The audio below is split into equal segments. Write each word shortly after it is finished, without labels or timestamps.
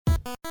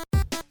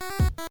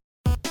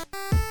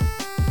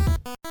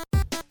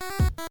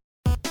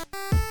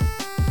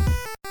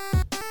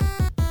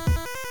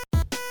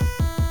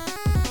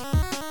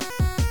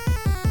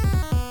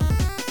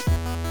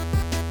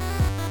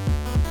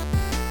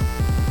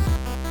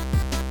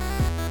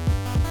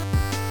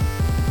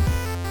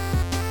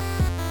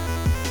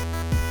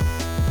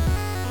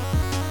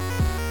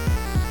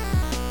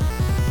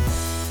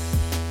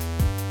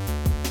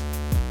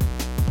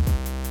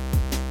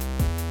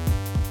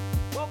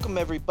Welcome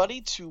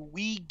everybody to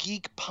We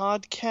Geek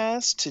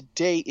Podcast.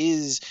 Today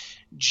is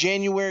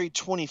January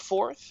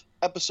 24th,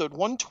 episode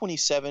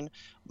 127.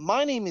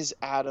 My name is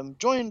Adam,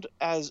 joined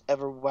as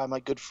ever by my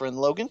good friend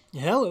Logan.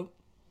 Hello.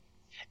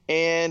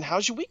 And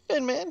how's your week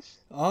been, man?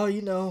 Oh,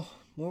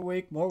 more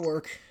week, more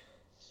work.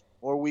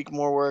 More week,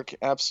 more work,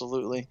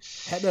 absolutely.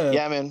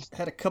 Yeah, man.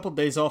 Had a couple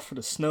days off for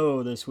the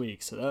snow this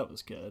week, so that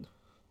was good.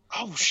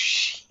 Oh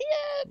shit!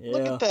 Yeah.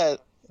 Look at that.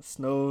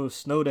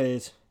 Snow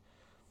days.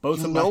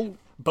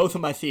 Both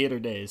of my theater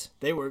days.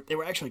 They were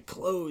actually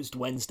closed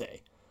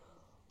Wednesday.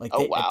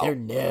 They're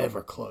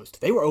never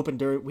closed. They were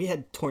open we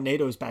had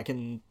tornadoes back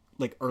in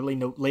like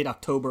late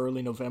October,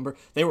 early November.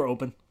 They were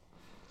open.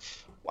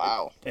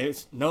 Wow.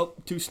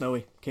 Nope, too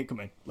snowy. Can't come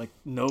in.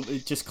 Nope,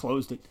 it just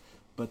closed it.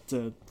 But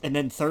and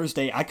then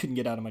Thursday I couldn't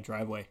get out of my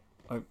driveway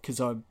because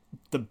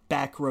the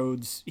back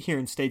roads here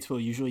in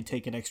Statesville usually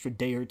take an extra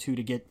day or two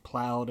to get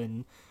plowed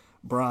and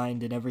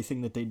brined and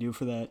everything that they do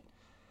for that.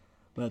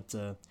 But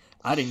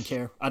I didn't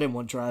care. I didn't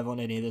want to drive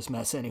on any of this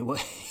mess anyway.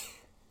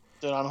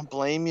 Dude, I don't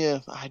blame you.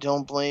 I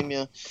don't blame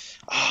you.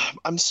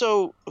 I'm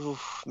so,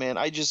 man,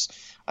 I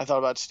thought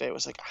about today. I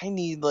was like, I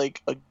need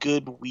like a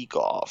good week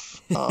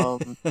off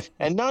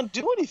and not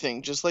do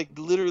anything. Just like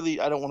literally,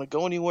 I don't want to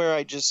go anywhere.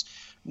 I just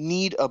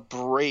need a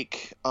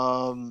break.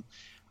 I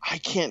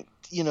can't,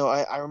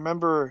 I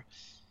remember,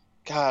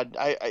 God,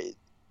 I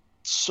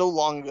so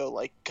long ago,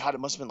 like, God,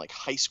 it must have been like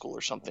high school or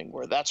something,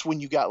 where that's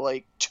when you got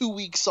like 2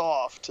 weeks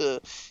off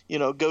to,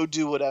 go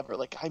do whatever.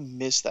 Like, I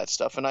miss that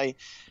stuff. And I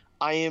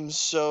am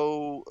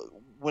so,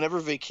 whenever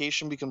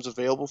vacation becomes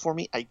available for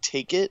me, I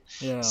take it.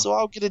 Yeah. So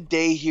I'll get a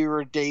day here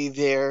or a day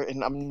there,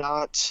 and I'm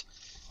not,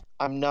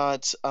 I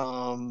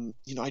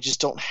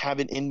just don't have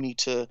it in me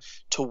to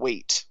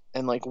wait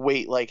and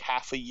wait like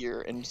half a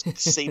year and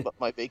save up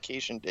my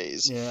vacation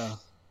days. Yeah.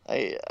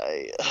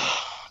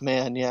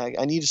 Man, yeah,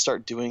 I need to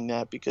start doing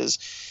that because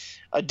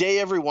a day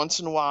every once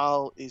in a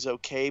while is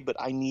okay, but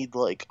I need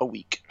like a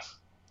week.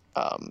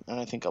 And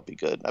I think I'll be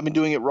good. I've been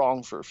doing it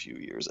wrong for a few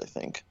years, I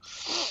think.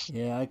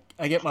 Yeah,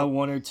 I get my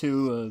one or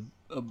two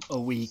a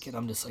week, and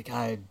I'm just like,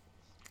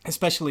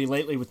 especially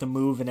lately with the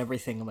move and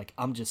everything, I'm like,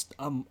 I'm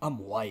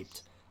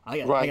wiped. I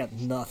got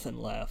nothing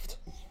left.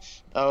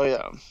 Oh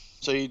yeah.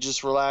 So you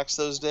just relax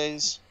those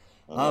days?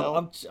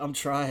 I'm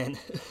trying.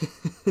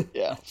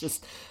 Yeah.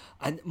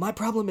 My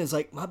problem is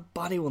like my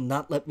body will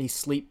not let me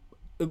sleep.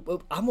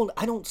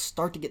 I don't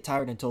start to get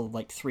tired until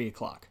like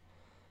 3:00.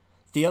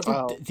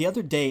 The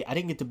other day I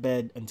didn't get to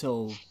bed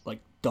until like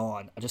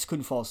dawn. I just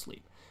couldn't fall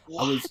asleep.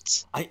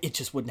 What? It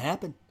just wouldn't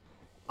happen.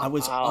 I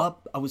was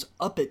up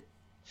at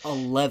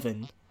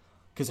 11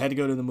 because I had to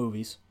go to the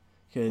movies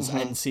because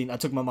I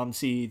took my mom to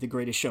see The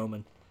Greatest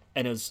Showman,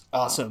 and it was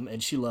awesome,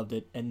 and she loved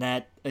it. And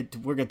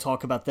we're gonna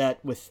talk about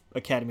that with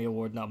Academy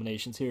Award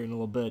nominations here in a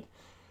little bit,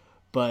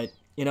 but.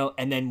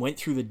 And then went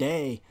through the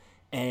day,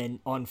 and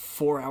on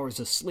 4 hours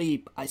of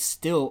sleep, I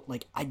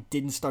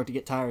didn't start to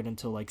get tired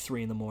until like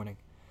 3 a.m.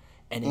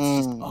 And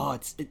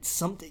it's it's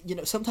something,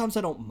 sometimes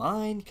I don't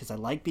mind because I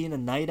like being a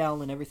night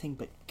owl and everything,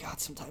 but God,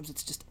 sometimes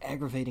it's just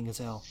aggravating as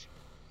hell.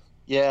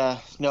 Yeah,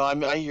 no,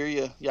 I hear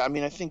you. Yeah, I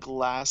mean, I think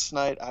last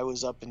night I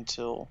was up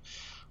until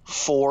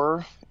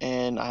 4,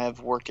 and I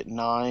have work at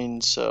 9,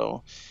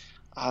 so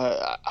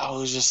I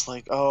was just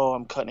like, oh,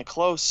 I'm cutting it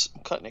close.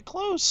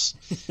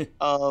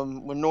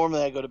 When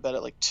normally I go to bed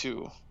at like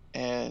 2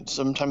 and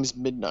sometimes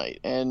midnight.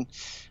 And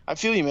I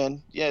feel you,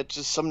 man. Yeah,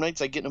 just some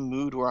nights I get in a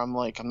mood where I'm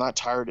like, I'm not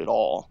tired at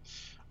all.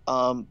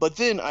 But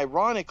then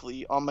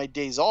ironically, on my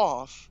days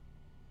off,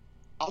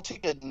 I'll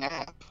take a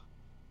nap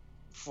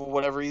for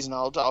whatever reason.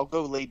 I'll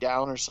go lay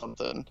down or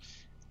something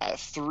at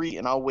 3,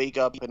 and I'll wake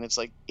up and it's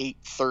like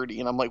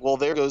 8:30, and I'm like, well,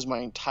 there goes my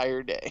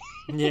entire day.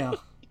 Yeah.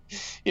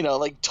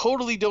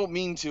 Totally don't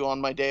mean to on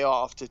my day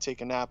off to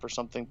take a nap or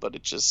something, but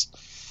it just,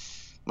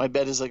 my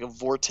bed is like a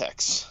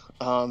vortex.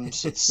 So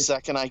the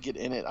second I get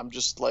in it, I'm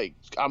just like,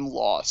 I'm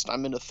lost.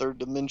 I'm in a third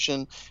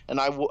dimension, and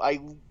I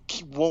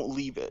won't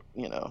leave it,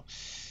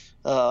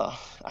 I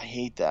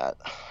hate that.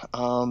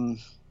 But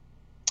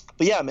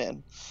yeah,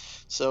 man.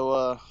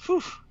 So,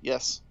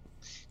 yes.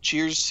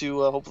 Cheers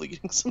to hopefully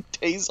getting some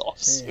days off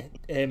soon.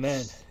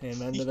 Amen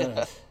to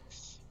that.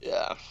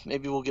 Yeah,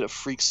 maybe we'll get a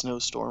freak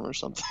snowstorm or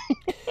something.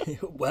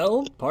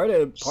 Well, part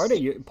of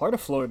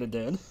Florida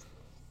did.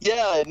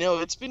 Yeah, no,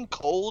 it's been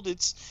cold.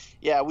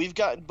 We've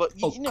gotten, but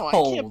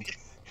cold.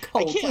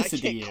 I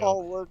can't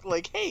call work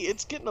like, hey,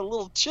 it's getting a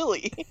little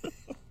chilly.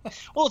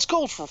 Well, it's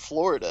cold for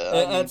Florida.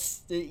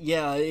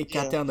 It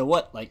got down to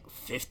what, like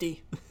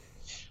 50?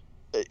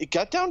 it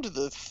got down to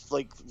the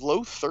like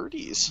low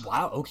 30s.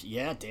 Wow. Okay.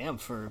 Yeah. Damn.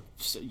 It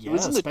was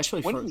in the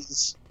especially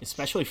 20s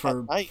at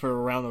for night.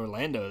 around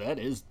Orlando.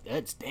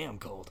 That's damn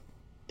cold.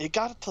 It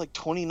got up to like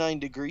 29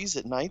 degrees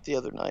at night the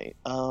other night.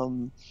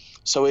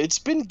 So it's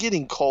been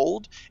getting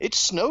cold. It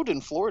snowed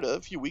in Florida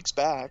a few weeks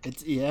back.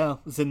 It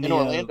was in in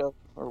Orlando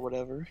or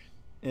whatever.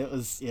 It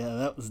was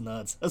that was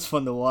nuts. That's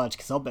fun to watch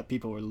because I'll bet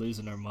people were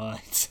losing their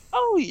minds.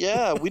 Oh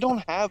yeah, we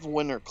don't have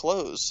winter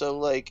clothes, so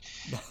like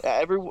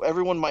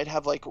everyone might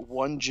have like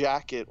one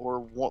jacket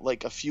or one,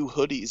 like a few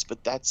hoodies,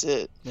 but that's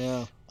it.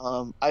 Yeah.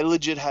 I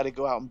legit had to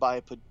go out and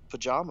buy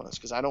pajamas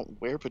because I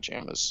don't wear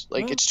pajamas.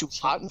 Like Yeah. it's too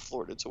hot in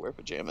Florida to wear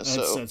pajamas.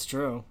 That's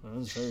true.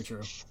 That's very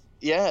true.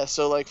 Yeah,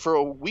 so like for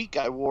a week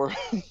I wore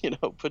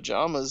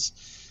pajamas,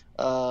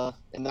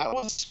 and that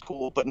was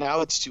cool. But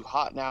now it's too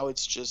hot. Now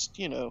it's just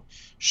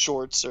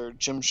shorts or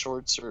gym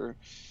shorts or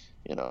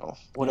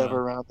whatever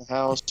Yeah. around the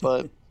house.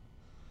 But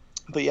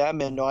yeah,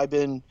 man, no,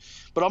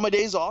 but on my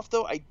days off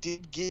though, I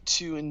did get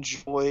to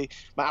enjoy.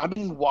 I've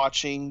been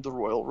watching the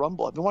Royal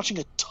Rumble. I've been watching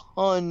a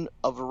ton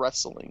of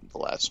wrestling the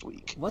last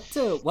week.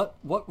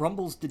 What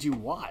Rumbles did you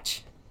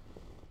watch?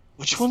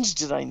 Which ones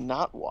did I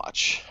not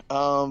watch?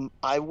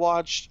 I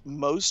watched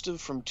most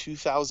of from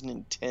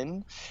 2010.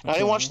 And I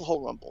didn't watch the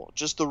whole Rumble,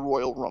 just the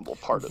Royal Rumble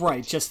part of it.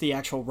 Right, just the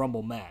actual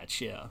Rumble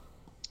match, yeah.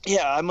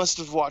 Yeah, I must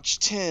have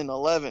watched 10,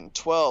 11,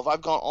 12.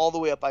 I've gone all the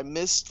way up. I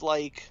missed,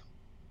 like,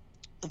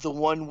 the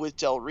one with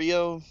Del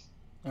Rio.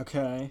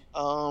 Okay.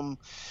 I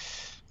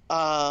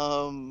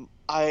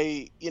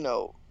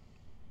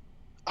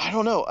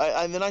don't know.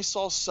 And then I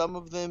saw some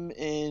of them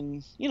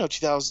in,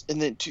 2000,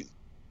 and then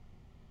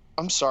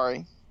I'm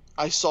sorry.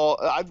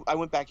 I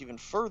went back even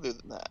further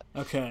than that.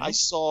 Okay. I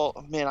saw,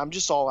 man, I'm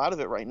just all out of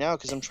it right now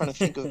because I'm trying to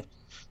think of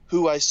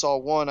who I saw.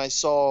 I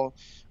saw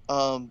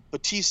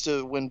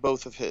Batista win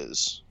both of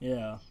his.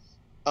 Yeah.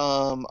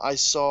 I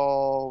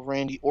saw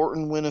Randy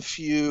Orton win a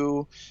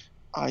few.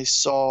 I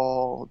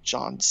saw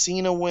John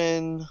Cena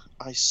win.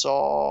 I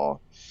saw,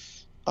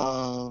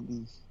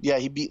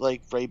 he beat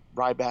like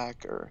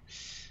Ryback or,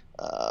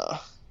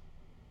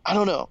 I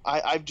don't know.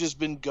 I've just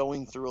been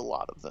going through a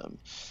lot of them.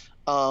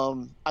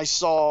 I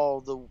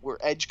saw where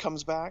Edge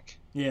comes back.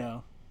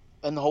 Yeah.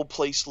 And the whole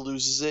place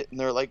loses it, and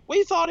they're like,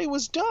 "We thought he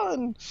was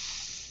done."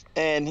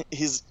 And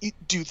his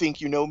 "Do you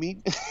think you know me?"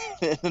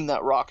 and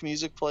that rock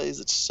music plays.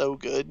 It's so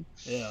good.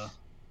 Yeah.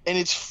 And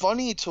it's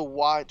funny to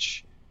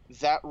watch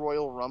that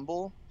Royal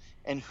Rumble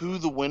and who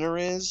the winner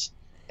is,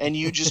 and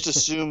you just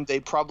assume they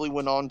probably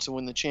went on to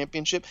win the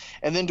championship,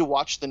 and then to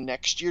watch the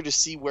next year to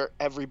see where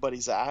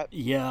everybody's at.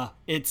 Yeah,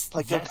 it's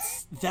like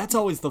that's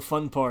always the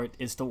fun part,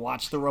 is to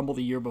watch the Rumble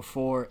the year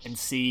before and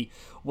see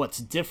what's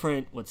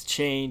different, what's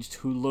changed,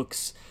 who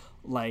looks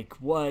like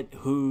what,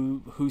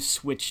 who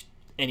switched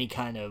any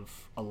kind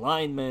of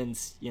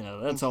alignments.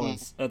 That's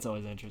always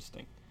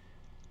interesting.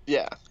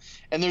 Yeah,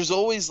 and there's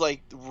always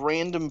like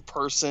random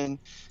person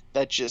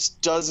that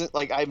just doesn't,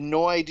 like, I have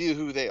no idea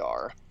who they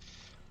are.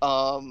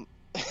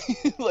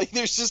 Like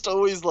there's just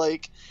always,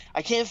 like,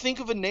 I can't think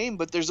of a name,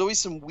 but there's always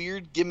some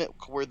weird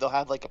gimmick where they'll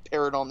have like a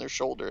parrot on their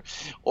shoulder,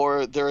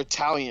 or they're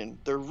Italian,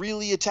 they're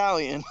really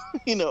Italian,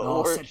 Oh,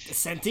 or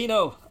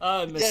Santino.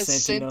 I miss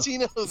Santino.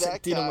 Santino,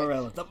 that Santino guy.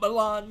 Marella, the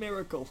Milan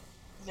Miracle.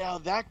 Now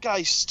that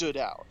guy stood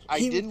out. I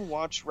didn't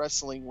watch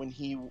wrestling when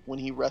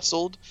he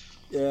wrestled.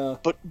 Yeah.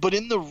 But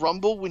in the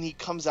Rumble, when he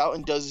comes out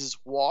and does his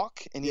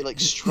walk and he like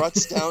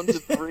struts down to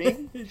the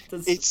ring,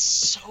 it's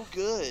so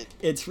good.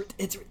 It's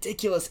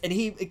ridiculous, and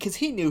because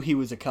he knew he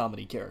was a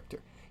comedy character.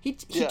 He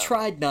Yeah.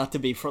 tried not to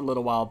be for a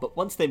little while, but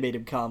once they made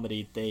him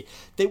comedy,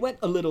 they went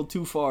a little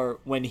too far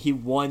when he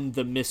won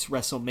the Miss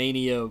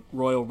WrestleMania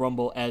Royal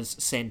Rumble as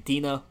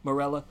Santina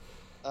Marella.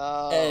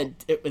 And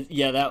it was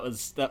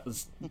that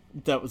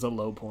was a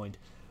low point.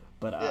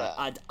 But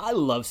Yeah. I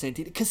love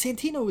Santino because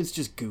Santino is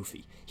just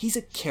goofy. He's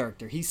a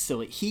character. He's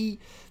silly.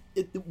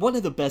 One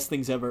of the best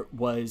things ever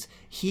was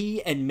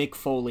he and Mick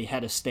Foley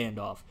had a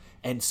standoff,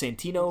 and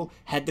Santino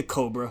had the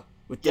Cobra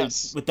with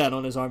that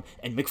on his arm,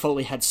 and Mick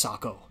Foley had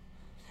Sacco,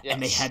 and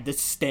they had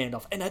this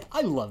standoff, and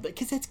I love that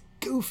because it's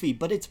goofy,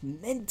 but it's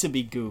meant to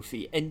be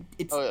goofy, and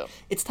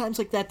it's times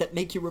like that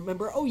make you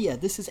remember. Oh yeah,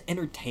 this is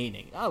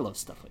entertaining. I love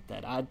stuff like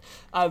that.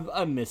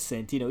 I miss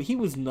Santino. He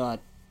was not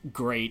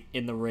great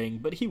in the ring,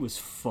 but he was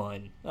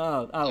fun.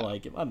 I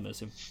like him. I miss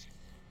him.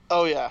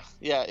 Oh yeah.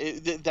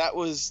 That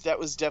was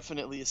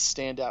definitely a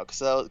standout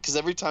because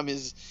every time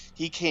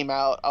he came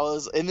out,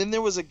 and then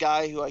there was a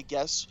guy who I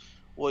guess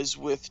was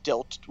with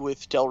Del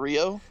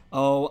Rio.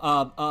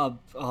 The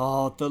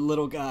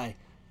little guy.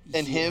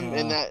 And him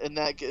and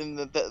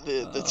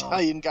the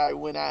Italian guy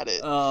went at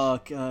it. Oh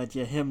god,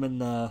 yeah, him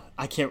and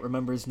I can't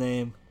remember his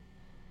name.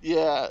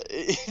 Yeah,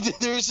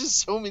 there's just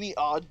so many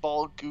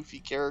oddball, goofy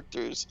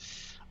characters.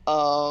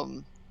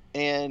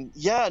 And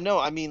yeah, no,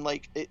 I mean,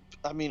 like,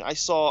 I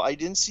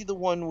didn't see the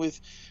one with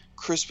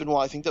Chris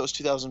Benoit. I think that was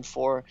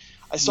 2004.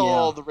 I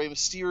saw the Rey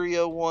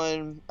Mysterio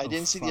one. I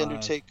didn't see the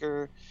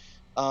Undertaker,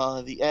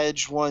 the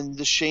Edge one,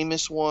 the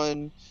Sheamus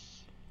one.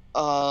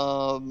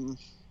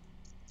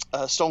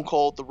 Stone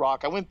Cold, The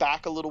Rock. I went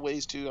back a little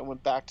ways too. I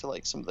went back to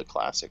like some of the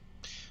classic,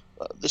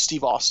 the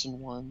Steve Austin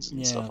ones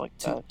and stuff like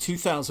that.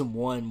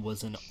 2001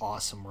 was an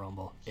awesome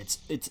Rumble. It's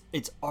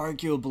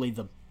arguably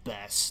the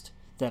best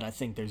that I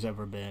think there's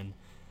ever been.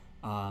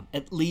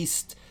 At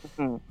least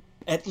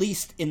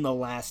in the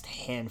last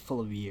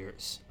handful of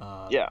years.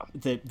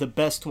 The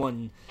best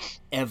one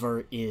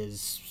ever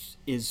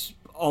is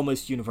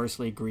almost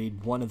universally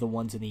agreed. One of the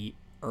ones in the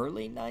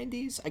early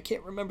 90s. I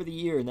can't remember the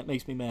year, and that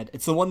makes me mad.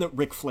 It's the one that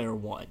Ric Flair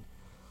won,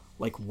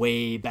 like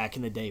way back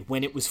in the day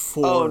when it was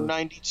for.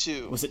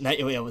 92. Was it? Yeah,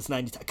 it was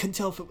 92. I couldn't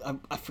tell if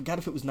I forgot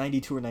if it was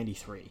 92 or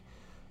 93.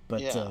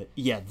 But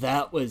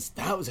that was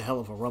a hell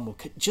of a Rumble.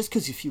 Just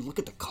because if you look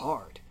at the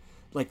card,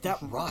 like that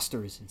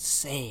roster is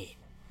insane.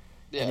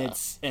 Yeah.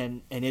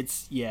 And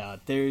it's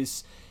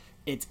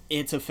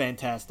it's a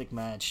fantastic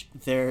match.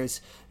 There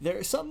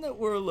are some that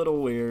were a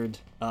little weird,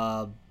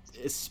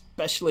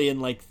 especially in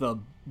like the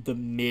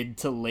mid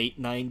to late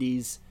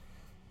 90s.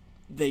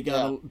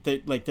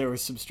 There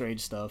was some strange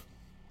stuff.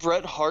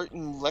 Bret Hart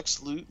and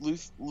Lex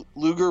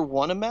Luger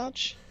won a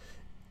match.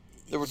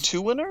 There were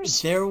two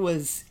winners. There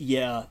was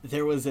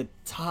a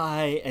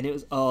tie, and it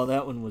was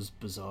that one was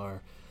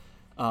bizarre.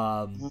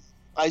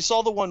 I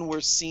saw the one where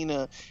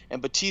Cena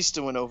and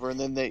Batista went over, and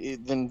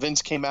then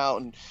Vince came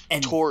out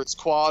and tore his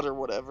quad or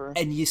whatever.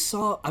 And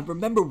I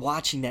remember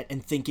watching that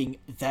and thinking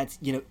that's,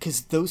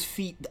 because those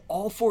feet,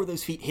 all four of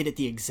those feet hit at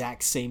the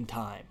exact same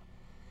time.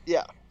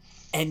 Yeah.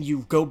 And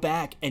you go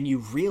back and you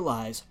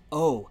realize,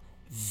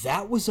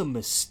 that was a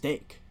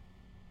mistake.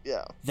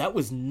 Yeah. That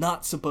was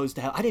not supposed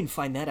to happen. I didn't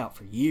find that out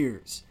for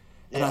years.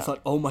 And I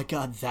thought, oh my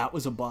God, that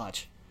was a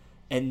botch.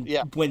 And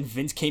when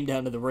Vince came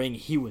down to the ring,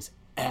 he was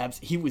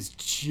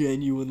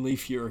genuinely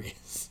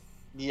furious.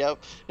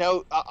 Yep.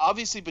 Now,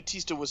 obviously,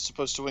 Batista was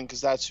supposed to win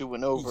because that's who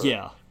went over.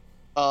 Yeah.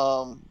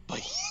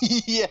 But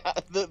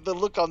the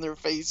look on their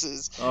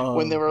faces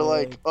when they were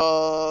like,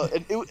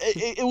 and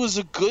it was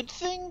a good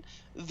thing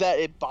that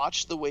it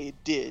botched the way it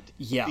did.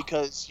 Yeah.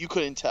 Because you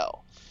couldn't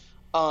tell.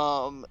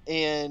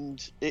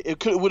 And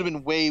it would have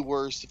been way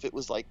worse if it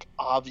was like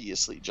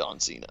obviously John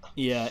Cena.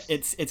 Yeah,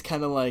 it's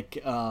kind of like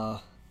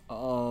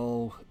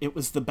it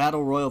was the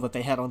Battle Royal that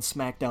they had on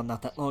SmackDown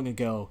not that long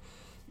ago.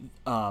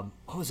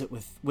 What was it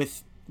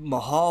with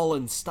Mahal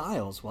and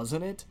Styles,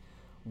 wasn't it?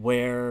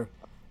 Where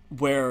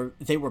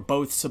they were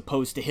both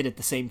supposed to hit at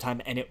the same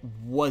time and it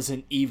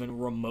wasn't even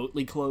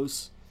remotely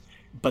close,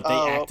 but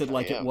they acted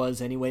like it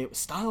was anyway. It was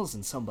Styles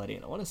and somebody,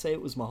 and I want to say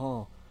it was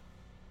Mahal.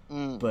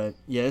 But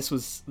yeah, this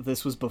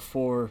was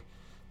before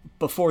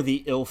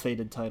the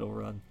ill-fated title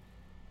run.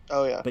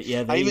 Oh yeah. But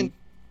yeah,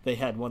 they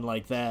had one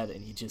like that,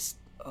 and you just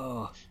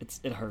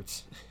it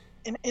hurts.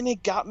 And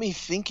it got me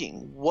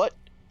thinking, what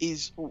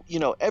is,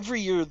 every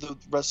year the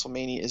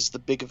WrestleMania is the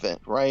big event,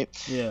 right?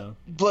 Yeah.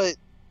 But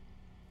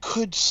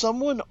could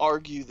someone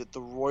argue that the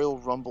Royal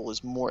Rumble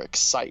is more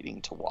exciting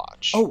to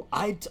watch? Oh,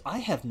 I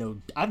have no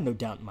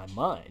doubt in my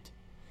mind.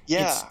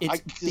 Yeah,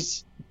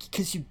 because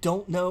you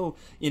don't know,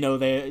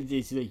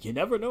 they say, you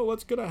never know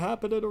what's going to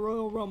happen at a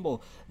Royal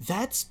Rumble.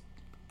 That's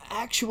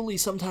actually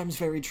sometimes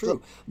very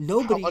true.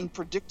 How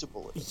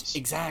unpredictable it is.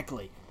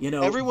 Exactly.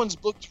 Everyone's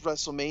booked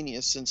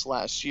WrestleMania since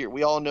last year.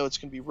 We all know it's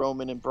going to be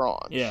Roman and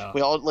Braun. Yeah.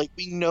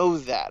 We know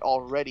that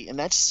already, and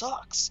that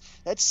sucks.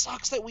 That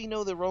sucks that we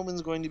know that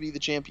Roman's going to be the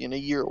champion a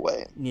year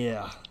away.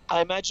 Yeah.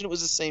 I imagine it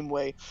was the same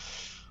way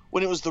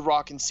when it was The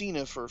Rock and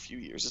Cena for a few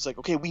years. It's like,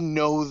 okay, we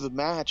know the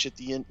match at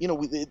the end.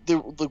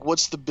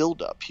 What's the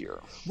build up here?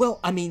 Well,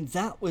 I mean,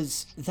 that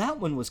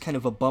one was kind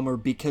of a bummer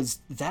because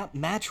that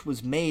match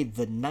was made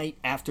the night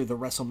after the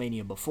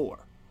WrestleMania before.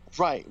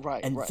 Right.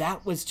 And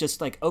that was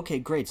just like, okay,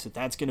 great, so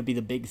that's going to be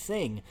the big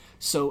thing.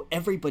 So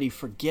everybody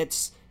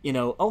forgets,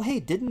 hey,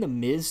 didn't The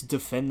Miz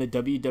defend the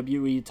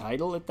WWE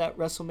title at that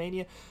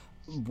WrestleMania?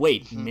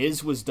 Wait,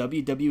 Miz was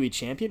WWE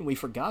champion? We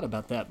forgot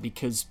about that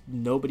because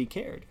nobody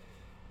cared.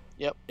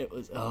 Yep. It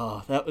was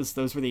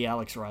those were the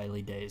Alex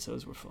Riley days.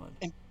 Those were fun.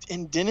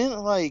 And didn't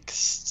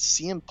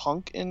CM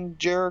Punk and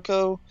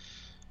Jericho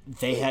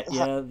they had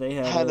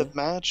a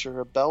match or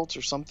a belt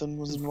or something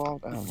was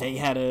involved?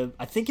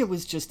 I think it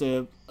was just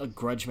a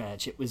grudge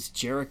match. It was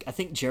Jericho. I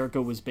think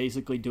Jericho was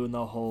basically doing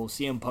the whole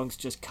CM Punk's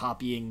just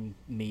copying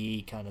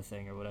me kind of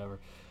thing or whatever.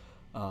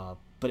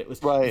 But it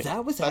was right.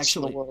 That was Best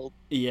actually in the world.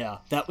 Yeah,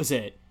 that was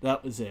it.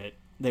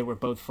 They were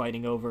both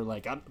fighting over,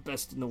 like, I'm the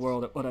best in the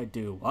world at what I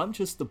do. I'm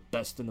just the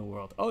best in the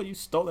world. Oh, you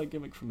stole that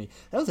gimmick from me.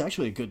 That was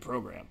actually a good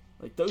program.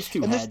 Like, those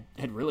two had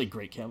really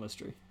great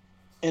chemistry.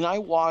 And I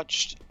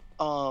watched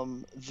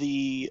what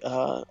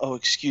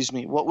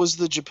was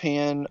the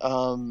Japan...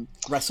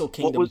 Wrestle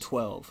Kingdom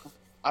 12.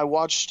 I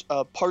watched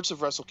parts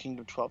of Wrestle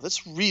Kingdom 12.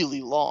 That's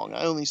really long.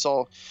 I only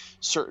saw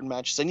certain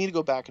matches. I need to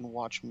go back and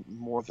watch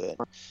more of it.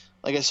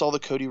 Like, I saw the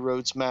Cody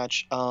Rhodes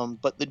match,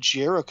 but the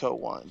Jericho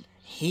one...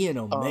 He and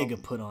Omega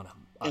put on a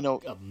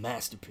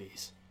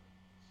masterpiece.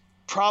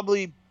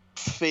 Probably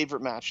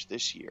favorite match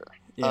this year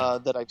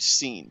that I've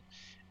seen.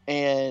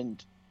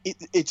 And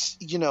it's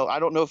I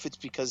don't know if it's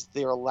because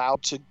they're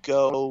allowed to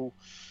go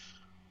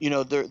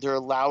they're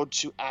allowed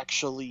to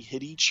actually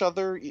hit each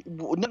other.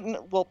 Well,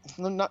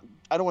 not,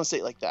 I don't want to say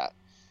it like that.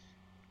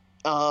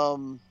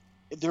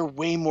 They're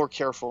way more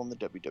careful in the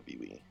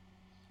WWE.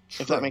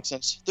 True. If that makes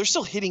sense. They're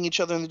still hitting each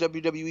other in the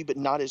WWE, but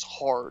not as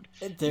hard.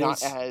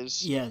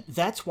 Yeah,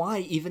 that's why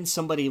even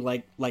somebody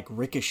like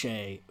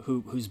Ricochet,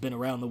 who's been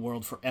around the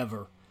world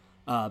forever,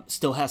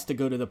 still has to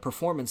go to the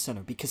Performance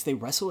Center because they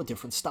wrestle a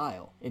different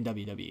style in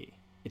WWE.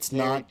 It's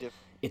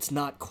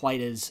not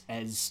quite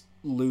as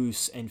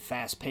loose and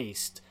fast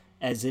paced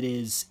as it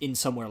is in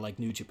somewhere like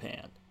New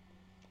Japan.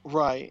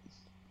 Right.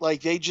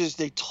 Like they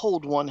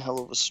told one hell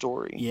of a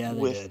story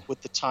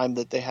with the time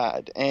that they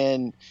had.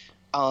 And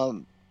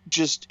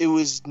it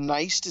was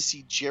nice to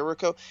see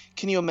Jericho.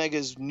 Kenny Omega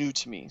is new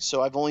to me,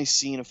 so I've only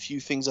seen a few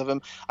things of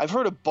him. I've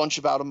heard a bunch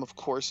about him, of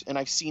course, and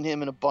I've seen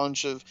him in a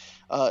bunch of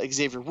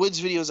Xavier Woods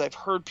videos. I've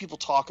heard people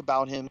talk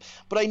about him,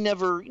 but I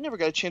never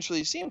got a chance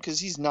really to see him because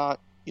he's not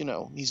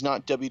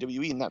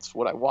WWE, and that's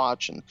what I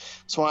watch. And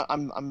so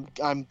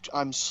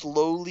I'm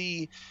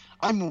slowly.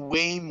 I'm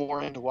way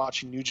more into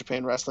watching New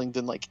Japan Wrestling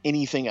than like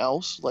anything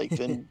else, like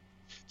than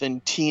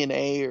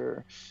TNA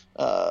or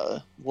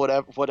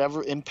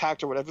whatever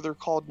Impact or whatever they're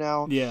called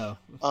now. Yeah.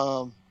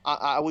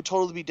 I would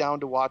totally be down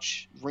to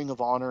watch Ring of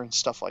Honor and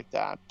stuff like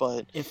that.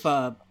 But if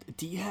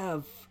do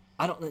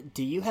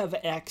you have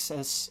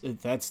access?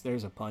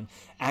 There's a pun.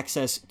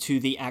 Access to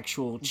the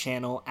actual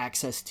channel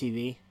Access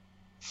TV.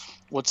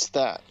 What's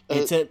that?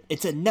 It's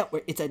a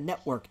network. It's a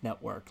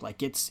network.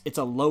 Like it's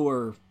a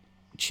lower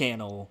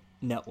channel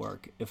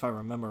network, if I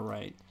remember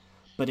right.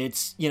 But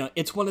it's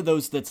it's one of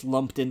those that's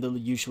lumped into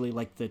usually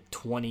like the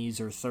 20s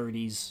or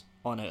 30s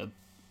on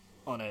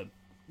a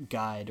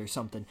guide or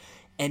something,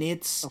 and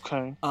it's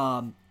okay.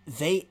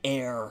 They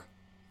air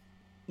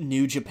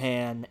New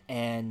Japan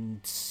and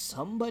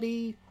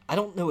somebody, I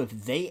don't know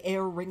if they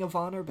air Ring of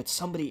Honor, but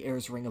somebody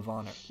airs Ring of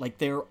Honor. Like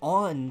they're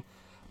on,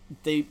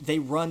 they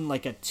run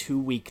like a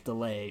 2-week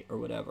delay or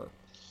whatever,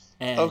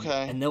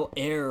 and they'll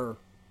air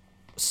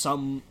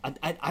some.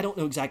 I don't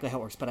know exactly how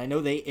it works, but I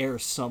know they air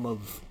some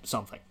of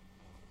something.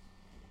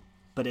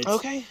 But it's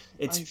okay.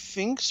 I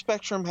think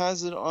Spectrum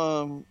has it.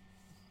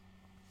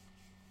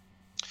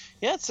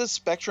 Yeah, it says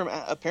Spectrum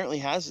apparently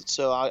has it,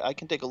 so I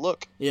can take a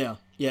look. Yeah,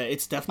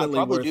 it's definitely. I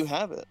probably do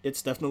have it.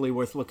 It's definitely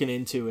worth looking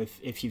into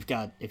if you've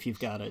got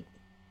it.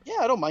 Yeah,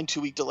 I don't mind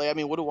 2-week delay. I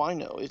mean, what do I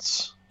know?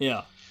 It's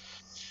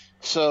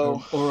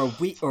so or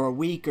a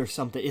week or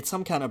something. It's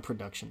some kind of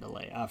production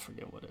delay. I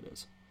forget what it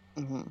is.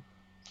 Mm-hmm.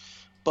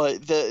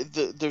 But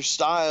their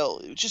style,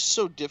 it was just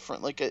so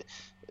different.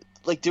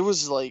 Like there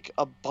was like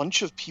a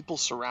bunch of people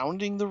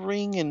surrounding the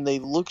ring, and they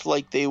looked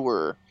like they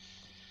were.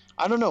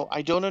 I don't know.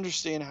 I don't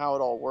understand how it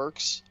all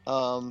works.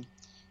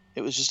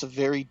 It was just a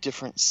very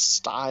different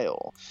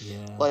style.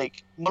 Yeah.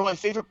 Like one of my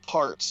favorite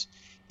parts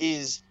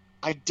is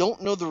I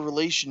don't know the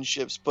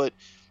relationships, but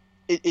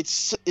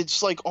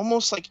it's like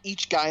almost like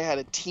each guy had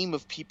a team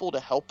of people to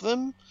help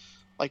them,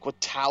 like with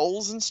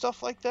towels and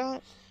stuff like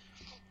that.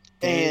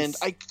 And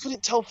I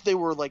couldn't tell if they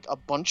were like a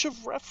bunch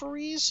of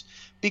referees,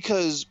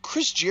 because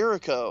Chris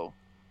Jericho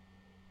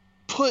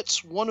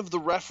puts one of the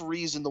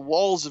referees in the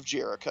walls of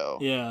Jericho.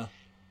 Yeah.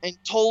 And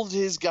told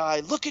his guy,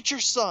 "Look at your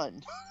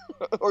son,"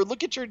 or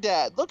 "Look at your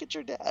dad. Look at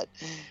your dad."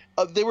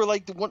 They were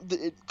like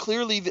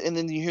clearly, and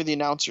then you hear the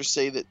announcer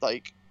say that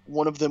like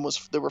one of them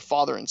they were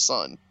father and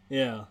son.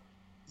 Yeah.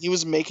 He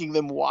was making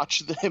them watch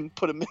them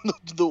put him in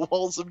the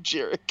walls of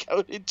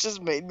Jericho. It just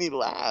made me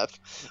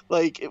laugh.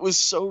 Like it was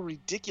so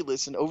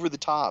ridiculous and over the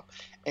top,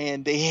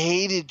 and they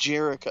hated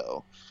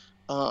Jericho.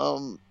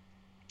 I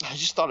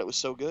just thought it was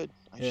so good.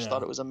 I just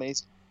thought it was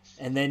amazing.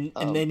 And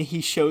then he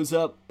shows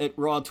up at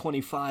Raw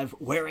 25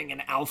 wearing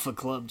an Alpha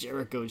Club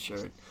Jericho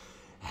shirt.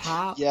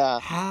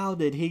 How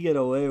did he get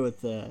away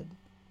with that?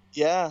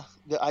 Yeah,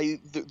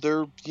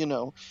 they're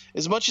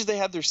as much as they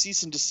had their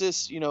cease and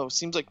desist,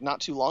 seems like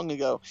not too long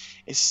ago.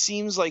 It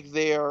seems like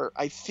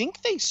I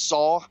think they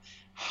saw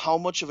how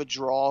much of a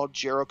draw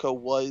Jericho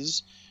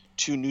was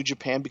to New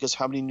Japan because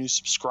how many new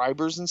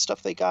subscribers and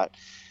stuff they got.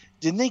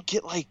 Didn't they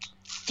get like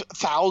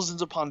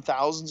thousands upon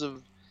thousands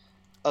of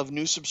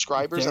new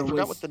subscribers? I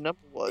forgot what the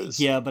number was.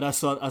 Yeah, but I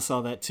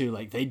saw that too.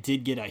 Like they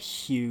did get a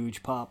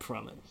huge pop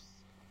from it.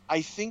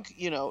 I think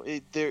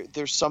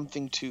there's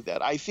something to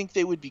that. I think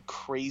they would be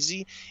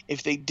crazy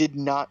if they did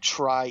not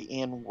try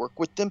and work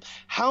with them.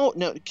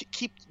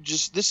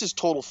 This is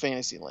total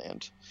fantasy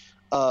land,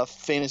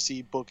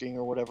 fantasy booking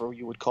or whatever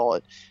you would call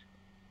it.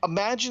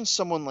 Imagine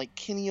someone like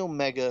Kenny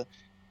Omega,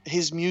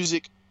 his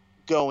music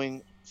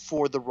going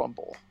for the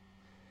Rumble.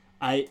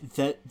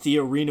 The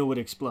arena would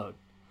explode.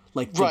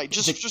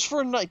 Just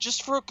for a night,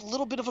 just for a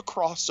little bit of a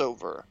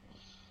crossover.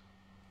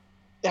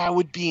 That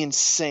would be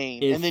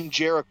insane. And then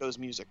Jericho's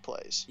music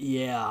plays.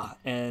 Yeah,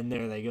 and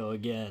there they go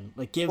again.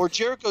 Or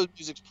Jericho's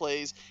music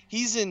plays,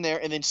 he's in there,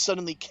 and then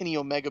suddenly Kenny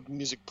Omega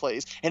music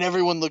plays, and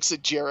everyone looks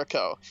at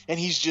Jericho, and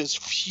he's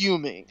just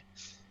fuming.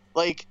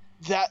 Like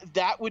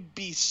that would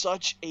be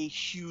such a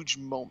huge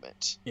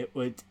moment. It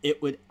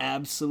would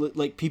absolutely,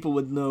 like, people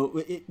would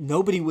know.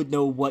 Nobody would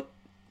know what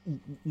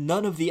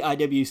none of the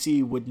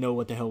IWC would know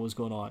what the hell was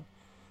going on.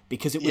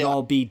 Because it would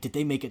all be, did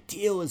they make a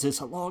deal? Is this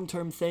a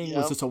long-term thing?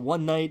 Was this a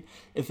one-night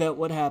event?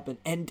 What happened?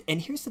 And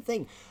here's the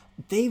thing.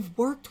 They've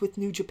worked with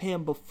New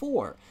Japan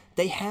before.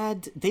 They've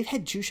had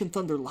Jushin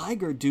Thunder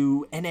Liger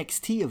do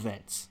NXT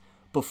events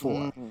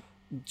before.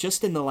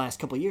 Just in the last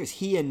couple of years.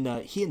 He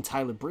and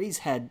Tyler Breeze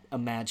had a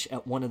match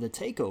at one of the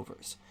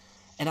takeovers.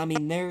 And I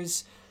mean,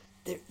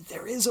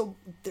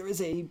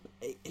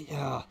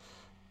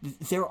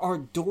 there are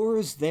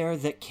doors there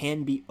that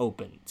can be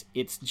opened.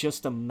 It's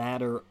just a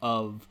matter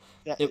of,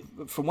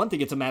 for one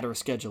thing, it's a matter of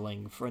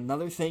scheduling. For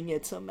another thing,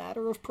 it's a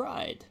matter of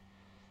pride.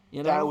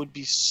 You know? That would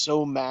be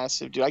so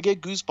massive, dude. I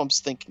get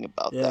goosebumps thinking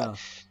about that.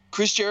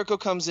 Chris Jericho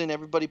comes in,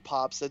 everybody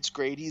pops. That's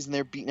great. He's in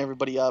there beating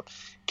everybody up.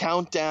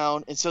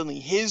 Countdown, and suddenly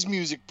his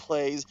music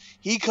plays.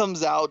 He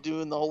comes out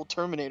doing the whole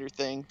Terminator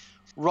thing.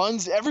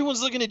 Runs.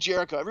 Everyone's looking at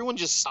Jericho. Everyone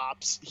just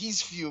stops.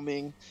 He's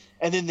fuming,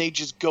 and then they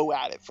just go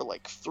at it for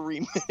like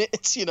 3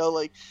 minutes. You know,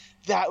 like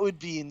that would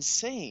be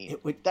insane.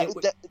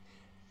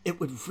 It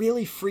would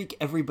really freak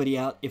everybody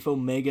out if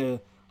Omega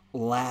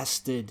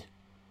lasted.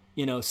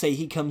 You know, say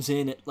he comes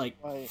in at like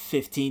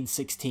 15,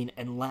 16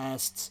 and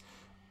lasts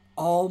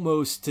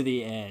almost to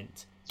the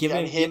end. Give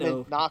him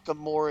and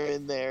Nakamura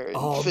in there,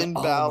 and Finn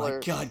Balor,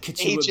 my God,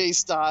 AJ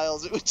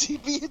Styles. It would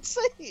be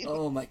insane.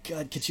 Oh my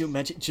God, could you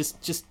imagine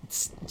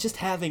just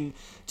having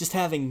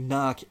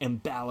Nak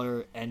and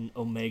Balor and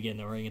Omega in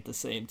the ring at the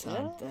same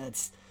time? Yeah.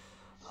 That's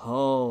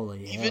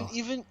holy hell.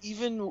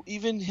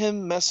 Even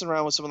him messing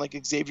around with someone like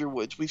Xavier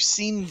Woods. We've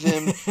seen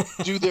them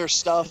do their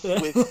stuff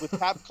with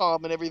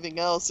Capcom and everything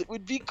else. It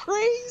would be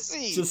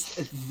crazy.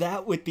 Just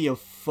that would be a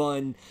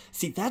fun.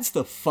 See, that's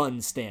the fun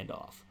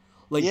standoff.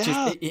 Like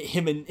just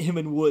him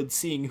and Woods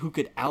seeing who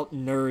could out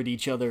nerd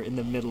each other in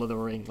the middle of the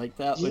ring. Like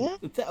that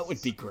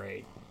would be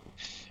great.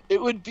 It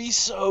would be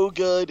so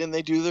good, and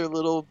they do their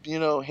little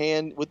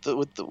hand with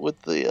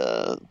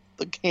the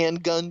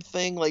handgun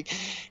thing. Like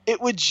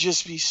it would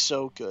just be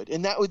so good,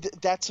 and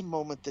that's a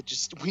moment that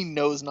just we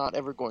know is not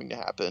ever going to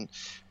happen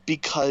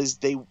because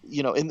they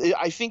and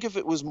I think if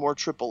it was more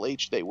Triple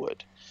H they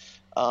would,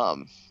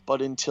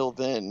 but until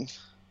then.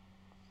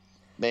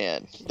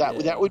 Man,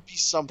 that would be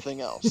something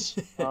else.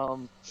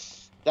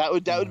 That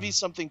would be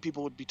something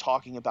people would be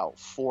talking about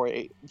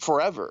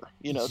forever.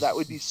 That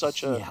would be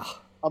such a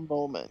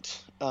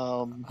moment.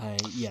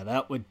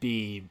 That would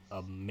be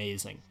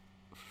amazing.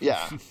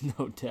 Yeah,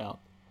 no doubt.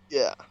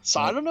 Yeah. So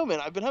I don't know,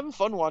 man. I've been having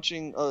fun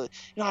watching. I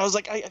was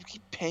like, I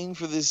keep paying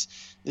for this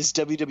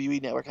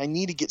WWE network. I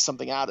need to get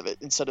something out of it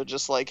instead of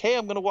just like, hey,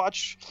 I'm gonna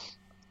watch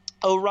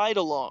a ride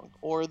along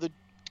or the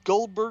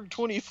Goldberg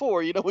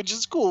 24, which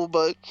is cool,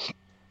 but.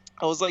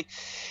 I was like,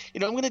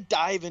 I'm going to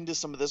dive into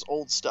some of this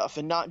old stuff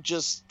and not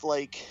just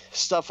like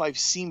stuff I've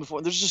seen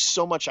before. There's just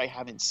so much I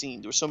haven't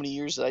seen. There were so many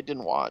years that I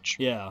didn't watch.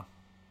 Yeah.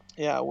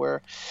 Yeah,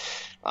 where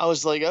I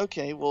was like,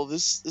 okay, well,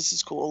 this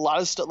is cool. A lot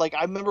of stuff. Like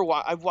I remember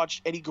I've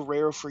watched Eddie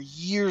Guerrero for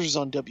years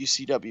on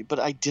WCW, but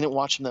I didn't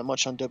watch him that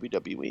much on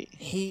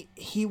WWE.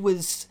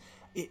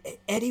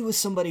 Eddie was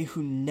somebody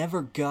who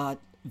never got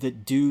the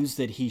dues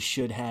that he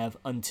should have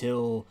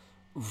until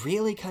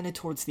really kind of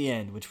towards the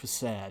end, which was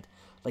sad.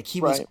 Like,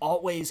 he was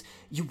always...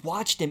 You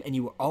watched him, and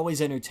you were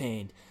always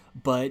entertained.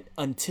 But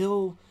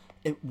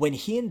when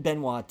he and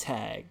Benoit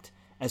tagged,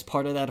 as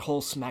part of that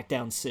whole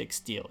SmackDown 6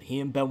 deal, he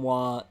and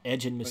Benoit,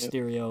 Edge and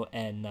Mysterio,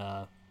 and...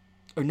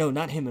 or no,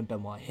 not him and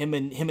Benoit. Him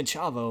and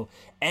Chavo,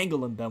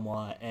 Angle and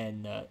Benoit,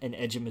 and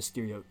Edge and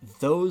Mysterio.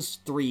 Those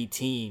three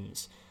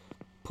teams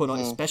put on,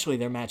 especially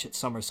their match at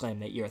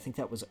SummerSlam that year. I think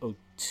that was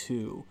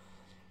 2002.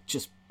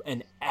 Just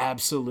an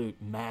absolute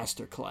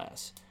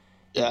masterclass.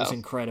 It was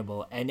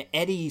incredible. And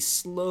Eddie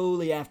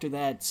slowly after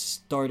that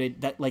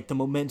the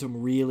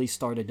momentum really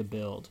started to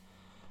build.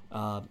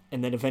 And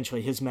then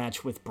eventually his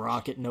match with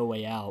Brock at No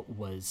Way Out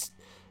was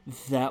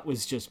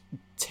just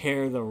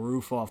tear the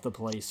roof off the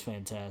place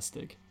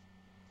fantastic.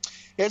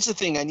 Here's the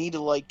thing. I need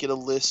to get a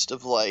list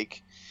of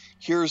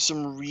here are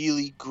some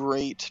really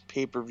great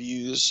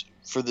pay-per-views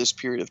for this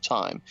period of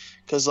time,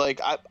 because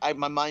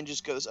my mind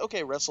just goes,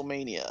 okay,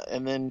 WrestleMania,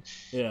 and then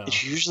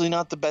it's usually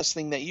not the best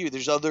thing that year.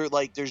 There's other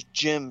there's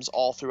gems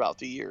all throughout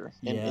the year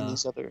in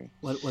these other.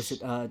 What was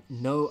it?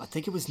 No, I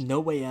think it was No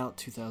Way Out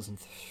 2000.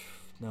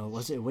 No,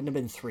 was it? It wouldn't have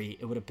been 3.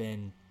 It would have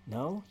been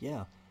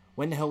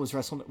When the hell was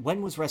WrestleMania?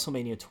 When was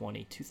WrestleMania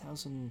 20?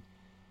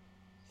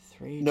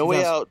 2003. No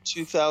Way Out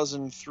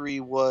 2003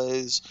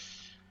 was.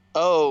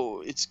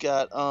 Oh, it's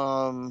got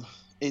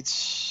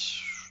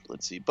let's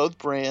see, both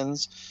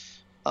brands.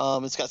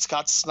 It's got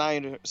Scott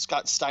Steiner on the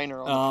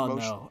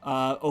promotion.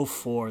 Oh no,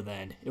 04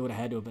 then. It would have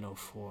had to have been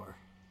 04.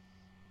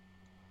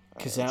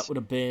 Because that would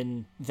have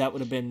been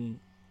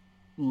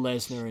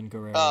Lesnar and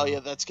Guerrero. Oh yeah,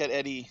 that's got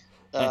Eddie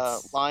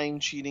lying,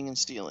 cheating, and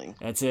stealing.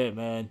 That's it,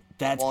 man.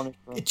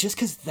 Just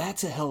because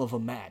that's a hell of a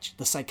match.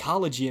 The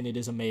psychology in it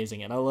is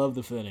amazing, and I love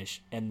the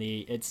finish. And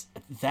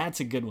that's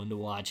a good one to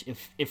watch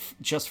if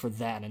just for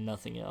that and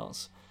nothing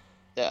else.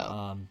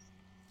 Yeah.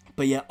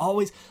 But yeah,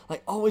 always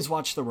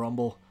watch the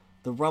Rumble.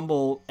 The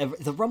Rumble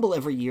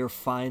every year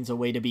finds a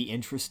way to be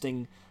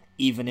interesting,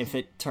 even if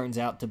it turns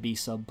out to be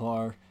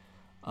subpar.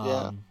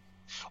 Yeah.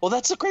 Well,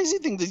 that's the crazy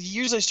thing. The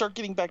years I start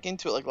getting back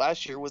into it, like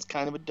last year was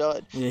kind of a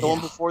dud. Yeah. The one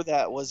before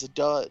that was a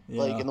dud.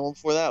 Like, Yeah. and the one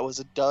before that was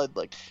a dud.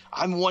 Like,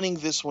 I'm wanting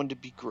this one to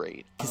be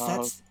great.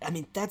 Because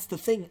that's the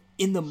thing.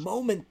 In the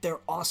moment,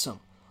 they're awesome.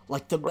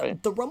 Like the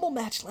Right. the Rumble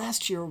match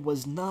last year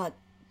was not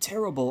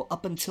terrible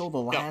up until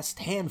the last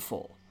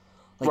handful.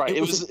 Like, Right.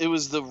 It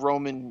was the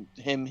Roman,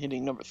 him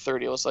hitting number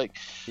 30. I was like,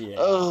 Yeah.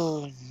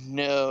 oh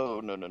no.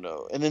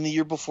 And then the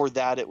year before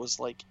that, it was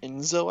like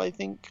Enzo, I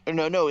think. Or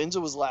no,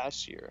 Enzo was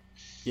last year.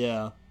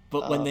 Yeah.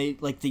 But when they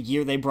the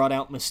year they brought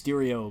out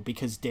Mysterio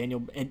because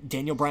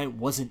Daniel Bryan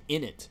wasn't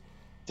in it,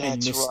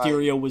 and That's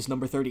Mysterio right. was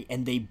number 30,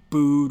 and they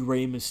booed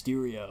Rey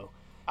Mysterio.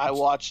 I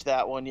watched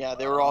that one. Yeah,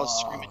 they were all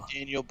screaming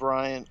Daniel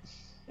Bryan.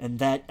 And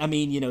that, I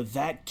mean,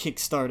 that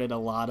kickstarted a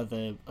lot of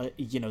the,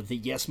 the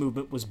Yes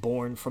Movement was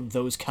born from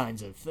those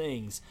kinds of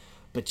things.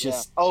 But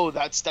just. Yeah. Oh,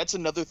 that's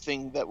another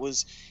thing that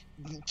was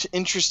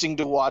interesting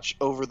to watch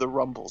over the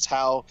Rumbles.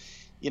 How,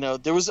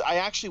 I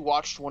actually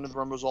watched one of the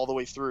Rumbles all the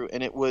way through,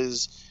 and it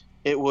was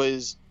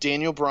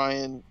Daniel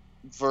Bryan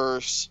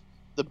versus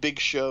the Big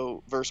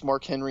Show versus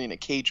Mark Henry in a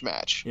cage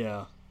match.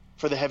 Yeah.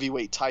 For the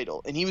heavyweight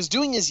title, and he was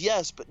doing his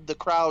yes, but the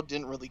crowd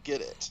didn't really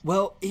get it.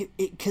 Well,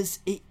 because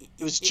it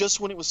was just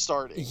when it was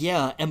starting.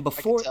 Yeah, and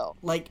before,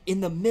 like in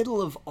the middle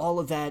of all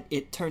of that,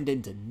 it turned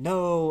into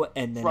no,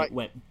 and then it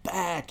went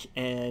back,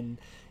 and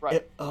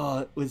it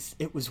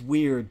was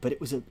weird, but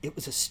it was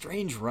a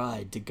strange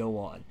ride to go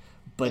on.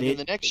 But and then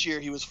the next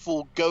year he was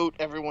full goat.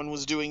 Everyone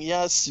was doing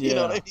yes. You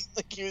know what I mean?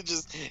 Like he was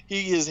just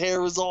his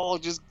hair was all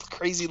just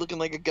crazy, looking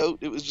like a goat.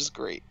 It was just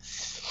great.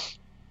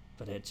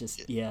 But it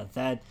just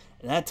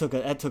that took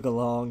a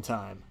long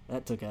time.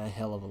 That took a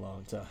hell of a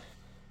long time.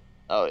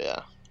 Oh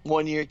yeah,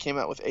 one year it came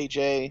out with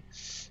AJ,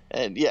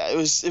 and it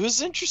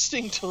was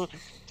interesting to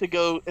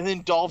go. And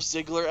then Dolph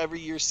Ziggler every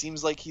year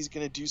seems like he's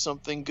gonna do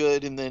something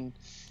good, and then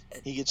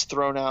he gets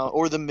thrown out.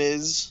 Or the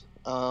Miz.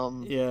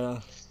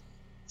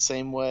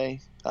 Same way.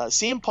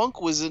 CM Punk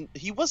wasn't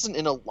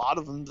in a lot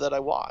of them that I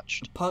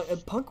watched.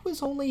 Punk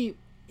was only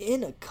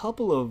in a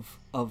couple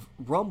of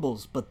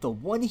Rumbles, but the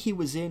one he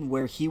was in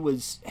where he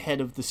was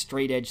head of the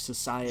Straight Edge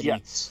Society,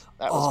 yes,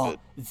 that was good.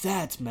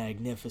 That's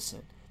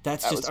magnificent.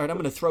 That's just, all right, I'm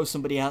going to throw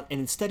somebody out,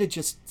 and instead of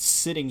just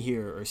sitting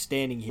here or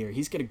standing here,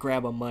 he's going to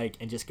grab a mic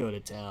and just go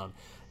to town.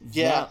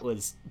 Yeah.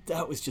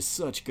 That was just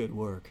such good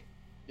work.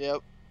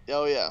 Yep.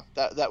 Oh yeah,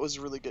 that was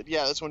really good.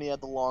 Yeah, that's when he had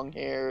the long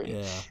hair.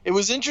 Yeah. It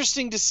was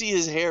interesting to see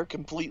his hair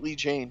completely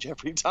change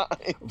every time.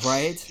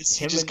 Right.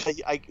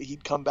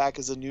 He'd come back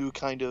as a new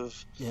kind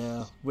of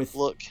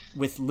look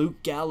with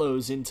Luke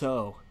Gallows in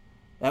tow.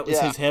 That was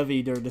his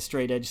heavy during the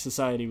Straight Edge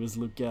Society was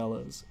Luke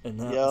Gallows, and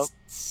that was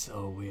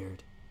so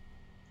weird.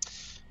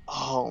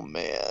 Oh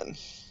man.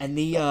 And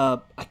the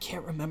I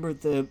can't remember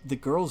the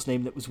girl's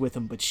name that was with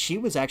him, but she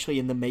was actually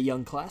in the Mae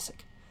Young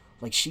Classic.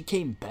 Like she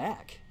came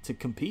back to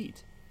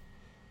compete.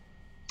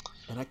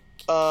 And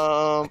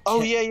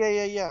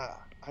yeah.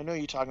 I know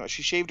you're talking about.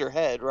 She shaved her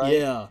head, right?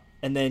 Yeah,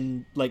 and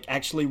then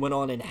actually went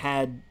on and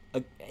had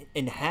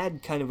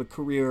kind of a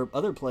career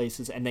other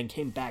places, and then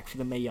came back for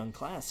the Mae Young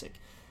Classic.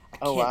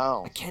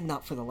 I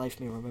cannot for the life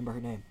of me remember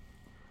her name.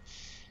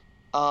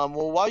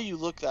 Well, while you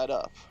look that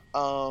up,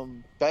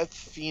 Beth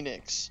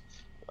Phoenix,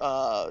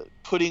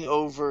 putting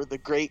over the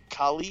Great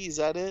Khali, is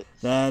that it?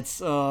 That's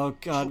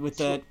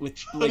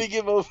putting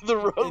him over the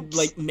ropes,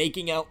 like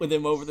making out with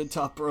him over the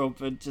top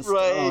rope, and just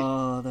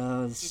that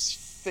was just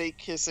fake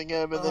kissing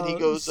him, and then he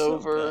goes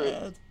over.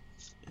 Bad.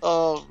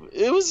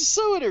 It was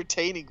so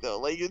entertaining though.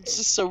 Like it's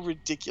just so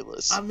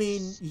ridiculous. I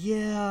mean,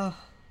 yeah,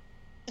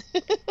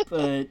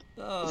 but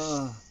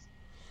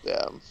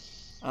yeah.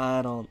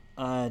 I don't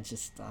know.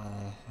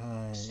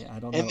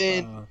 And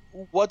then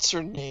what's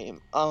her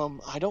name?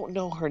 I don't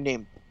know her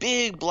name.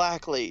 Big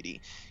black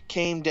lady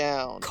came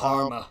down.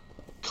 Karma,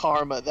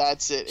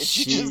 that's it. And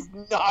she just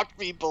knocked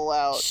people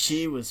out.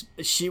 She was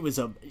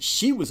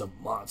a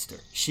monster.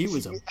 She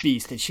was a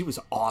beast, and she was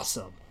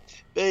awesome.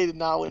 They did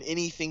not want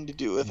anything to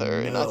do with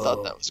her, and I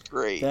thought that was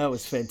great. That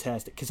was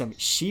fantastic because I mean,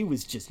 she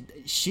was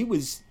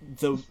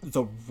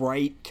the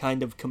right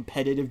kind of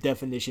competitive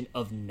definition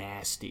of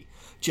nasty.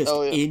 Just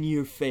in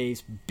your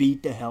face,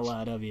 beat the hell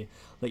out of you.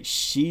 Like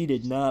she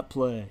did not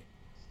play.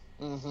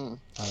 Mm-hmm.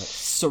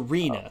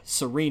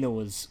 Serena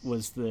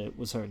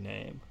was her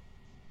name.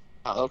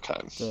 Oh,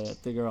 okay.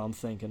 The girl I'm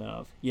thinking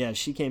of. Yeah,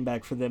 she came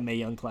back for the Mae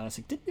Young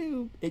Classic.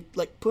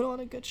 Put on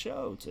a good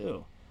show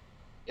too.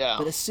 Yeah.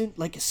 But as soon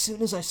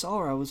as I saw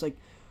her, I was like,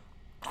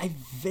 I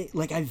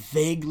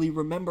vaguely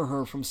remember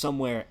her from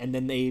somewhere, and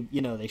then they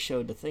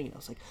showed the thing, and I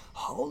was like,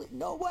 holy,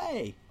 no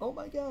way! Oh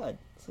my god!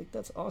 It's like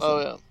that's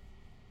awesome.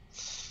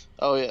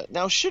 Oh yeah.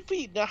 Now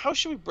how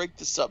should we break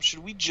this up? Should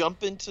we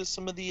jump into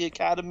some of the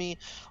Academy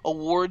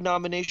Award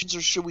nominations,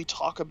 or should we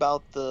talk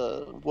about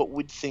what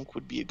we'd think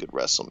would be a good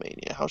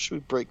WrestleMania? How should we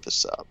break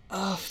this up?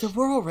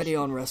 We're already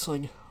on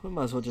wrestling. We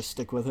might as well just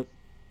stick with it.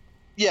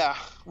 Yeah,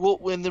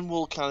 and then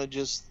we'll kind of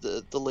just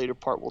the later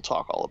part. We'll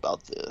talk all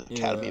about the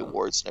Academy Yeah.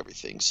 Awards and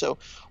everything. So,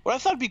 what I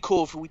thought would be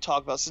cool if we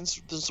talk about, since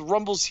the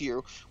Rumble's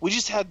here, we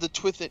just had the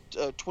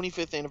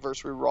 25th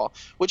anniversary Raw,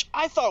 which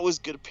I thought was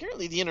good.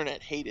 Apparently, the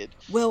internet hated.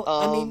 Well,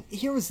 I Um, mean,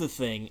 here was the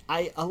thing.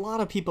 A lot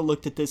of people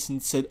looked at this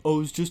and said,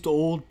 "Oh, it's just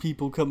old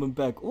people coming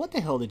back." What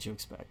the hell did you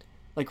expect?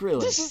 Like,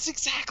 really? this is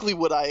exactly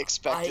what I I,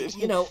 expected.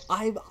 you know,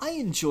 I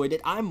enjoyed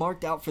it. I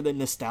marked out for the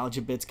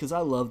nostalgia bits because I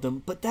love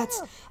them. But that's,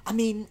 Yeah. I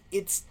mean,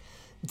 it's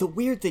the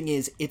weird thing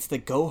is it's the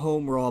go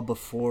home Raw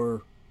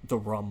before the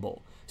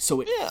Rumble, so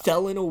it Yeah.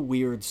 fell in a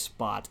weird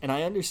spot. And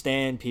I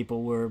understand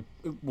people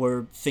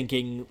were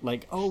thinking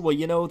like, oh well,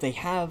 you know, they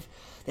have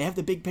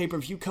the big pay per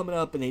view coming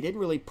up, and they didn't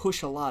really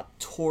push a lot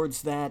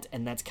towards that,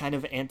 and that's kind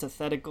of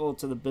antithetical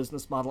to the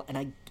business model.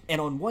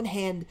 And on one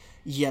hand,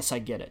 yes, I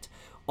get it.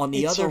 On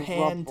the It's a other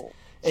hand, Rumble.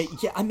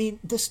 yeah, I mean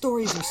the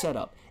stories are set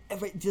up.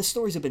 The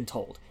stories have been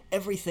told.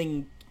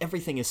 Everything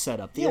is set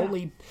up. Yeah.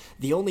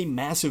 The only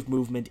massive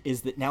movement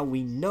is that now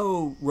we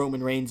know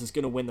Roman Reigns is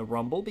going to win the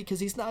Rumble because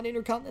he's not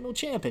Intercontinental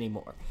Champ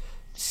anymore.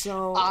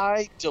 So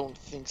I don't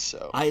think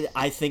so.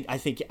 I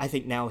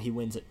think now he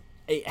wins it.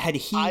 Had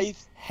I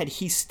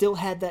he still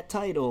had that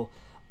title,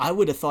 I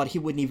would have thought he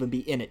wouldn't even be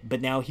in it. But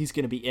now he's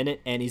going to be in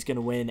it and he's going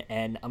to win,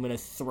 and I'm going to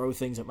throw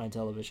things at my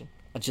television.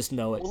 I just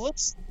know it. Well,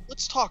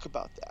 let's talk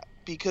about that,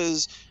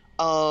 because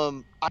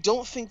I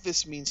don't think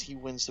this means he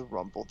wins the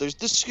Rumble.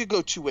 This could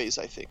go two ways,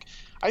 I think.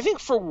 I think,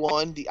 for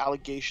one, the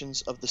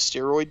allegations of the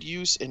steroid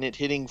use and it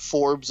hitting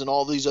Forbes and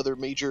all these other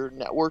major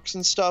networks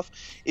and stuff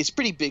is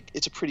pretty big.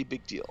 It's a pretty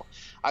big deal.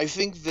 I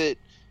think that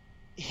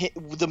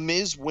the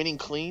Miz winning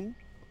clean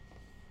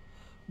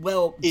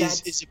Well,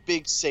 is a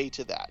big say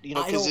to that, I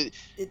because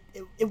don't.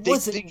 It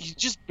wasn't. he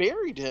just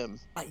buried him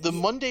the Yeah,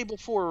 Monday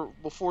before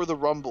the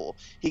Rumble.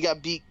 He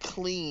got beat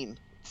clean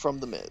from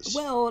the Miz.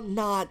 well,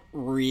 not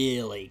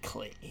really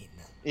clean.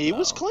 He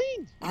was though.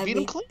 clean. He I beat him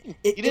mean, clean.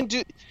 it-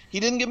 He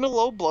didn't give him a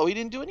low blow. He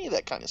didn't do any of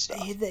that kind of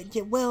stuff.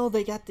 Yeah, well,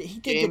 they got he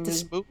did Game get this.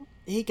 is move.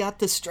 He got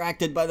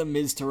distracted by the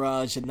Miz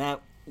Taraj, and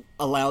that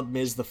allowed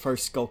Miz the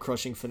first skull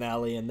crushing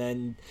finale, and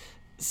then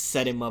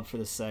set him up for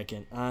the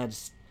second. I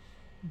just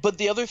But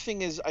the other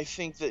thing is, I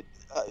think that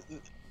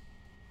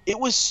it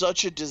was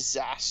such a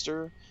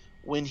disaster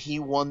when he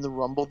won the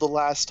Rumble the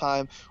last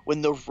time,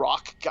 when The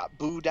Rock got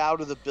booed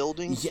out of the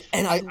building. yeah,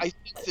 and I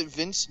think that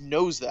Vince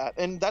knows that,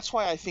 and that's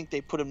why I think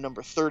they put him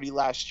number 30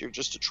 last year,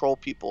 just to troll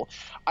people.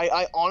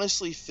 I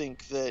honestly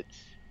think that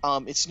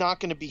it's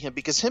not going to be him,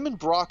 because him and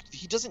Brock,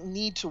 he doesn't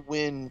need to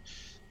win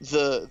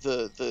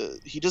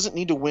he doesn't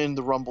need to win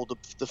the Rumble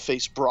to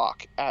face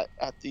Brock at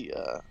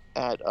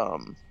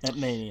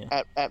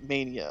Mania. at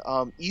Mania.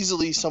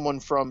 Easily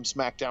someone from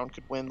SmackDown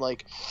could win.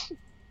 Like,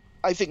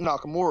 I think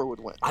Nakamura would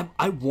win.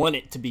 I want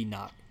it to be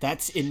not.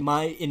 That's in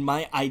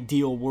my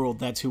ideal world.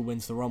 That's who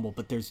wins the Rumble,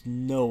 but there's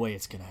no way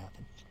it's gonna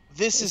happen.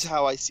 This is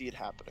how I see it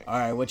happening. All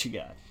right, what you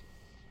got?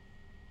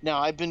 Now,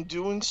 I've been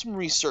doing some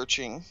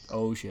researching.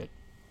 Oh shit.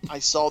 I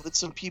saw that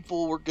some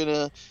people were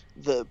gonna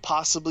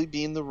possibly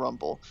be in the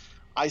Rumble.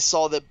 I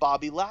saw that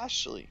Bobby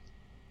Lashley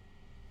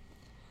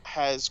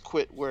has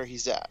quit where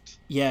he's at.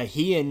 Yeah,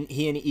 he and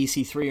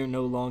EC3 are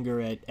no longer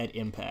at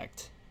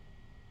Impact.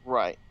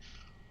 Right.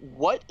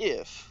 What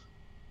if,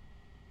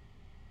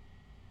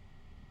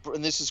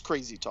 and this is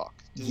crazy talk,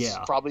 this is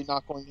Yeah. probably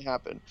not going to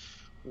happen.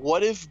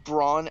 What if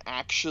Braun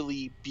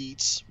actually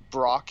beats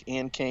Brock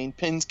and Kane,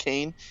 pins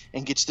Kane,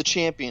 and gets the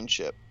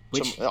championship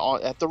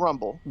at the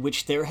Rumble?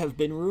 Which there have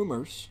been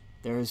rumors.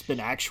 There has been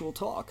actual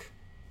talk.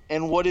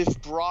 And what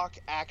if Brock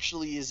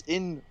actually is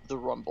in the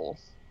Rumble,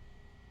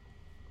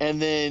 and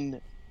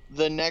then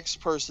the next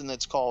person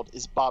that's called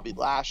is Bobby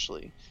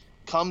Lashley,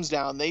 comes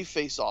down, they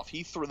face off,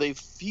 he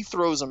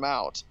throws him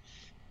out,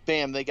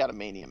 bam, they got a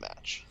Mania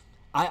match.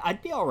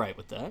 I'd be all right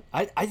with that.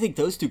 I think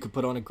those two could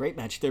put on a great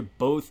match. They're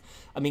both.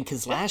 I mean,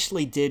 because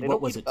Lashley did, They what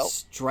don't was need it, belt.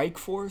 Strike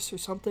Force or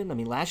something? I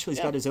mean, Lashley's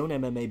Yeah. got his own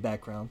MMA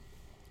background.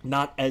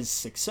 Not as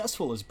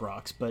successful as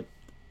Brock's, but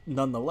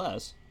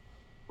nonetheless.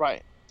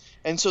 Right.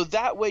 And so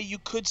that way you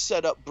could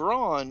set up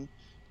Braun,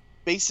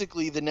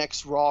 basically the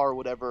next Raw or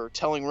whatever,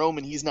 telling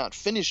Roman he's not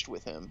finished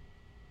with him.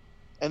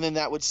 And then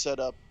that would set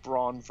up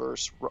Braun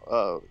versus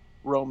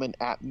Roman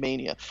at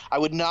Mania. I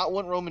would not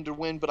want Roman to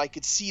win, but I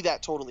could see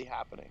that totally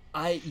happening.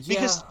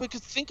 Because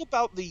think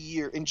about the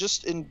year, in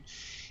just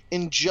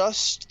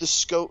the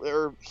scope,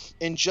 or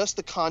in just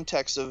the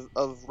context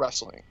of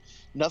wrestling,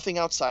 nothing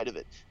outside of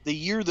it. The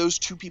year those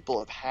two people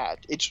have had,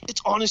 it's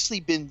honestly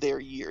been their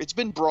year. It's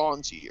been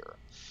Braun's year.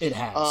 It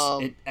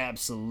has. It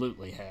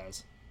absolutely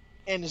has.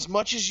 And as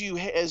much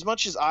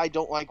as I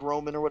don't like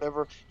Roman or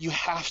whatever, you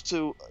have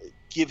to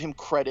give him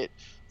credit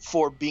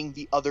for being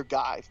the other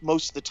guy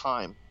most of the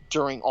time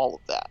during all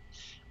of that,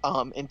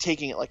 and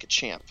taking it like a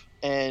champ.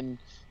 And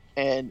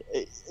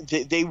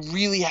they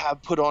really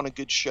have put on a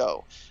good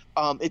show.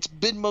 It's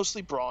been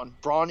mostly Braun.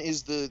 Braun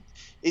is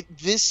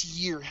this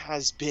year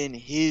has been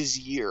his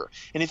year.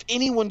 And if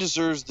anyone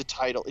deserves the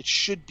title, it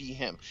should be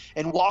him.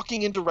 And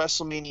walking into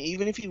WrestleMania,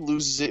 even if he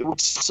loses it, it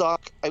would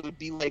suck. I would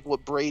be like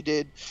what Bray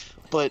did.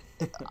 But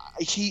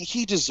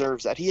he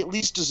deserves that. He at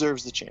least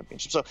deserves the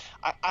championship. So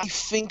I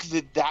think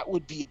that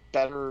would be a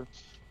better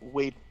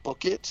way to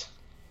book it.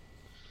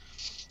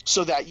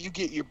 So that you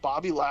get your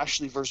Bobby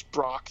Lashley versus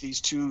Brock,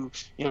 these two,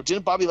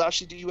 didn't Bobby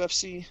Lashley do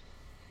UFC?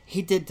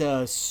 He did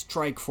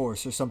Strike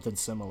Force or something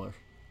similar.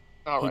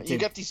 All right, you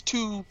got these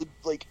two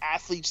like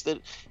athletes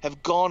that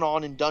have gone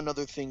on and done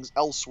other things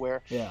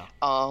elsewhere. Yeah.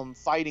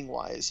 Fighting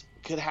wise,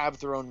 could have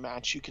their own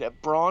match. You could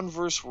have Braun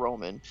versus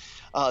Roman.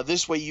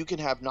 This way, you can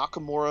have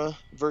Nakamura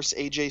versus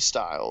AJ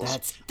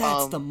Styles.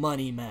 That's the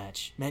money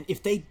match, man.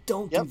 If they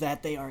don't do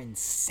that, they are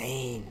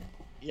insane.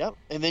 Yep,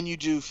 and then you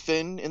do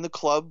Finn in the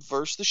club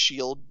versus the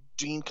Shield.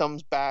 Dean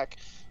comes back,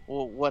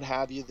 well, what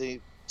have you?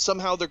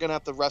 Somehow they're gonna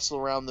have to wrestle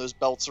around those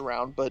belts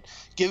around, but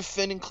give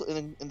Finn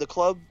in the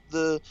club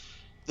the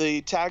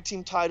tag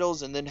team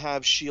titles, and then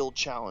have Shield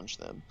challenge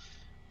them.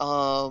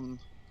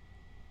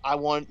 I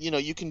want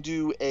you can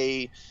do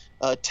a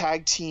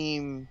tag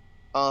team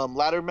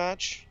ladder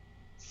match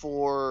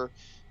for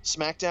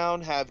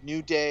SmackDown. Have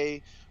New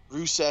Day,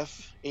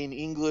 Rusev in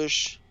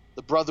English,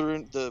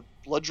 the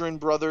Bludgeon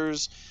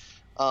Brothers.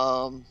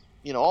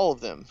 All of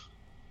them.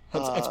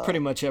 That's pretty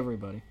much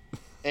everybody.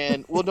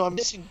 And no, I'm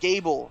missing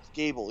Gable.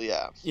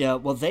 Yeah. Yeah.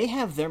 Well, they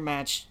have their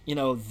match.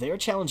 They're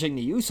challenging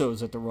the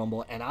Usos at the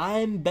Rumble, and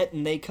I'm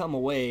betting they come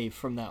away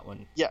from that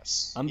one.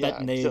 Yes. I'm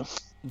betting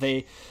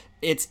they.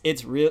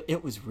 It's real.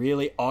 It was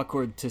really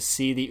awkward to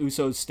see the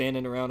Usos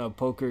standing around a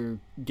poker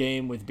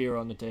game with beer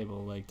on the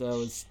table. Like that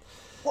was.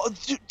 Well,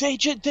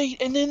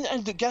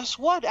 and guess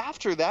what?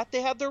 After that,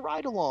 they had their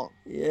ride along.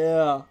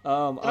 Yeah.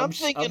 I'm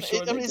thinking,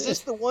 is this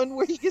the one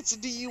where he gets a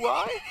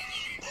DUI?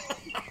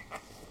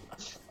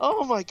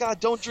 Oh my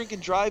God! Don't drink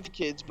and drive,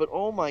 kids. But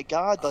oh my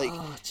God,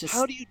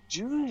 how do you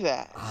do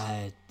that?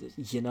 How do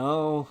you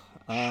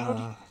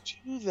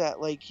do that?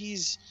 Like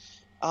he's,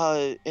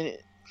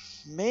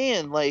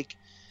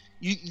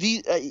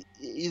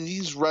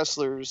 these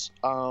wrestlers,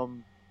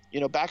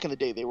 back in the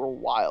day they were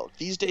wild.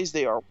 These days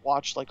they are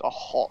watched like a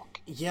hawk.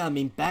 Yeah, I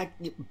mean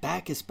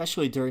back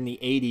especially during the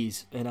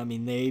 '80s, and I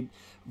mean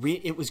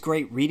it was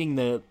great reading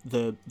the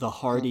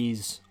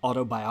Hardys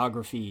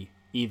autobiography.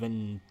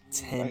 Even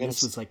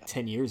this was like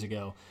 10 years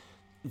ago.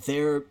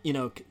 They're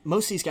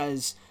most of these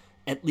guys,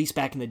 at least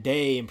back in the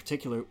day in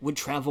particular, would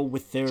travel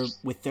with their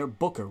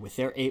booker, with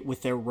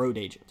their road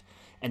agent.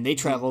 And they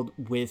traveled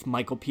with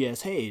Michael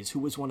P.S. Hayes, who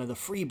was one of the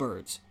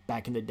Freebirds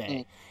back in the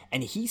day.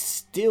 And he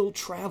still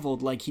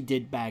traveled like he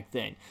did back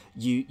then.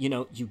 You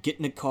get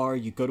in a car,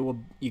 you go to a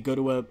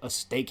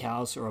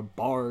steakhouse or a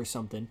bar or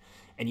something,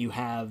 and you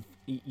have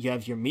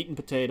your meat and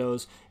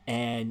potatoes,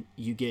 and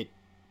you get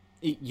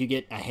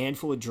a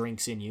handful of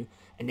drinks in you,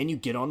 and then you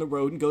get on the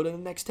road and go to the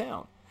next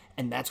town.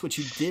 And that's what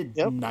you did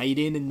night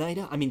in and night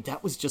out. I mean,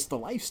 that was just the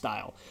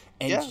lifestyle.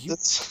 And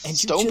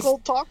Stone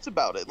Cold talks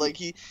about it. Like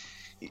he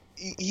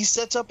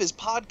sets up his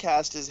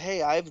podcast as,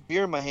 hey, I have a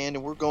beer in my hand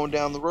and we're going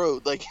down the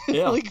road. Like,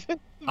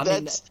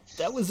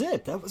 that was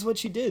it. That was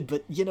what you did.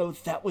 But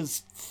that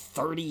was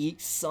 30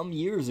 some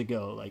years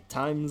ago. Like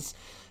times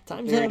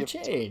have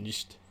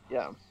changed.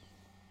 Yeah.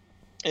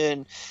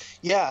 And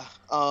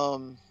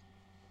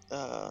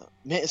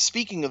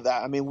speaking of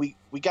that, I mean, we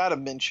got to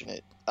mention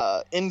it.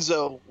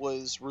 Enzo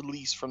was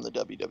released from the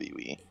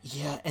WWE.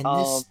 Yeah, and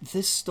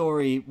this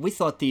story, we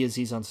thought the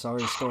Aziz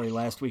Ansari story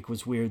last week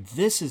was weird.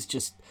 This is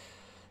just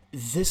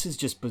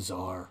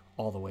bizarre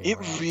all the way around. It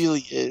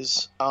really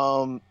is.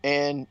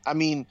 And I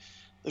mean,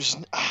 it's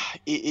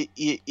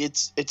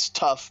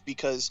tough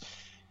because,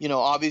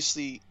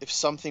 obviously, if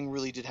something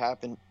really did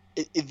happen,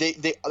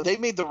 they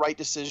made the right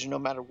decision no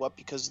matter what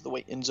because of the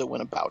way Enzo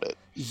went about it.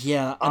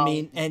 Yeah, I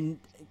mean, and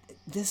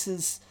this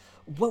is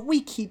what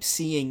we keep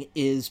seeing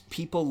is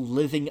people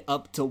living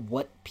up to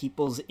what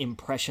people's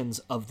impressions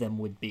of them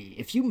would be.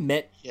 If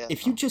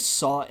you just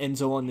saw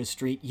Enzo on the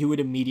street, you would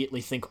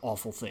immediately think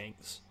awful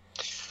things.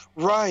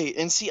 Right.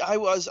 And see, I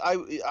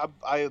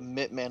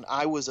admit, man,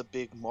 I was a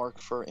big mark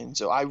for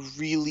Enzo. I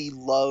really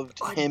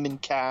loved him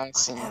and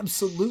Cass. I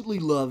absolutely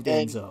loved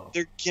Enzo.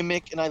 Their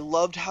gimmick, and I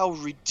loved how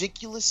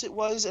ridiculous it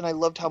was, and I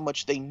loved how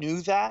much they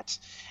knew that,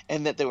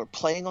 and that they were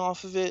playing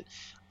off of it.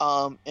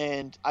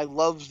 And I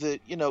love that,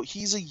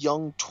 he's a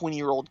young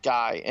 20-year-old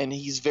guy, and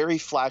he's very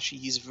flashy.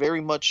 He's very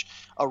much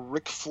a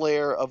Ric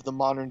Flair of the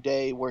modern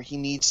day, where he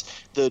needs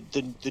the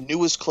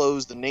newest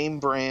clothes, the name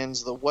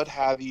brands, the what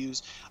have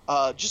yous.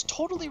 Just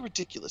totally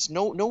ridiculous.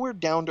 Nowhere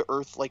down to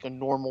earth like a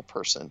normal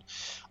person.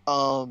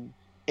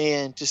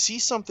 And to see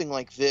something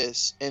like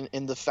this,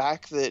 and the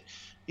fact that,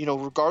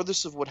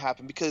 regardless of what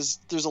happened, because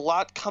there's a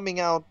lot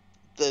coming out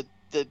that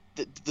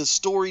the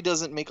story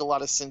doesn't make a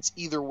lot of sense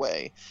either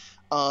way.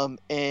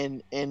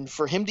 And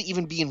for him to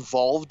even be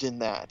involved in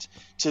that,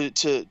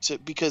 to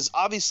because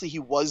obviously he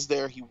was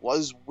there, he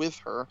was with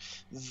her,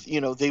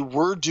 they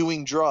were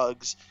doing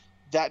drugs.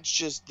 That's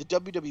just, the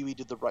WWE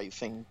did the right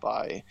thing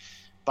by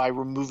by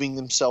removing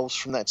themselves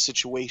from that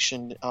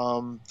situation,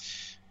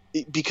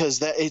 because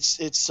that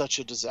it's such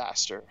a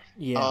disaster.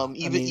 Yeah, I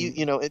Even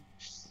mean,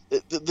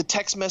 the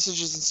text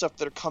messages and stuff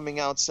that are coming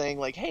out saying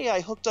like, "Hey,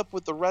 I hooked up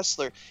with the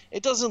wrestler."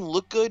 It doesn't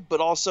look good, but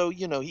also,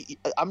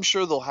 I'm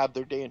sure they'll have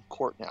their day in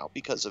court now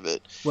because of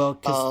it. well,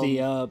 because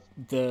Um,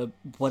 the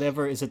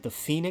whatever is it, the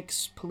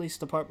Phoenix Police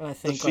Department, I the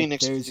think, like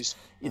Phoenix there's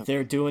police,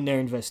 they're doing their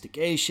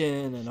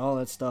investigation and all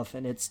that stuff,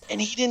 and it's and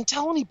he didn't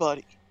tell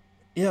anybody.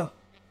 yeah,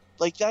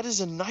 Like, that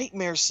is a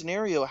nightmare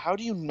scenario. How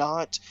do you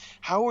not?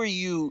 How are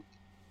you?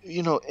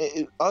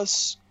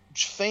 Us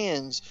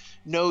fans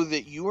know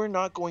that you are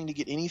not going to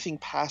get anything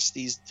past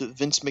the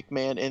Vince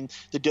McMahon and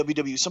the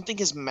WWE. Something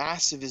as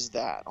massive as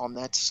that on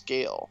that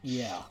scale.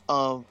 yeah.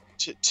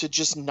 To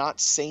just not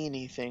say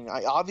anything.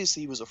 I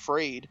obviously he was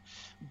afraid,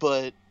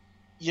 but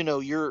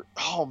you're,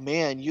 oh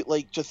man, you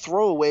like to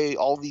throw away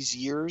all these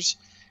years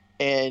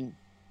and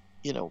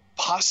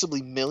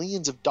possibly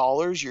millions of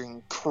dollars,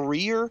 your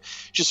career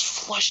just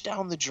flushed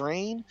down the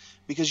drain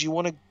because you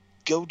want to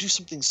go do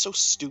something so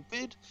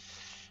stupid.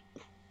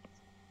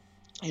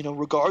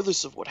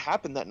 Regardless of what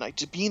happened that night,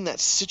 to be in that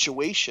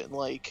situation,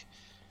 like,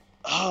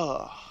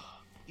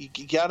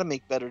 you got to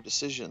make better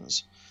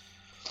decisions.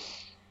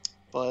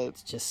 But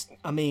It's just,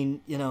 I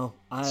mean,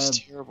 it's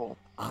terrible.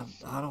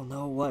 I don't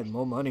know what,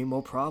 more money,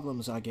 more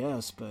problems, I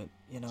guess, but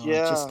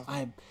Yeah.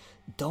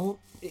 don't,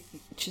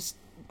 just,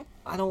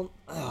 I don't,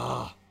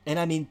 and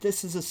I mean,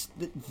 this is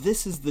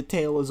the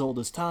tale as old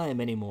as time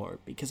anymore,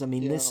 because I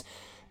mean, Yeah.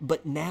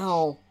 but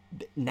now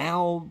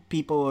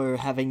people are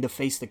having to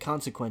face the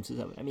consequences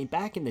of it. I mean,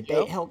 back in the day,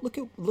 Yep. hell,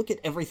 look at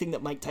everything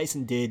that Mike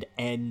Tyson did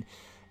and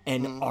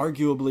Mhm.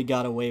 arguably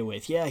got away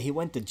with. Yeah, he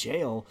went to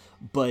jail,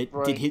 but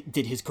Right.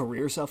 did his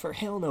career suffer?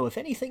 Hell no. If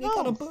anything, it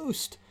got a No,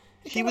 boost.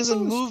 It he got a was in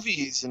boost.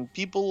 movies and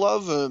people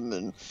love him,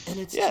 and And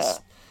it's yeah.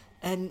 just,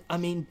 and I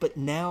mean, but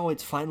now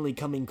it's finally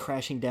coming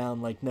crashing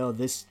down. Like, no,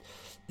 this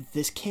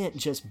can't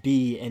just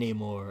be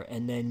anymore.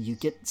 And then you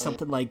get Right.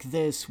 something like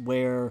this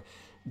where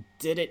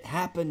did it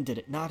happen? Did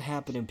it not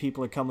happen? And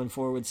people are coming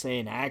forward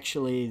saying,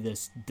 actually,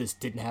 this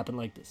didn't happen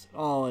like this at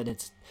all. And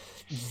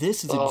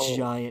this is a Oh,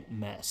 giant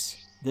mess.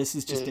 This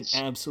is just an it's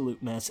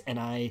absolute mess. And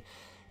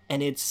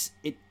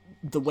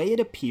the way it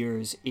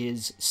appears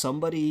is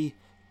somebody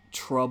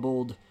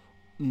troubled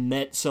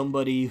met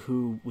somebody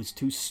who was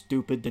too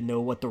stupid to know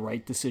what the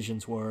right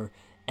decisions were,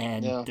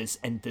 and yeah. this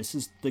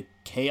is the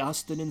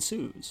chaos that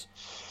ensues.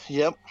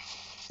 Yep.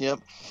 Yep.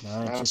 And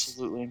I just,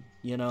 Absolutely.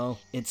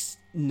 it's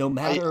no I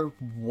matter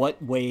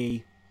what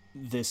way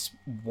this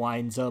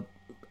winds up,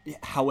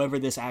 however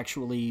this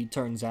actually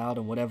turns out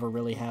and whatever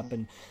really Mhm.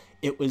 happened,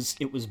 it was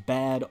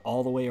bad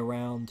all the way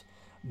around.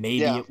 Maybe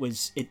Yeah. it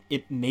was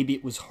maybe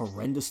it was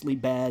horrendously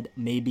bad.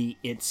 Maybe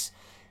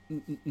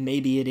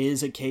it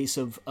is a case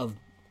of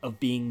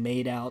being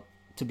made out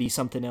to be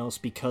something else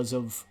because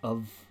of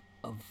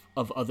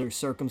other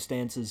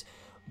circumstances.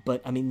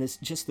 But I mean,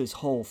 this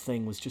whole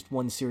thing was just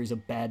one series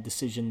of bad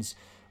decisions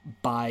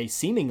by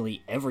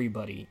seemingly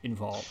everybody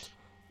involved,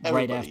 right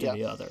Everybody. after Yeah.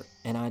 the other.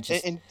 And I And,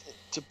 just, and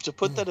to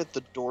put that at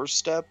the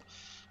doorstep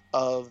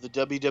of the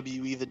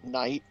WWE the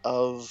night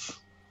of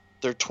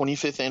their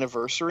 25th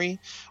anniversary,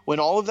 when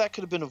all of that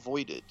could have been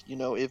avoided.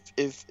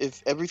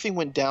 If everything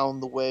went down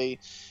the way,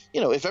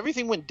 if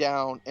everything went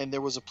down and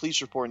there was a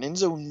police report and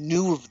Enzo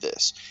knew of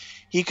this,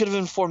 he could have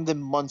informed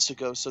them months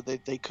ago so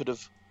that they could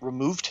have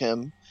removed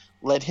him,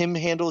 let him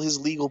handle his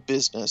legal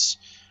business,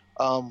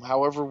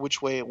 however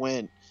which way it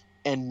went,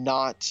 and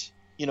not.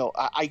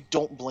 I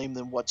don't blame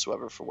them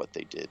whatsoever for what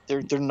they did.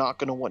 They're not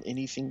going to want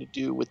anything to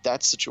do with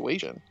that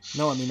situation.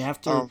 no, I mean,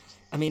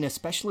 Um,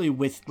 especially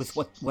with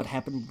what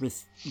happened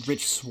with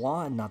Rich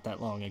Swann not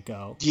that long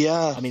ago.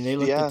 yeah, I mean, they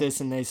looked at yeah.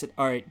 this and they said,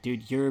 "All right,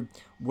 dude,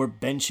 we're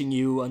benching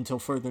you until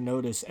further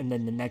notice." And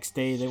then the next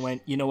day they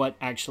went, "You know what?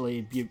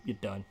 Actually, you're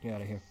done. You're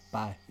out of here.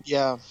 Bye."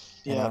 Yeah, And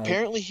yeah.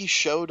 Apparently he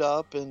showed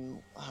up,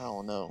 and I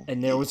don't know.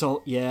 there was a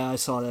yeah, I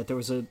saw that there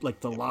was a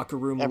like the locker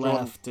room Everyone,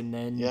 left, and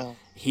then yeah.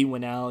 he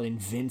went out,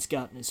 and Vince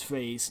got in his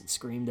face and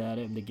screamed at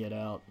him to get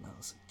out. And I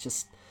was like,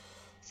 just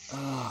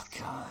oh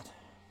god,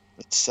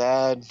 It's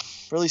sad,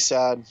 really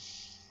sad,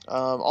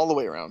 all the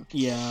way around.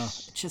 yeah,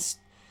 just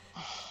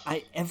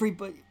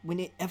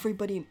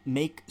everybody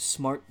make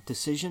smart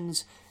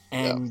decisions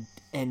Yeah,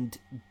 and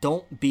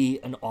don't be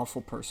an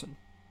awful person.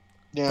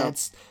 yeah.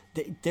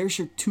 There's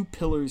your two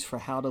pillars for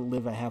how to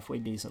live a halfway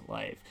decent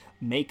life.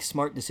 Make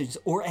smart decisions,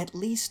 or at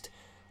least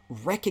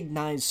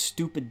recognize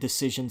stupid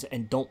decisions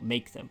and don't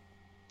make them.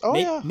 Oh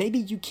yeah, Maybe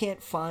you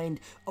can't find,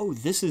 oh,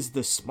 this is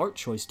the smart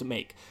choice to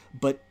make,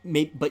 but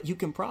you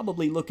can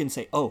probably look and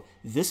say, oh,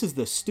 this is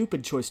the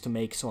stupid choice to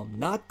make, so I'm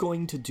not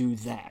going to do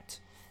that.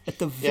 At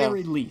the yeah.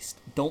 very least,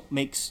 don't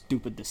make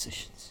stupid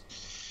decisions.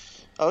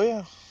 Oh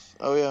yeah,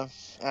 oh yeah.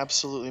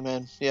 Absolutely,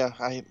 man. Yeah,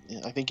 I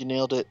think you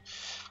nailed it.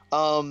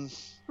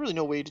 Really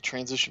no way to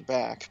transition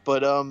back, but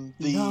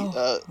the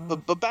No,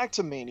 but back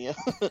to Mania.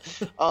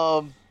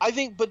 I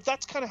think, but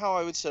that's kind of how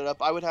I would set it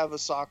up. I would have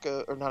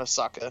Osaka, or not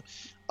Osaka.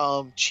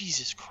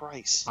 Jesus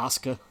Christ.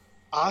 Asuka.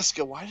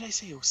 Asuka. Why did I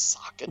say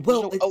Osaka?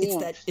 Well, No,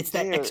 it's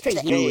that there. extra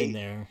U in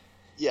there.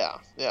 Yeah,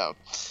 yeah.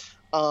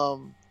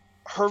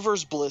 Her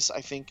versus Bliss,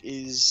 I think,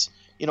 is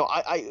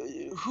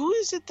who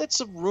is it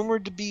that's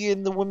rumored to be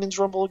in the Women's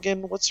Rumble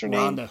again? What's her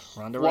name?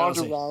 Ronda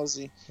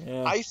Rousey.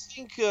 Yeah. I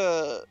think.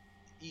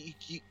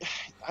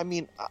 I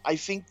mean, I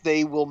think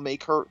they will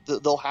make her.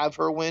 They'll have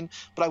her win,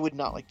 but I would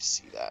not like to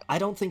see that. I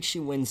don't think she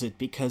wins it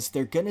because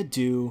they're gonna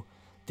do.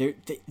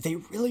 They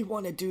really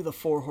want to do the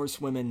 4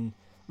 Horsewomen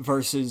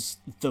versus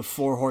the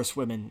 4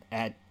 Horsewomen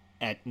at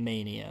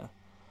Mania,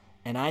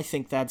 and I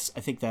think that's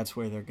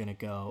where they're gonna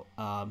go.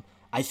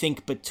 I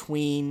think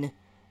between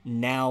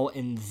now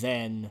and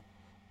then,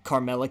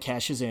 Carmella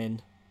cashes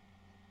in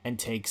and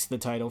takes the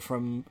title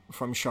from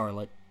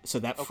Charlotte, so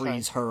that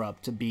frees her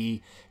up to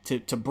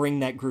bring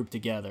that group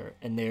together.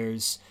 And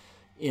there's,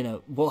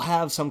 we'll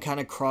have some kind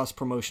of cross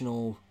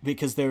promotional,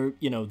 because they're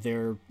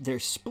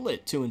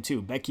split 2 and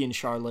 2. Becky and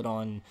Charlotte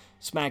on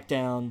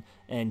SmackDown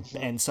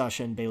and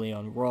Sasha and Bayley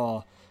on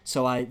Raw.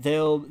 So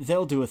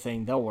they'll do a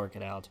thing. They'll work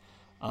it out.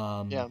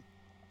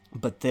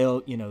 But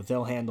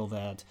they'll handle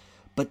that.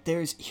 But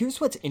here's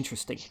what's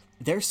interesting.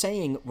 They're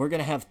saying we're going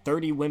to have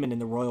 30 women in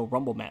the Royal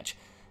Rumble match.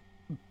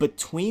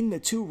 Between the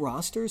 2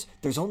 rosters,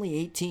 there's only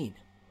 18.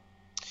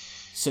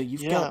 So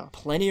you've got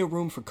plenty of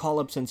room for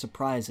call-ups and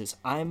surprises.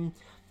 I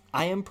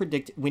am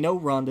predicting. We know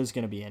Ronda's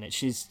going to be in it.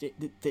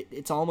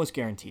 It's almost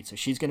guaranteed. So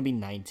she's going to be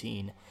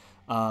 19.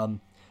 Where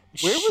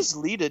was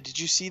Lita? Did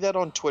you see that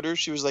on Twitter?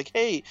 She was like,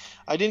 "Hey,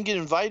 I didn't get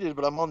invited,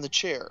 but I'm on the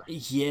chair."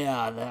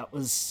 Yeah, that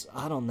was,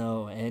 I don't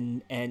know.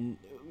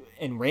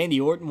 And Randy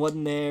Orton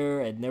wasn't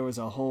there, and there was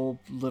a whole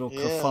little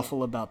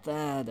kerfuffle about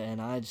that,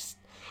 and I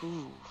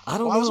don't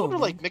know. I was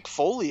wondering, like, Mick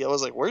Foley. I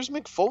was like, "Where's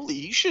Mick Foley?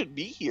 He should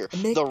be here."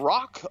 The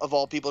Rock, of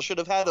all people, should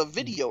have had a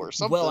video or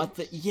something. Well, that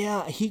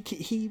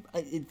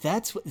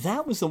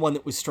was the one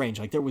that was strange.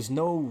 Like, there was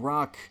no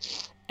Rock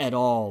at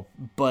all.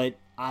 But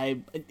I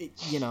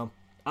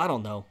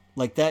don't know.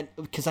 Like that,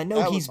 because I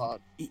know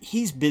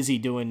he's busy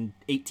doing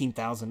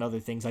 18,000 other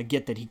things. I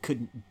get that he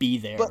couldn't be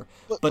there.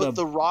 But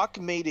The Rock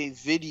made a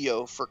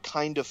video for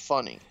Kind of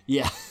Funny.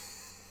 Yeah.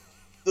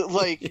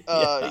 Like,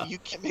 you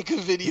can make a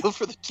video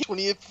for the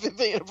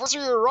 25th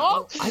anniversary of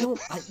Raw?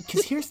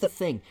 Because here's the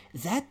thing.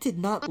 That did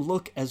not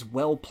look as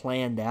well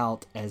planned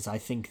out as I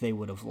think they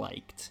would have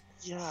liked.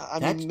 Yeah, I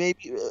mean,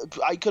 maybe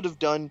I could have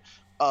done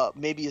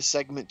maybe a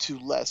segment 2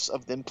 less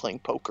of them playing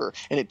poker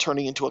and it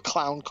turning into a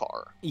clown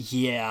car.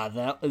 Yeah,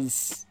 that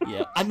was...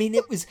 Yeah. I mean,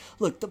 it was...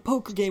 Look, the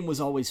poker game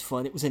was always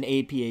fun. It was an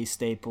APA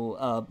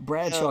staple.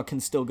 Bradshaw can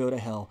still go to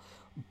hell,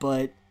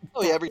 but...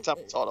 Oh, yeah, every time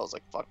I saw it, I was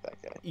like, fuck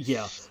that guy.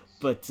 Yeah.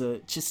 But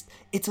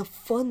it's a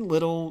fun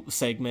little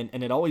segment,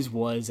 and it always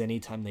was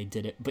anytime they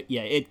did it. But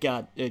yeah, it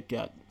got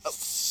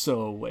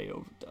so way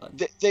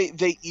overdone.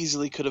 They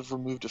easily could have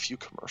removed a few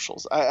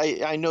commercials.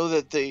 I know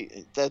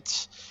that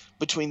that's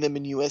between them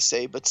and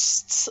USA, but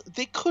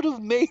they could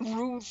have made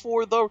room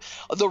for all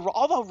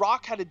the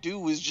Rock had to do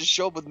was just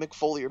show up with Mick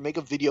Foley or make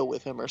a video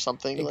with him or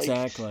something.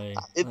 Exactly.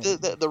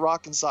 The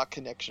Rock and Sock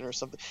connection or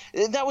something.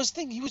 And that was the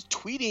thing. He was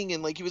tweeting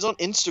and he was on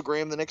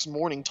Instagram the next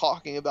morning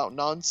talking about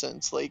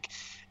nonsense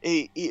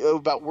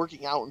about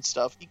working out and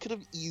stuff. He could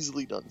have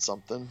easily done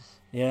something.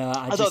 Yeah,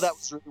 I thought that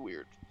was really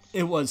weird.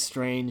 It was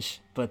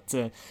strange, but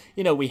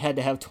we had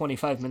to have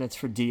 25 minutes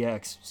for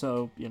DX.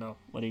 So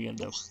what are you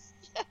gonna do?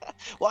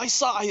 Well,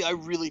 I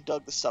really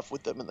dug the stuff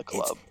with them in the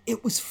club.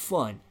 It was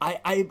fun.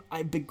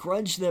 I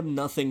begrudge them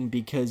nothing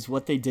because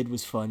what they did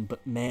was fun,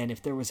 but man,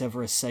 if there was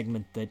ever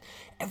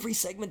every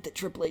segment that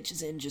Triple H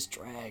is in just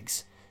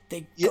drags.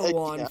 They go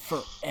on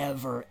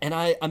forever. And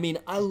I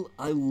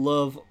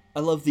love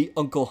the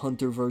Uncle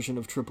Hunter version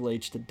of Triple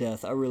H to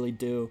death. I really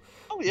do.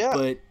 Oh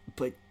yeah.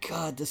 But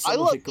God, does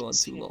some of it go on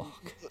too long.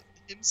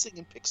 Him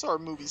singing Pixar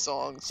movie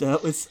songs.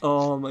 That was,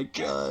 oh my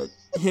God.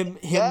 Him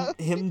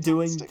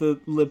doing the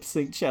lip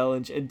sync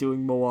challenge and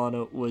doing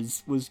Moana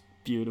was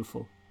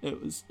beautiful.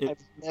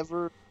 I've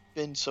never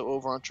been so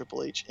over on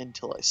Triple H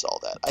until I saw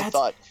that. I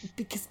thought,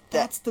 because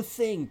that's the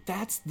thing.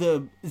 That's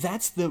the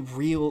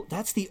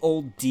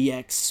old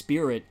DX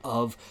spirit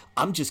of,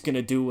 I'm just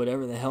gonna do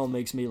whatever the hell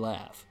makes me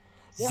laugh.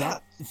 Yeah.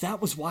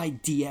 That was why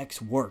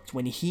DX worked.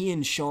 When he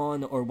and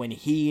Shawn, or when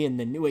he and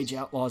the New Age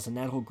Outlaws and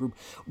that whole group,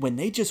 when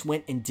they just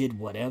went and did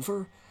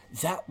whatever,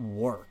 that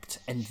worked.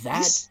 And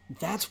that's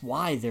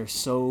why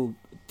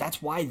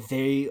that's why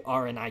they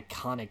are an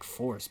iconic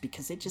force,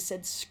 because they just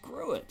said,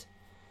 screw it.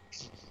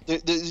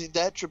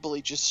 That Triple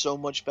H is so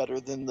much better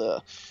than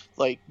the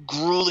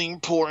grueling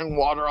pouring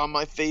water on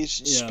my face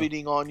and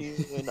spitting on you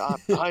and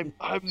I'm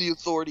the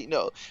authority.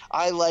 No,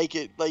 I like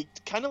it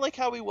kind of like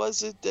how he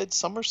was at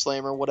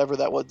SummerSlam or whatever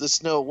that was.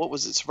 What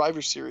was it,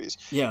 Survivor Series?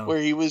 Yeah, where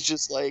he was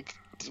just like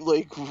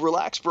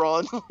relax,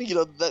 Braun.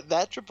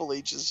 That Triple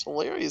H is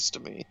hilarious to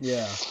me.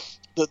 Yeah.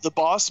 The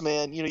boss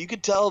man, you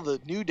could tell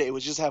the New Day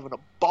was just having a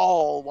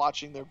ball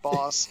watching their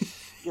boss,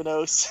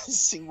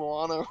 sing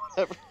Moana or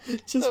whatever.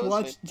 Just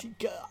watch.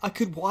 I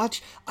could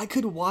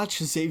watch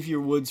Xavier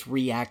Woods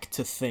react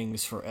to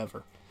things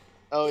forever.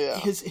 Oh yeah.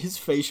 His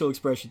facial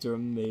expressions are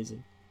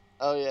amazing.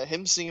 Oh yeah,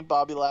 him singing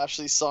Bobby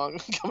Lashley's song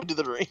 "Coming to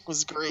the Ring"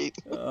 was great.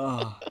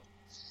 Oh,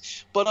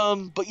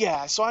 But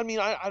yeah. So I mean,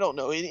 I don't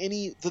know.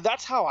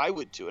 That's how I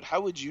would do it.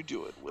 How would you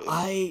do it with?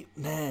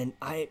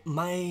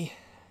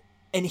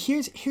 And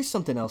here's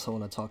something else I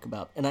want to talk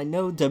about. And I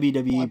know Oh, I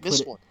WWE put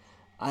missed it. one.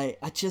 I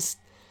just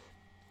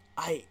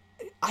I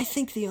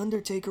think the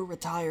Undertaker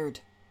retired.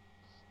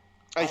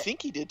 I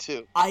think he did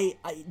too.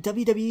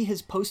 WWE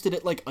has posted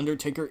it like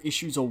Undertaker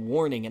issues a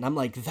warning, and I'm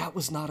like, that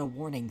was not a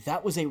warning.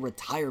 That was a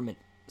retirement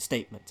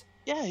statement.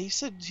 Yeah, he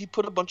said he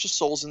put a bunch of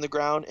souls in the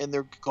ground and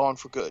they're gone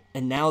for good.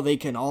 And now they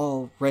can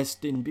all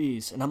rest in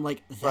peace. And I'm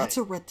like, that's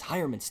Right. a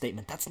retirement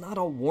statement. That's not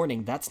a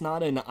warning. That's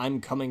not an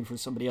I'm coming for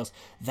somebody else.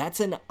 That's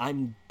an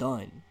I'm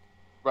done.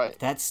 Right.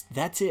 That's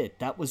it.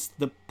 That was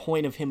the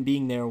point of him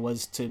being there,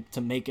 was to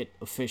make it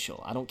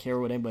official. I don't care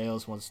what anybody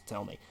else wants to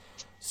tell me.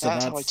 So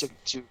That's how I took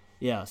it too.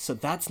 yeah, so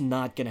that's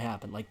not gonna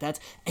happen. Like that's,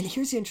 and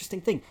here's the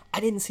interesting thing: I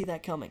didn't see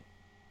that coming.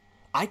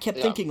 I kept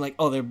Yeah. thinking like,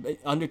 oh,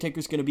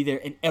 Undertaker's gonna be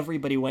there, and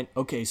everybody went,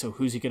 okay, so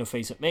who's he gonna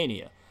face at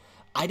Mania?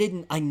 I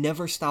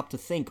never stopped to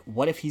think,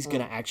 what if he's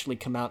gonna actually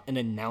come out and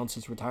announce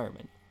his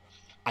retirement?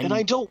 And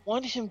I don't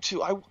want him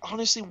to. I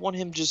honestly want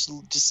him just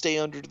to stay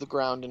under the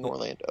ground in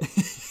Orlando.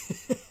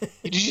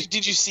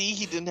 Did you see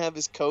he didn't have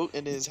his coat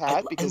and his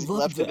hat because he love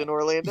left that. it in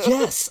Orlando?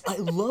 Yes, I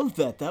love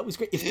that. That was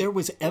great. If there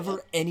was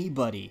ever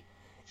anybody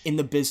in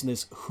the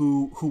business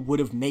who would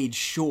have made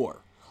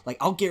sure, like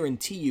I'll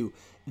guarantee you,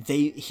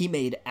 he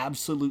made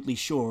absolutely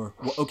sure.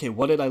 Well, okay,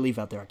 what did I leave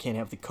out there? I can't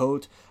have the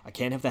coat, I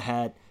can't have the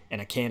hat,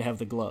 and I can't have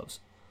the gloves.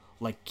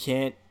 Like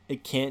it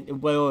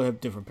can't. Well, I have a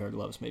different pair of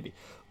gloves maybe,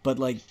 but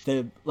like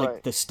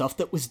Right. the stuff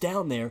that was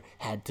down there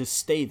had to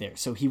stay there.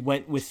 So he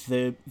went with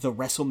the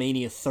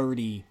WrestleMania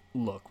 30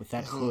 look with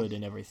that hood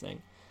and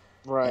everything.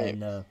 Right.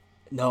 And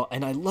no,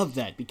 and I love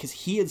that because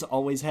he has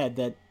always had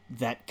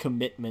that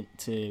commitment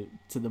to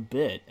the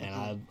bit,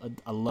 and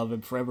I love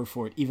him forever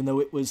for it. Even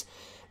though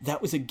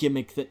that was a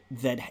gimmick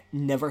that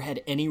never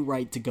had any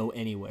right to go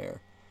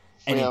anywhere,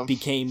 and Yeah. it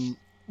became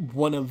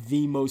one of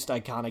the most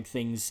iconic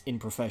things in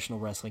professional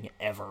wrestling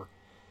ever.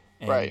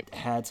 And Right.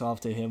 hats off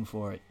to him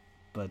for it.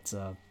 But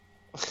I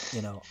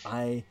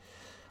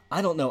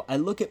don't know. I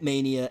look at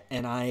Mania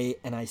and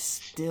I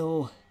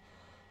still.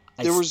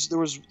 There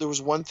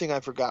was one thing I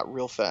forgot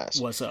real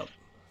fast. What's up?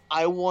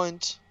 I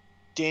want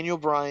Daniel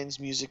Bryan's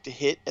music to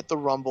hit at the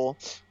Rumble.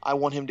 I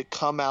want him to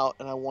come out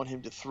and I want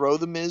him to throw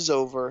the Miz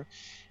over,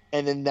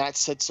 and then that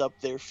sets up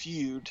their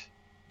feud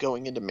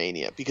going into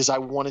Mania, because I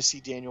want to see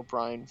Daniel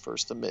Bryan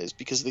versus the Miz,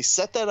 because they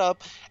set that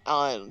up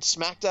on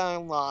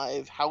SmackDown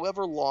Live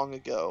however long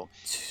ago.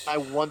 I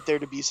want there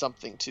to be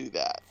something to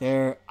that.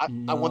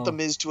 I want the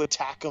Miz to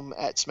attack him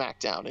at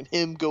SmackDown and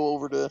him go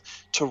over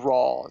to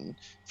Raw and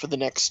for the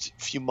next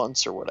few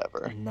months or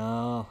whatever.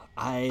 No,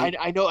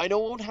 I know it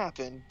won't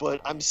happen, but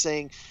I'm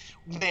saying,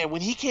 man,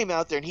 when he came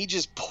out there and he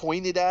just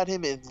pointed at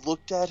him and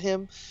looked at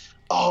him,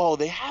 oh,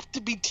 they have to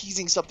be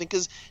teasing something,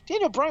 because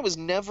Daniel Bryan was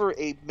never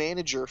a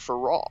manager for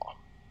Raw.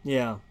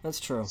 Yeah,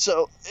 that's true.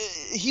 So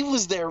he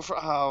was there for,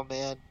 oh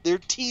man, they're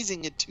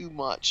teasing it too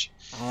much.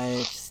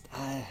 I'd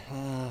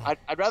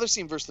rather see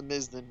him versus the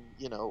Miz than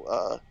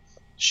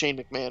Shane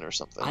McMahon or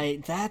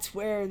something. That's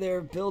where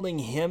they're building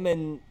him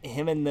and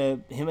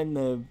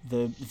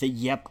the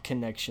Yep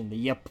connection, the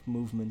Yep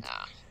movement.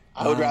 Nah,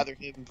 I would rather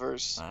him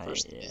versus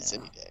the Miz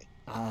any day.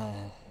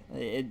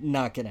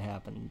 Not gonna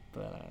happen,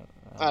 but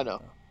I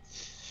know.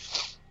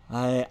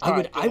 I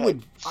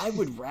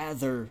would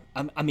rather.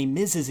 I mean,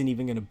 Miz isn't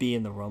even going to be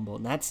in the Rumble,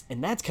 and that's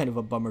kind of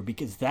a bummer,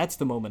 because that's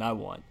the moment I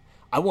want.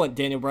 I want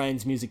Daniel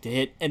Bryan's music to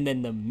hit, and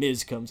then the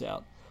Miz comes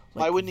out.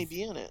 Why wouldn't he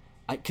be in it?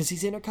 Because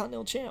he's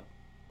Intercontinental Champ.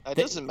 It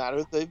doesn't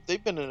matter.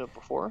 They've been in it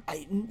before.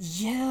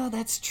 Yeah,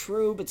 that's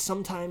true, but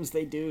sometimes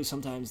they do,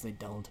 sometimes they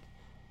don't.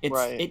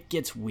 It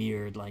gets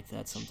weird like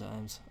that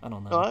sometimes. I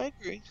don't know. No, I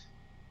agree.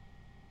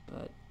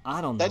 But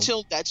I don't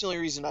know. That's the only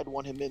reason I'd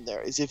want him in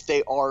there, is if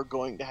they are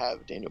going to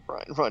have Daniel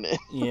Bryan run it.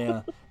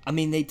 Yeah, I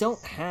mean, they don't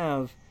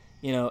have,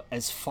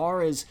 as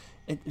far as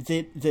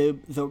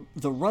the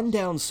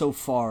rundown so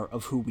far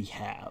of who we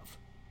have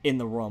in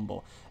the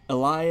Rumble: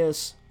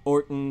 Elias,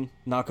 Orton,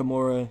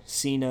 Nakamura,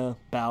 Cena,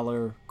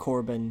 Balor,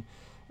 Corbin,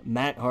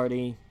 Matt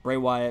Hardy, Bray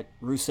Wyatt,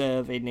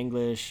 Rusev, Aiden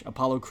English,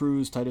 Apollo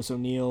Crews, Titus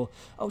O'Neil.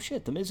 Oh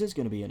shit, The Miz is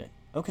going to be in it.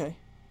 Okay.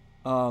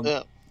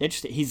 Yeah.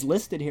 Interesting. He's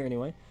listed here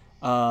anyway.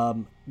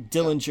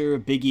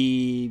 Dillinger, Big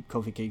E,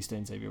 Kofi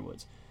Kingston, Xavier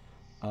Woods.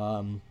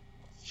 And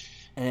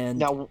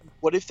now,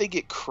 what if they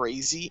get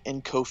crazy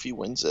and Kofi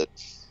wins it?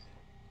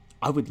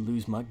 I would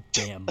lose my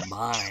damn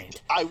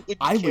mind. I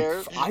wouldn't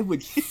care. I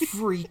would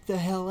freak the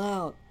hell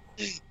out.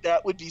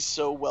 That would be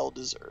so well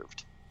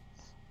deserved.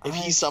 If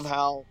he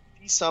somehow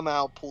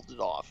pulled it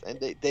off, and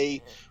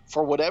they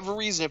for whatever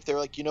reason, if they're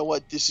like, you know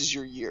what, this is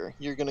your year,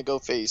 you're gonna go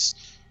face,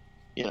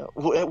 who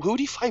would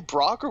he fight,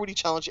 Brock, or would he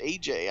challenge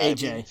AJ?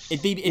 AJ.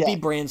 It'd be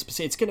brand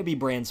specific. It's gonna be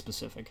brand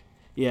specific.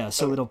 Yeah,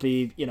 so it'll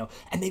be,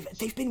 and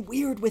they've been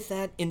weird with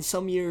that in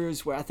some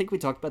years where I think we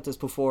talked about this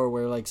before,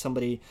 where like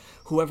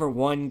whoever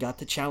won got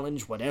to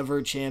challenge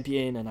whatever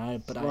champion,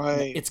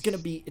 Right. it's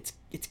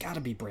got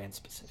to be brand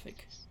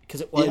specific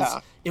because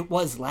Yeah. it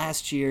was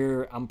last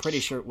year. I'm pretty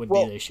sure it would be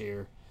Well, this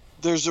year.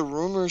 there's a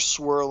rumor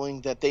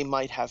swirling that they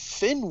might have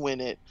Finn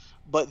win it,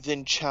 but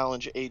then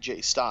challenge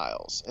AJ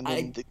Styles, and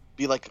then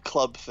be like a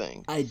club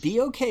thing. I'd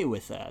be okay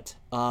with that.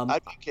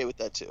 I'd be okay with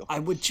that too. I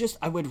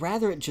would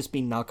rather it just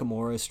be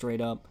Nakamura straight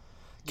up.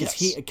 Because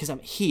he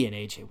and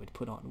AJ would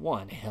put on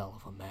one hell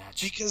of a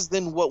match. Because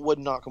then what would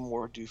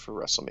Nakamura do for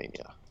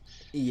WrestleMania?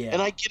 Yeah.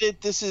 And I get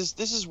it. This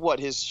is what,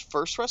 his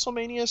first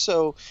WrestleMania,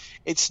 so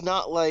it's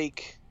not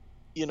like,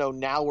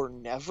 now or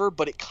never,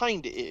 but it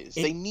kind of is.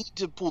 They need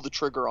to pull the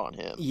trigger on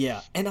him.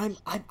 Yeah, and I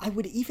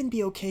would even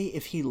be okay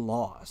if he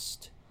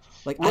lost.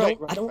 Like I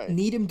don't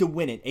need him to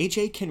win it.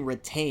 AJ can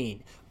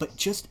retain, but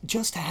just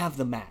to have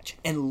the match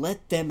and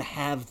let them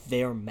have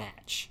their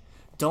match.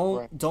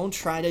 Don't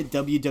try to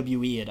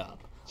WWE it up.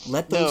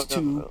 Let those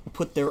two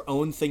put their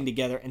own thing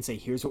together and say,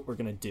 here's what we're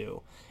gonna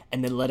do,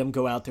 and then let them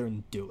go out there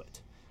and do it.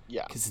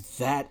 Yeah, because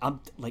that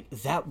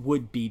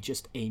would be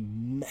just a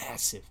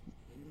massive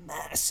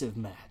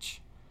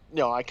match.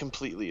 No, I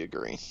completely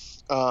agree.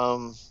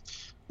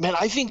 Man,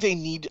 I think they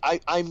need.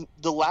 I'm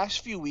the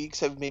last few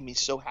weeks have made me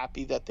so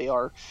happy that they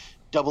are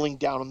doubling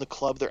down on the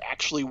club. They're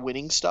actually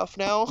winning stuff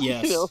now.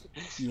 Yes.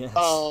 Yes.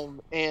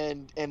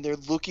 And they're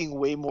looking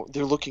way more.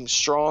 They're looking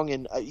strong.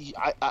 And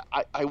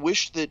I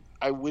wish that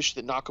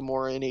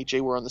Nakamura and AJ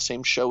were on the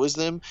same show as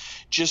them,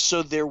 just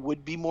so there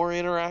would be more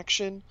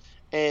interaction,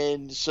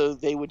 and so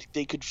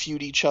they could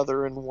feud each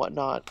other and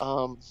whatnot.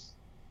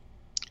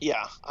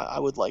 Yeah, I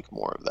would like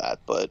more of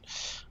that. But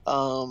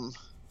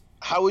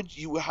how would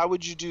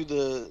you do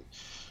the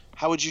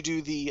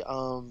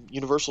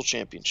Universal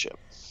Championship?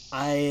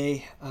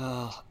 I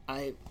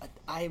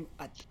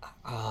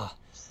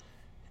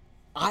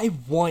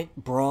want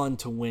Braun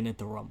to win at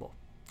the Rumble.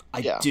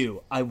 I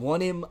do. I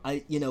want him.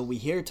 We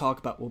hear talk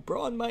about, well,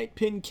 Braun might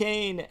pin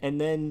Kane,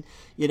 and then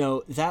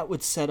that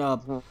would set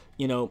up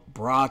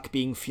Brock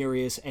being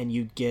furious, and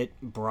you'd get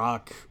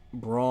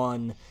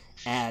Braun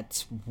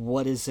at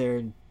what is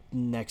their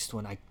next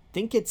one? I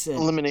think it's an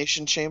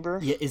Elimination Chamber.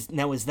 Yeah. Is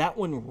that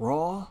one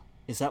Raw?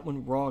 Is that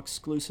one Raw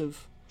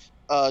exclusive?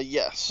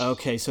 Yes.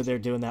 Okay, so they're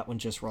doing that one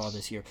just Raw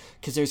this year,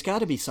 because there's got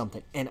to be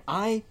something. And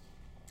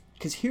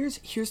because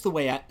here's the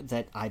way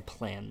that I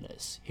plan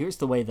this. Here's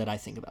the way that I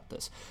think about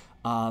this.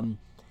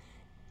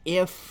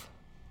 If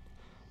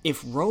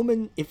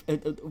Roman,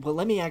 well,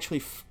 let me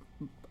actually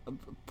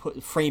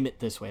frame it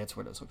this way. That's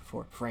what I was looking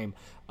for. Frame.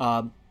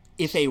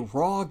 If a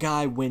Raw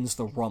guy wins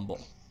the Rumble,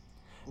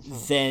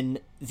 then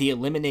the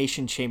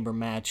Elimination Chamber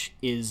match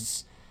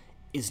is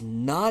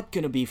not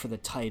going to be for the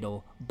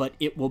title, but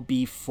it will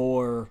be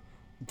for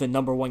the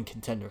number one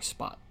contender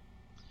spot.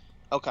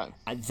 Okay.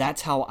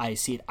 That's how I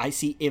see it. I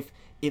see if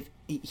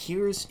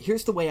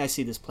here's the way I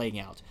see this playing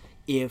out.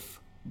 If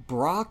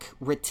Brock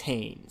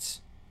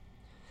retains,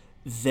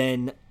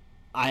 then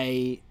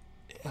cause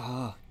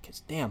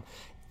damn,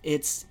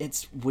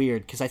 it's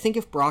weird, because I think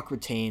if Brock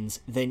retains,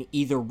 then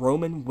either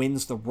Roman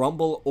wins the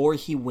Rumble or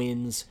he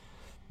wins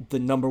the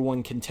number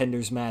one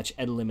contenders match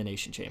at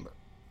Elimination Chamber.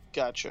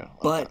 Gotcha. Okay.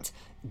 But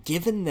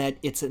given that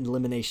it's an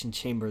Elimination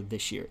Chamber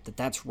this year,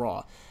 that's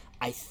Raw,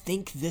 I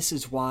think this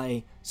is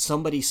why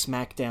somebody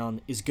SmackDown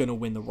is gonna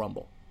win the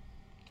Rumble,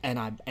 and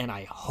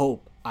I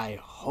hope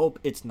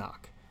it's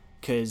Knock,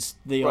 because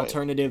the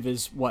alternative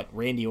is what,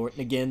 Randy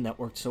Orton again, that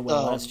worked so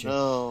well last year.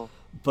 No.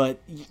 But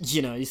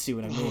you see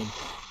what I mean.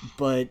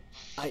 But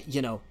I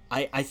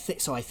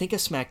think so. I think a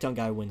SmackDown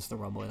guy wins the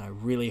Rumble, and I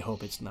really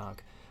hope it's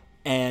Knock.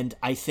 And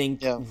I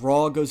think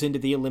Raw goes into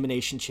the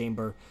Elimination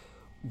Chamber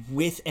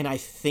and I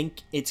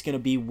think it's going to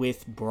be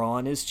with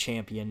Braun as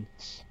champion,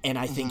 and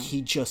I think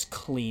he just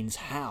cleans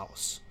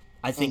house.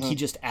 I think he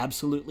just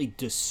absolutely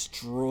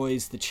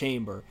destroys the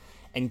chamber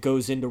and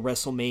goes into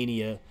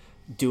WrestleMania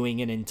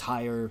doing an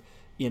entire,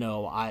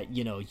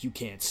 you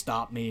can't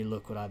stop me,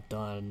 look what I've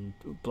done,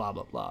 blah,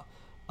 blah, blah.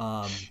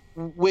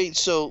 Wait,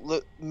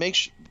 so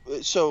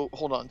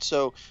hold on.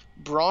 So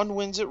Braun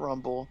wins at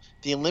Rumble.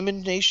 The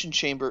Elimination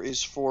Chamber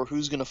is for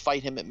who's going to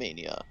fight him at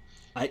Mania.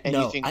 I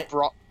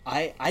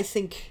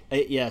think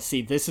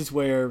see, this is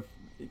where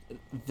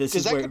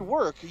because that could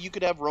work. You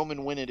could have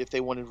Roman win it if they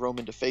wanted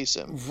Roman to face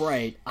him.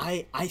 Right.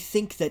 I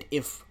think that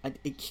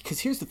because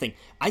here's the thing.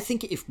 I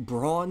think if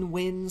Braun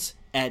wins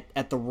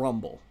at the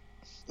Rumble,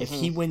 if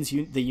he wins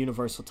the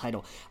Universal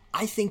title,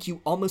 I think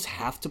you almost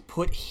have to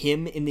put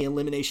him in the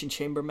Elimination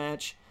Chamber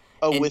match.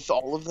 With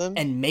all of them?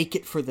 And make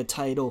it for the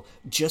title,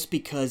 just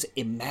because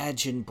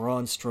imagine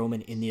Braun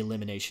Strowman in the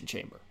Elimination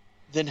Chamber.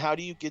 Then how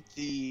do you get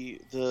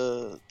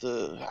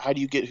how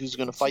do you get who's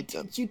going to fight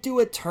them? You do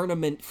a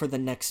tournament for the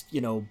next,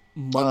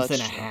 month and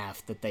a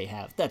half that they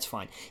have. That's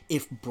fine.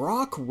 If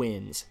Brock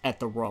wins at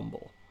the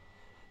Rumble,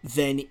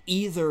 then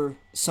either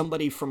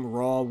somebody from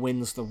Raw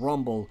wins the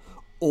Rumble,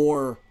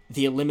 or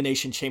the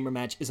Elimination Chamber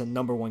match is a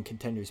number one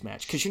contenders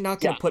match, because you're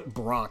not going to put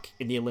Brock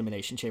in the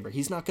Elimination Chamber.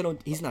 He's not going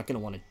to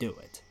want to do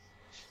it.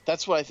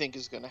 That's what I think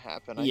is going to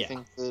happen. Yeah.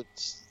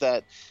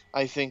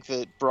 I think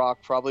that Brock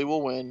probably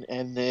will win,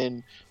 and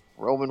then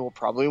Roman will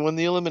probably win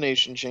the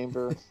Elimination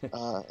Chamber,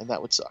 and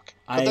that would suck.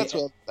 But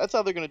that's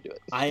how they're going to do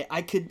it.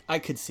 I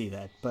could see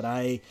that, but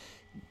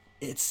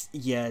that's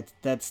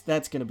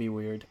going to be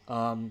weird.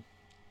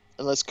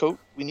 Unless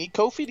we need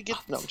Kofi to get.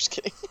 No, I'm just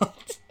kidding.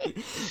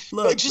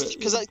 Look, just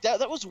because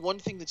that was one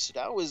thing that stood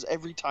out, was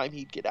every time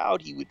he'd get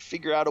out, he would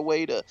figure out a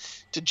way to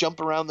jump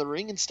around the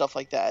ring and stuff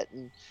like that.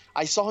 And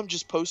I saw him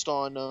just post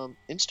on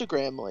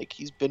Instagram, like,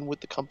 he's been with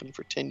the company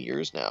for 10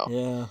 years now.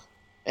 Yeah.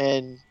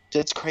 And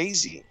that's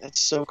crazy. That's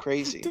so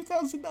crazy.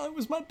 2009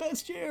 was my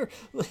best year.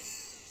 Yep.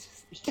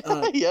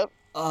 He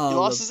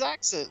lost his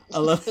accent. I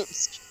love that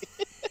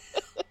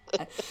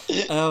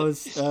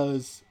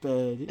was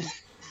bad.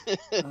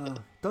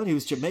 Thought he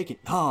was Jamaican.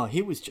 No,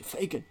 he was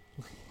faking.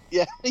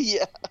 Yeah.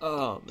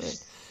 Oh man,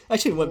 I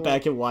actually went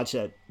back and watched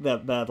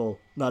that battle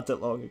not that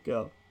long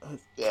ago.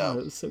 God,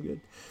 it was so good.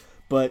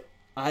 But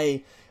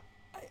it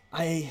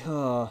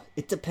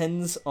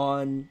depends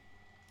on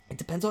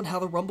how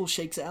the Rumble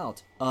shakes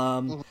out.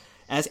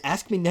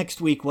 Ask me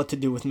next week what to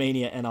do with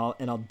Mania, and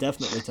I'll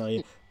definitely tell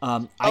you.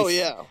 We'll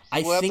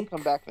have to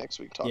come back next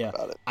week to talk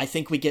about it. I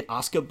think we get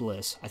Asuka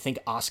Bliss. I think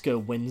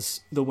Asuka wins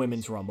the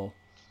Women's Rumble.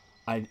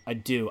 I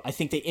do. I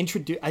think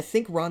I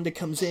think Ronda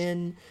comes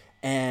in,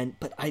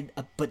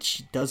 but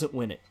she doesn't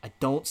win it. I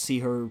don't see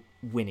her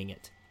winning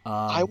it.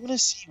 I want to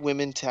see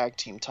women tag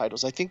team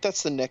titles. I think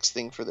that's the next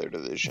thing for their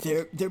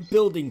division. They're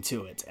building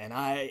to it, and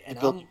I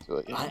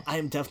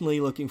am definitely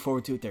looking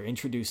forward to it. They're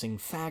introducing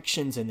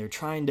factions, and they're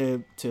trying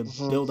to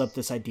build up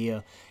this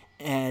idea.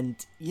 And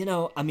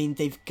I mean,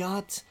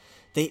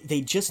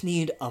 they just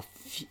need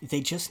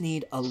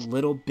a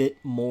little bit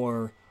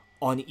more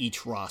on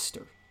each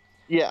roster.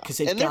 Yeah,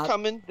 and they're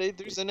coming.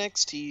 There's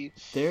NXT.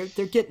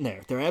 They're getting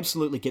there. They're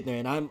absolutely getting there,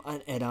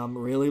 and I'm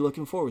really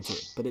looking forward to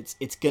it. But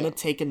it's gonna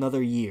take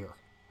another year,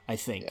 I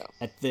think,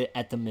 at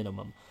the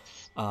minimum.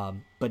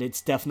 But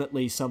it's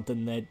definitely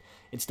something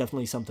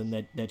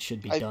that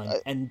should be done.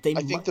 I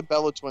think the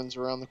Bella Twins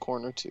are around the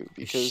corner too,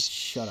 because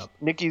shut up,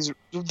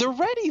 they're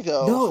ready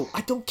though. No, I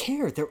don't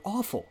care. They're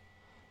awful.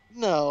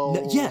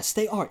 No. Yes,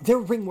 they are. Their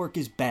ring work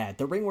is bad.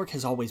 Their ring work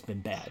has always been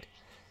bad.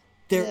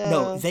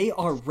 No, they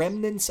are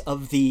remnants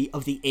of the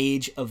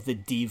age of the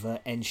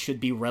diva and should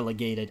be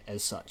relegated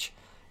as such.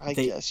 I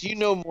guess you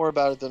know more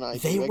about it than I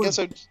do. I guess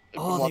I've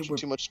been watching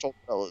too much Talk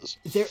Fellas.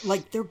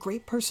 They're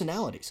great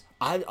personalities.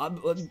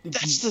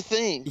 That's the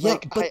thing. Yeah,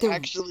 I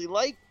actually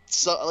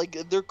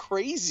they're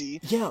crazy.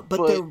 Yeah,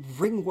 but their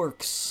ring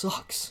work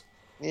sucks.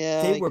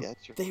 Yeah,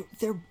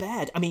 they're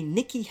bad. I mean,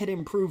 Nikki had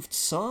improved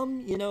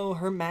some.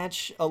 Her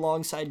match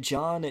alongside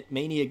John at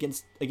Mania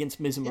against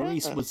Miz and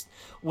Maurice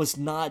was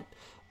not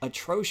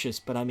atrocious,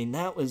 but I mean,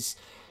 that was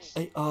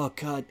oh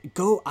god.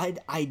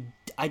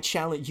 I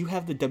challenge you.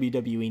 Have the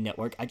WWE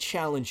Network. I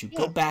challenge you,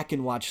 go back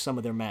and watch some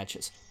of their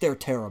matches. They're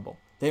terrible.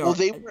 They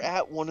were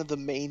at one of the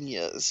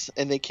Manias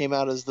and they came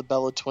out as the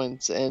Bella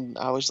Twins, and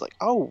I was like,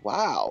 oh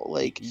wow,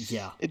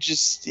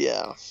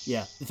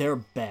 they're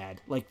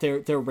bad. Like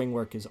their ring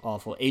work is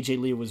awful.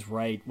 AJ Lee was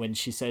right when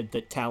she said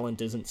that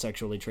talent isn't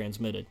sexually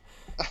transmitted.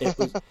 It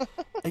was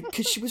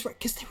because she was right,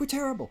 because they were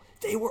terrible.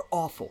 They were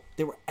awful.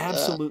 They were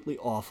absolutely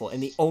awful.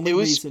 And the only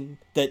reason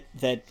that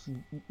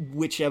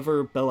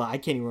whichever Bella, I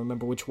can't even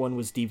remember which one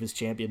was Divas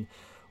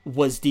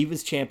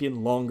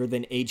champion longer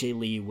than AJ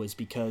Lee was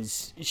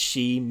because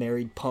she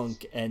married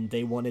Punk, and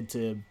they wanted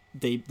to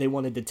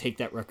take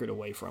that record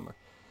away from her.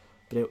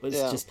 But it was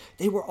just,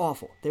 they were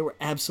awful. They were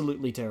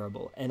absolutely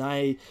terrible. And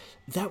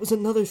that was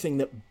another thing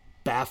that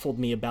baffled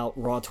me about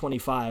Raw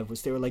 25,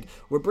 was they were like,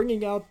 we're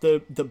bringing out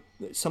the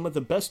some of the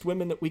best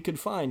women that we could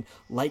find,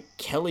 like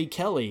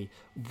Kelly,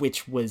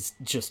 which was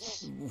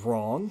just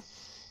wrong.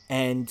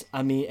 And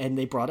I mean, and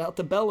they brought out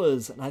the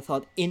Bellas, and I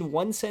thought, in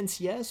one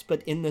sense, yes,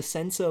 but in the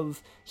sense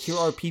of, here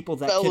are people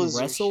that Bellas can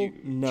wrestle,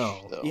 huge,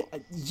 no.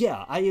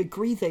 Yeah, I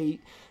agree.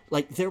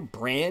 Their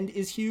brand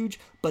is huge,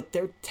 but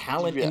their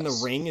talent in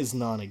the ring is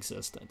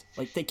non-existent.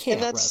 Like, they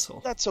can't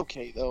wrestle. That's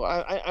okay, though.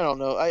 I don't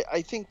know.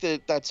 I think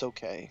that's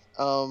okay.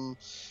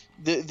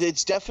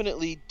 It's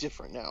definitely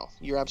different now.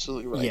 You're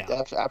absolutely right.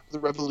 Yeah. After the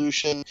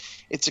Revolution,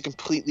 it's a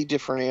completely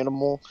different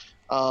animal.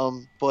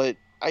 But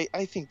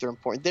I think they're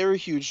important. They're a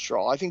huge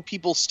draw. I think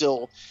people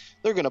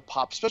they're gonna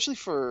pop, especially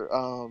for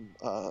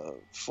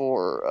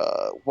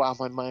wow,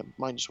 my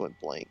mind just went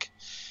blank.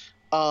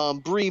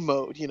 Brie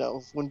mode,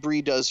 when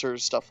Brie does her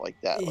stuff like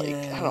that,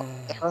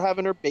 her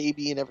having her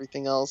baby and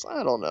everything else.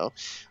 I don't know.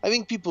 I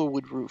think people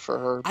would root for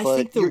her. I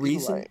think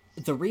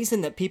the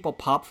reason that people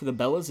pop for the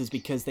Bellas is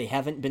because they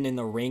haven't been in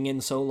the ring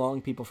in so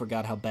long. People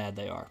forgot how bad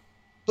they are.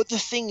 But the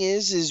thing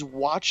is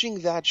watching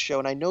that show,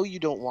 and I know you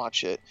don't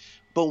watch it,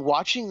 but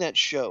watching that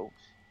show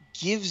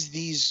gives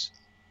these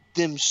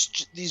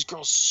these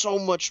girls so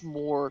much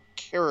more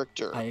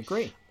character. I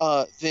agree.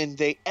 Than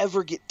they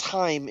ever get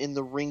time in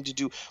the ring to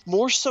do.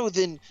 More so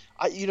than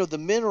the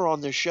men are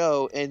on the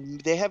show and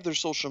they have their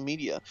social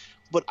media,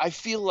 but I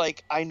feel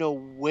like I know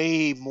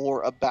way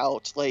more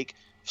about like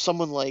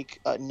someone like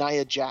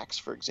Nia Jax,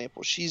 for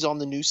example. She's on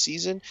the new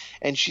season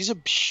and she's a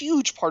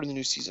huge part of the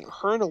new season.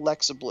 Her and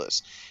Alexa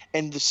Bliss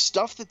and the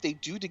stuff that they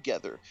do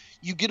together,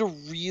 you get a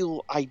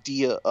real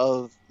idea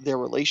of their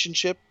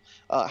relationship.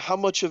 How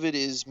much of it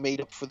is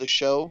made up for the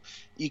show,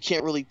 you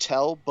can't really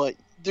tell, but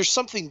there's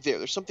something there.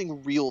 There's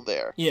something real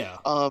there. Yeah.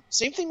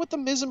 Same thing with the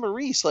Miz and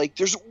Maurice. Like,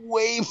 there's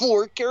way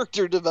more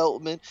character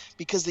development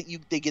because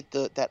they get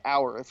that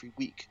hour every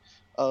week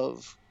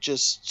of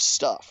just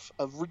stuff,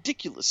 of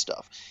ridiculous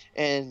stuff.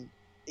 And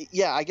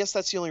yeah, I guess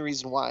that's the only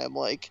reason why I'm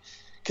like,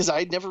 because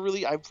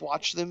I've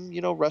watched them,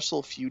 wrestle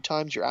a few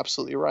times. You're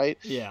absolutely right.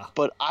 Yeah.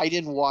 But I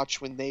didn't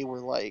watch when they were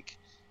like,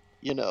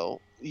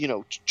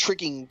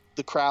 tricking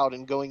the crowd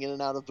and going in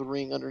and out of the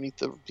ring underneath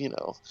the,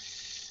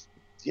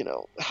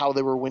 how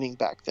they were winning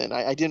back then.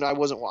 I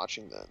wasn't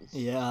watching then.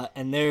 Yeah,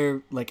 and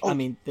they're like, I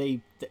mean,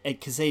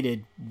 because they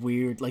did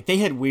weird, like they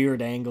had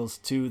weird angles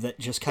too that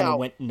just kind of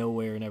went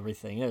nowhere and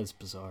everything. It was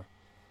bizarre.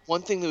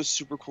 One thing that was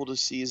super cool to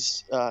see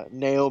is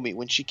Naomi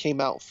when she came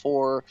out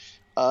for,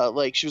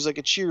 she was like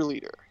a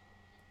cheerleader,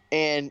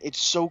 and it's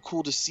so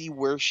cool to see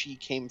where she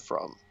came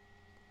from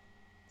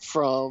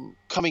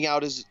coming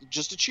out as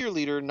just a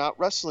cheerleader, not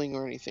wrestling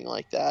or anything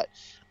like that,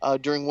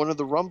 during one of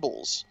the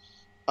Rumbles.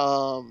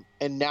 And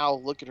now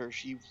look at her.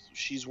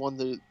 She's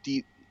won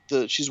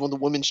she's won the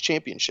women's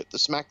championship, the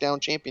SmackDown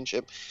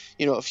championship,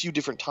 a few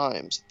different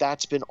times.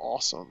 That's been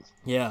awesome.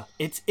 Yeah,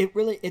 it's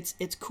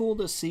cool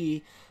to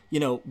see,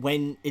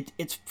 when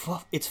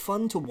it's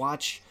fun to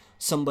watch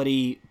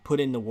somebody put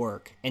in the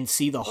work and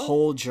see the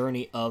whole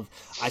journey of,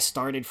 I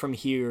started from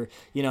here,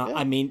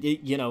 I mean,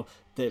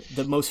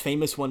 the most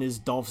famous one is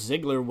Dolph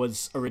Ziggler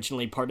was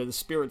originally part of the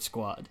Spirit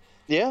Squad.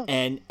 Yeah.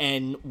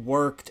 And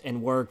worked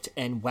and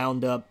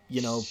wound up,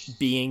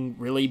 being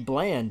really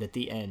bland at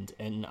the end.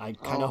 And I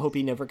kind of hope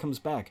he never comes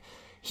back.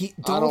 I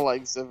don't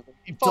like Ziggler.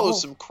 He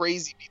follows some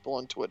crazy people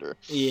on Twitter.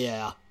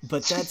 Yeah,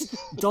 but that's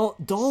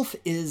Dolph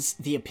is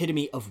the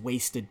epitome of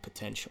wasted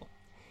potential.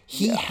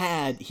 He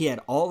had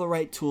all the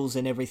right tools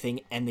and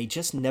everything, and they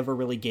just never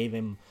really gave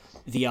him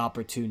the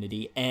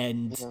opportunity.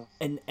 And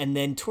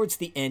then towards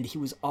the end, he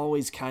was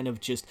always kind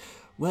of just,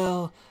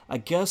 well, I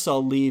guess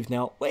I'll leave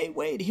now.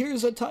 Wait,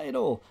 here's a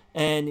title.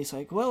 And he's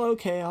like, well,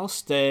 okay, I'll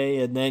stay.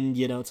 And then,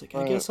 it's like,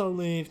 I guess I'll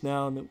leave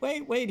now. And then,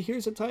 wait,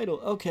 here's a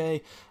title.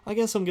 Okay, I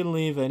guess I'm going to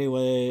leave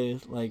anyway.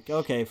 Like,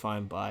 okay,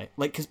 fine, bye.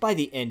 Like, because by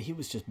the end, he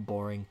was just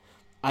boring.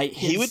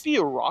 He would be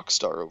a rock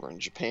star over in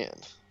Japan.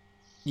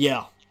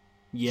 Yeah.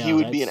 Yeah, he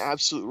would be an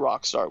absolute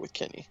rock star with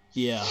Kenny.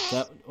 Yeah,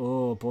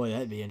 oh boy,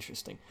 that'd be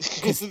interesting.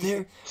 Because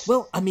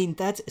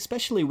that's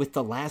especially with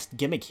the last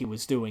gimmick he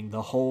was doing,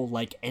 the whole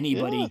like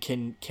anybody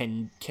can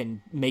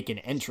make an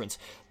entrance.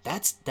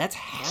 That's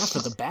half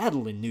of the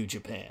battle in New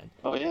Japan.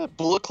 Oh yeah,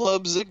 Bullet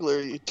Club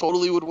Ziggler, it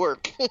totally would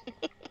work.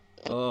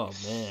 Oh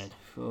man,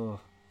 oh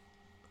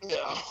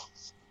yeah.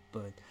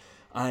 But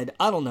I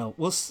don't know.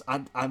 We'll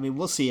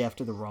see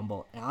after the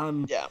Rumble.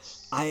 I'm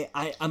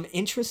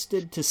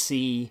interested to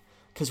see.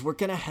 Because we're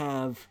going to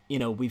have,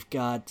 we've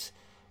got,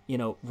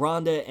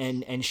 Ronda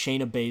and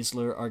Shayna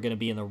Baszler are going to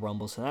be in the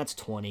Rumble, so that's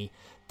 20.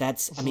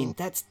 That's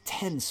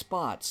 10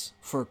 spots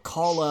for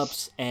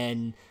call-ups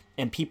and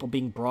people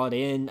being brought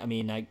in. I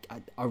mean,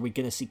 are we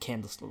going to see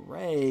Candice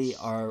LeRae?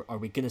 Are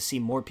we going to see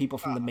more people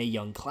from the Mae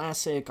Young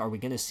Classic? Are we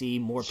going to see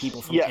more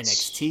people from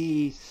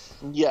NXT?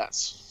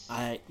 Yes.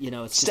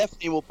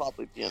 Stephanie will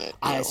probably be in it.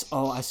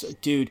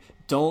 Dude,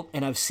 don't,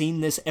 and I've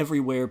seen this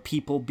everywhere,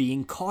 people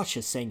being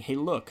cautious, saying, hey,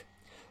 look,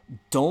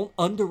 don't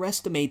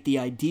underestimate the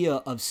idea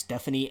of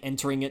Stephanie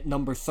entering at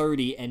number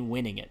 30 and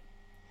winning it.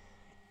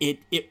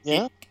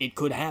 It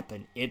could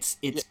happen. It's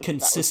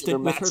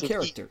consistent with her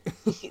character.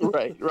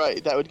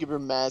 Right. That would give her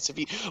massive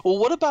heat. Well,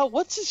 what about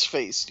what's his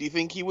face? Do you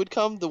think he would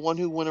come? The one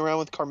who went around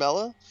with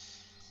Carmella,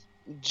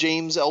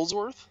 James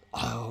Ellsworth.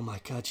 Oh my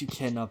God! You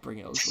cannot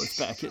bring Ellsworth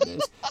back in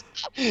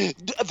this.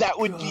 That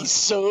would be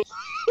so.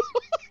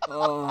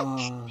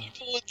 Oh.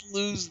 People would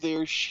lose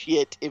their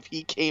shit if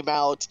he came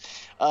out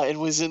and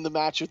was in the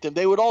match with them.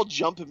 They would all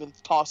jump him and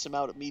toss him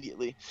out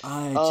immediately.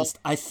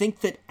 I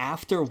think that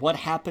after what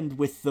happened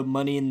with the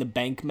Money in the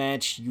Bank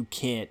match, you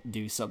can't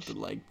do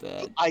something like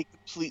that. I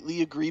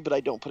completely agree, but I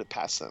don't put it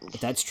past them.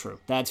 That's true.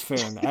 That's fair.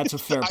 That's a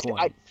fair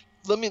point.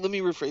 Let me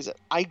rephrase it.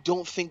 I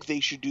don't think they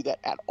should do that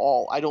at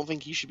all. I don't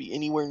think he should be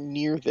anywhere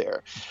near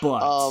there.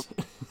 But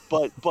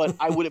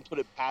I wouldn't put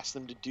it past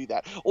them to do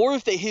that. Or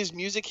if his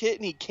music hit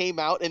and he came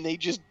out and they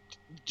just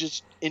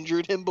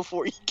injured him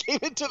before he came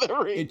into the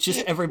ring.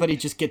 Everybody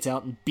just gets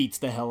out and beats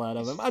the hell out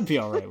of him. I'd be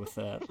all right with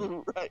that.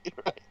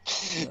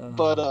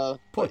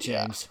 Right. Poor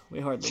James. We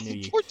hardly knew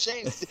you. Poor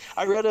James.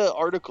 I read an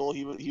article.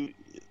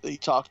 He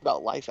talked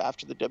about life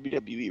after the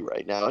WWE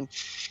right now, and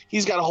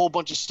he's got a whole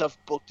bunch of stuff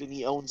booked, and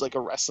he owns like a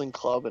wrestling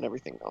club and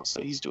everything else,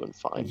 so he's doing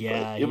fine.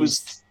 Yeah,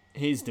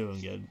 he's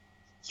doing good.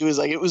 He was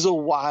like, it was a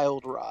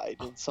wild ride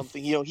and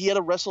something. He had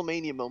a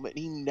WrestleMania moment,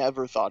 and he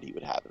never thought he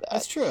would have that.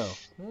 That's true.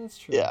 That's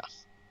true. Yeah,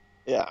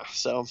 yeah.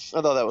 So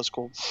I thought that was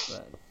cool.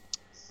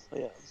 But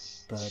yeah.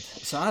 But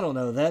so I don't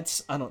know.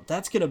 That's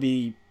gonna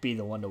be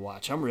the one to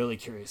watch. I'm really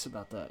curious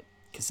about that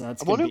because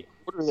that's gonna be.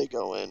 What order they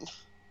go in?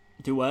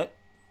 Do what?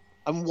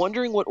 I'm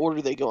wondering what order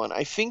they go in.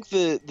 I think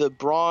the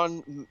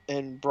Braun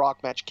and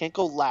Brock match can't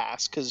go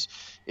last because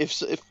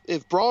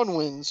if Braun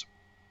wins,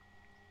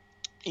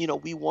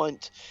 we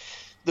want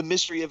the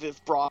mystery of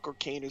if Brock or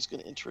Kane is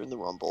going to enter in the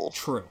Rumble.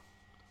 True.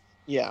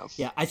 Yeah.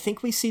 Yeah, I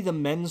think we see the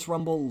men's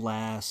Rumble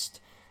last.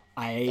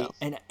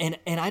 And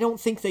I don't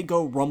think they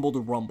go Rumble to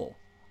Rumble.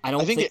 I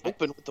think they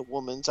open with the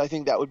women's. I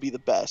think that would be the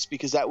best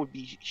because that would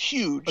be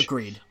huge.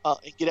 Agreed. And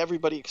get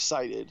everybody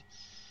excited.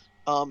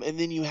 And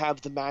then you have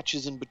the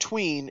matches in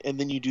between, and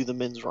then you do the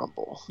men's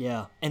Rumble.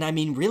 Yeah, and I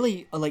mean,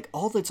 really, like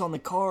all that's on the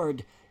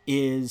card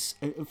is,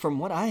 from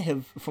what I've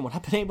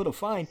been able to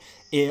find,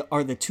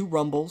 are the 2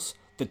 Rumbles,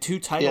 the 2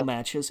 title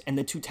matches, and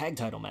the 2 tag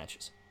title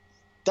matches.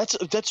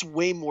 That's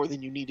way more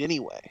than you need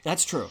anyway.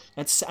 That's true.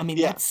 That's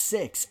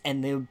 6,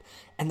 and the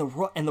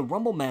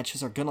Rumble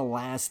matches are gonna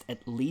last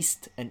at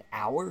least an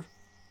hour.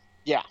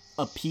 Yeah.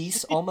 A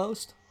piece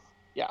almost.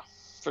 Yeah,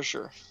 for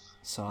sure.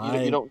 So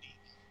you don't.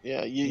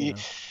 Yeah,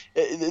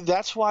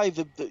 that's why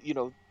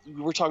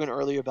we were talking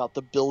earlier about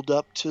the build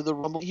up to the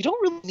Rumble. You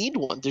don't really need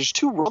one. There's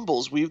 2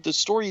 Rumbles. The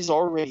story's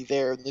already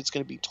there, and it's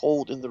going to be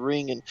told in the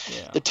ring. And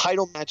the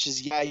title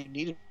matches, you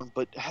needed one,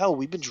 but hell,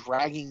 we've been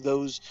dragging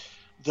those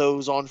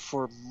on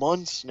for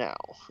months now.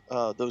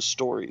 Those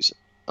stories.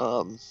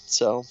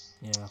 So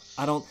yeah,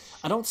 I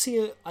don't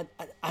see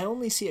I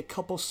only see a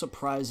couple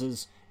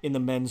surprises in the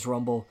men's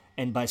Rumble,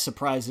 and by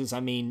surprises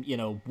I mean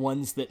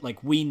ones that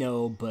like we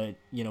know, but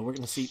we're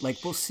gonna see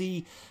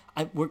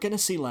we're gonna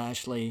see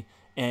Lashley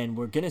and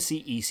we're gonna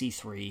see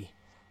EC3.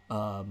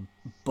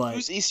 But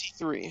who's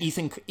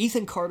EC3?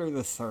 Ethan Carter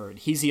III.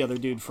 He's the other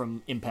dude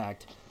from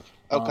Impact.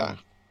 Okay.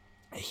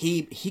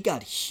 He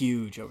got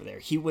huge over there.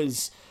 He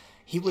was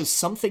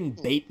something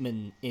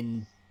Bateman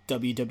in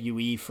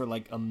WWE for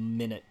like a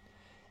minute.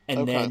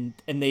 And then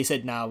they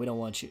said, "Nah, we don't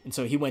want you." And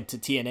so he went to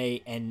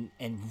TNA and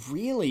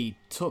really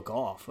took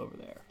off over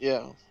there.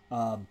 Yeah.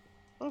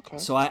 Okay.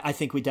 So I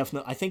think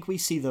we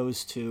see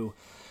those 2.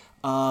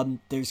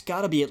 There's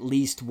got to be at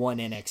least one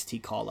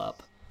NXT call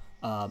up.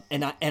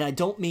 And I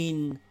don't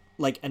mean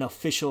like an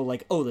official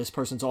like, oh, this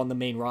person's on the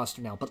main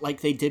roster now, but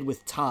like they did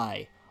with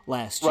Ty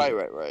last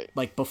year. Right.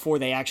 Like before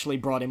they actually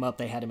brought him up,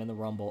 they had him in the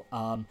Rumble.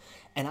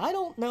 And I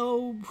don't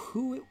know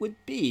who it would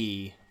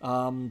be.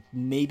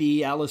 Maybe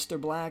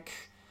Aleister Black.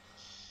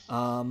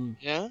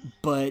 Yeah.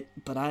 But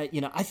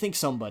I think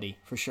somebody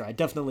for sure. I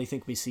definitely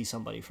think we see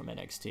somebody from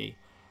NXT.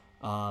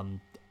 And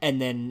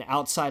then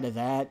outside of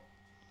that,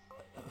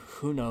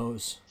 who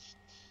knows?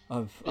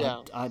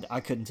 I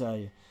couldn't tell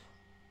you.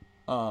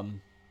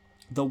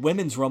 The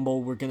women's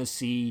Rumble, we're gonna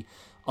see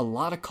a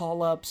lot of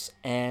call-ups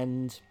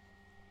and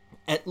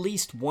at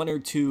least 1 or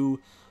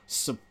 2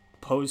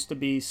 supposed to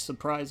be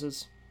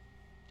surprises.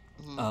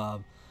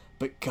 Mm-hmm.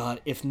 But God,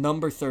 if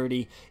number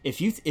 30,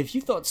 if you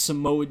thought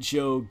Samoa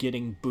Joe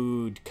getting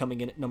booed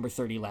coming in at number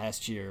 30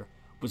 last year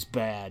was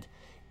bad,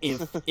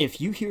 if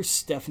you hear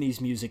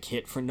Stephanie's music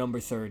hit for number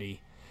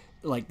 30,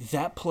 like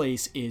that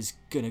place is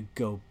gonna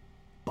go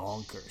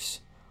bonkers.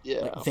 Yeah,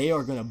 like, they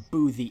are gonna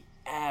boo the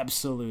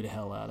absolute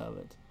hell out of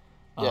it.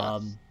 Yeah.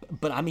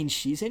 But I mean,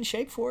 she's in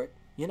shape for it.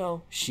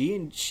 She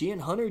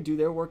and Hunter do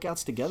their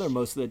workouts together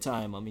most of the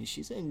time. I mean,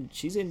 she's in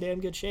damn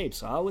good shape.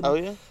 So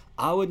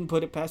I wouldn't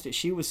put it past it.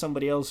 She was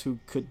somebody else who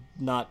could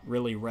not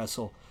really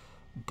wrestle,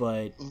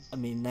 but I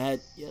mean I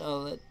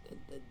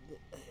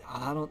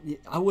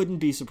wouldn't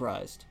be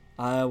surprised.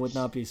 I would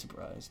not be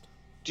surprised.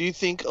 Do you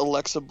think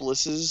Alexa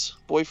Bliss's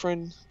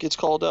boyfriend gets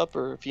called up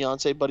or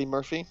fiance Buddy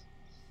Murphy?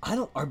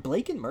 Are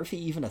Blake and Murphy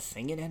even a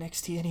thing in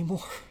NXT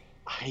anymore?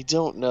 I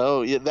don't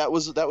know. Yeah, that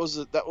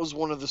was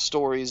one of the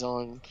stories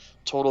on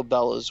Total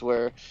Bellas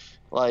where,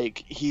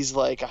 like, he's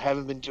like, I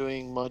haven't been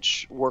doing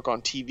much work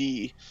on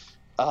TV,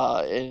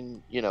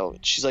 and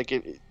she's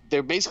like,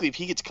 they're basically, if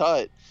he gets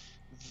cut,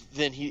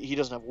 then he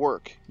doesn't have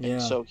work,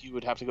 and so he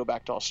would have to go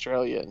back to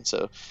Australia, and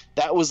so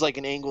that was like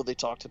an angle they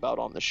talked about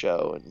on the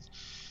show, and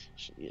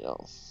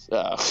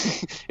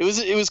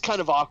it was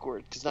kind of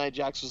awkward because Nia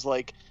Jax was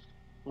like,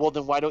 well,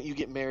 then why don't you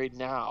get married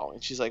now?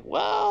 And she's like,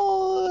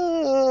 well,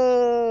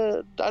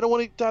 I don't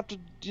want to have to,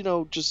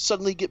 just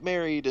suddenly get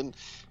married. And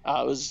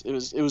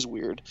it was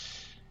weird.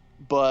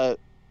 But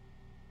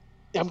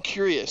I'm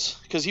curious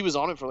because he was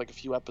on it for like a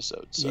few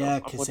episodes. So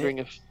I'm wondering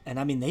if. And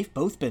I mean, they've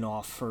both been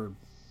off for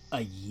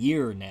a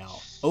year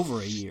now, over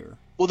a year.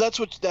 Well, that's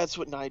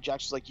what Nia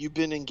Jax was like. You've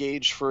been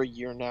engaged for a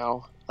year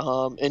now.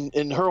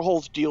 And her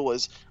whole deal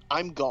was,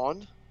 I'm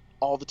gone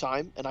all the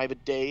time and I have a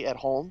day at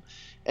home.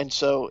 And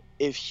so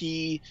if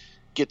he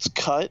gets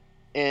cut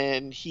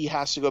and he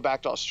has to go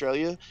back to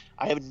Australia,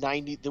 we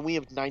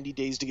have 90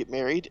 days to get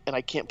married, and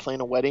I can't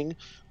plan a wedding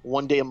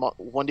one day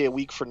a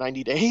week for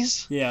 90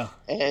 days. Yeah.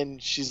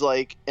 And she's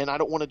like, and I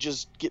don't want to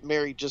just get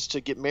married just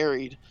to get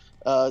married.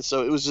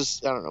 So it was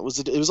just, I don't know,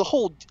 it was a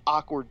whole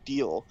awkward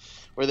deal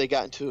where they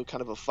got into a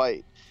kind of a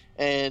fight,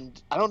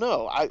 and I don't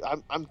know.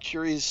 I'm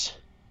curious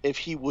if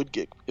he would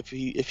get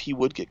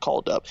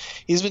called up.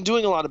 He's been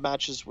doing a lot of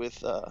matches with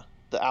the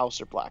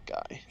Aleister Black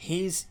guy.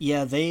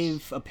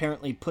 They've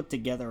apparently put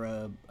together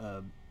a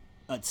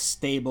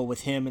stable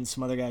with him and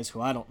some other guys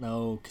who I don't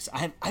know, because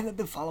I haven't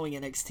been following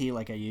NXT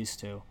like I used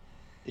to.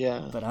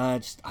 Yeah. But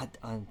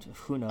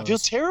who knows? I feel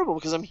terrible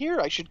because I'm here.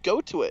 I should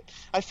go to it.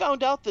 I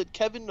found out that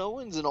Kevin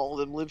Owens and all of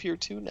them live here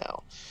too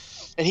now,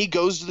 and he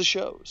goes to the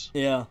shows.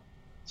 Yeah.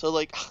 So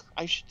like,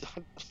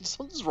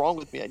 something's wrong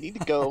with me. I need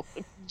to go.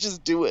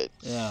 Just do it.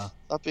 Yeah.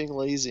 Stop being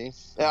lazy.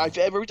 I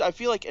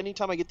feel like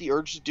anytime I get the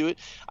urge to do it,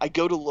 I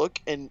go to look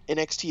and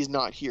NXT is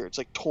not here. It's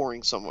like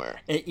touring somewhere.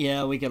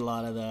 Yeah, we get a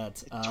lot of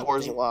that.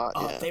 Tours a lot.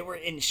 Yeah. They were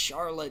in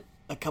Charlotte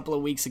a couple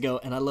of weeks ago,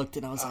 and I looked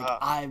and I was like,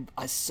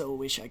 I so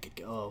wish I could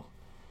go.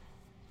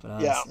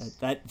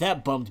 But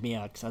that bummed me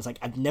out because I was like,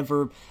 I'd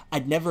never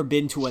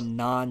been to a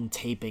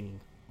non-taping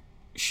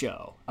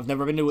show. I've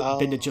never been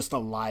to just a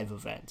live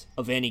event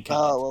of any kind.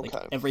 Okay.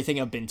 Like, everything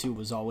I've been to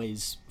was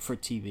always for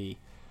TV.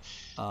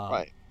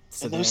 Right.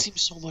 So and those seem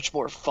so much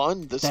more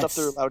fun. The stuff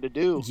they're allowed to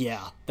do.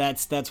 Yeah,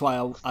 that's why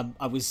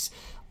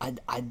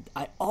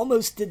I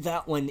almost did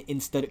that one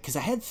instead, because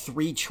I had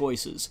three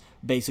choices.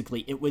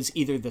 Basically, it was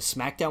either the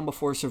SmackDown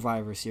Before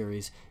Survivor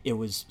Series, it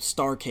was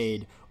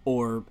Starrcade,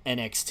 or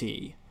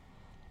NXT.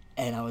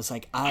 And I was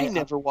like, I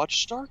never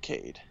watched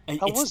Starrcade.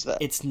 How was that?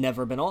 It's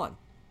never been on.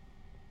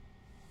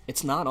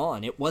 It's not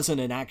on. It wasn't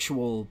an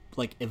actual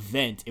like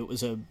event. It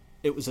was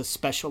a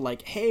special,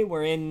 like, hey,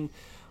 we're in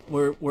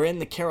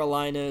the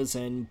Carolinas,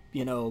 and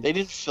you know, they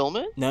didn't film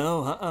it.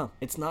 No,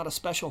 It's not a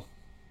special.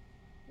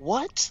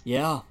 What?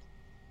 Yeah.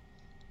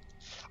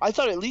 I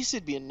thought at least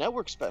it'd be a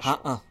network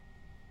special.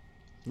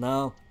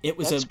 No,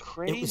 That's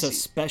crazy. It was a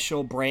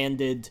special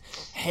branded.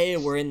 Hey,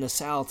 we're in the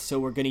South, so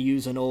we're going to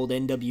use an old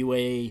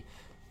NWA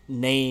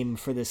name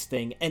for this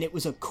thing, and it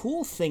was a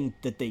cool thing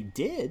that they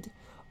did,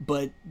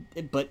 but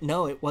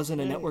no, it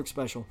wasn't a network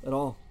special at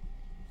all.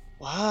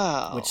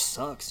 Wow. Which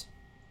sucks.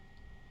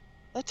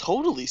 That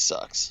totally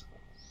sucks.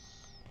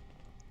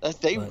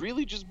 They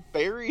really just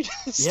buried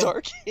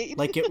Starrcade.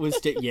 Like it was.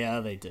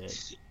 Yeah, they did.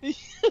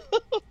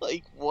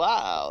 Like,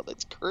 wow,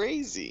 that's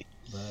crazy.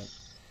 But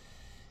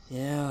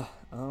yeah,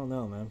 I don't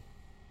know, man.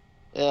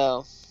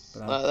 Yeah,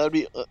 that'd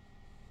be.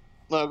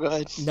 No, go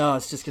ahead. No,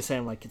 it's just because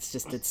I'm like,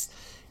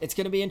 it's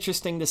gonna be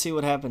interesting to see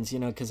what happens, you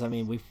know, because I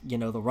mean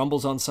the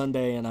Rumble's on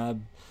Sunday, and I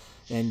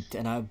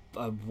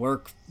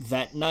work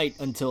that night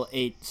until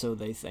 8, so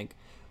they think.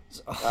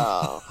 So,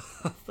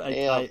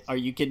 are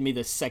you kidding me?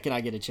 The second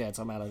I get a chance,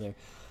 I'm out of there.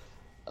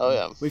 Oh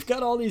yeah. We've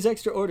got all these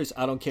extra orders.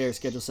 I don't care.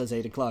 Schedule says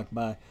 8 o'clock.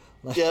 Bye.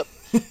 Yep.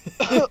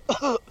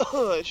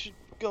 I should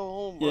go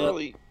home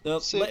early.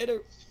 Yep.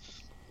 Later.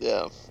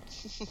 Yeah.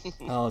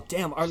 Oh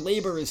damn! Our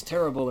labor is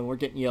terrible, and we're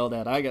getting yelled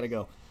at. I gotta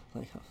go.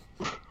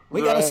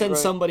 We gotta send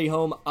somebody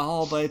home.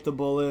 I'll bite the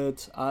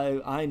bullet.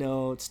 I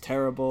know it's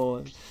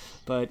terrible,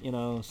 but you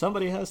know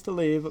somebody has to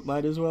leave. It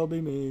might as well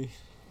be me.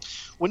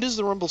 When does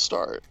the Rumble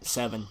start?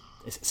 7.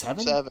 Is it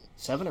 7?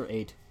 7 or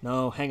 8?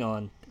 No, hang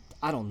on.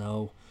 I don't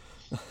know.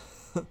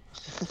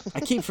 I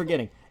keep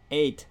forgetting.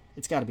 8.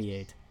 It's got to be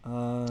 8.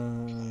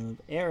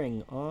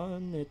 Airing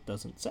on, it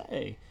doesn't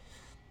say.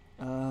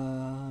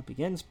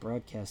 Begins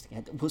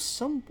broadcasting.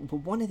 Was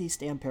one of these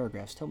damn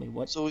paragraphs tell me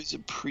what? It's always a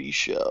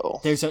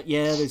pre-show. There's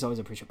always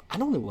a pre-show. I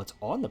don't know what's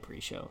on the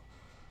pre-show.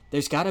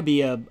 There's got to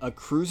be a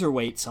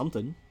cruiserweight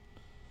something.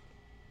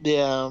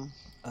 Yeah.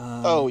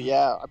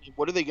 Yeah. I mean,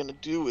 what are they going to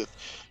do with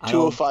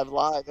 205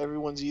 Live?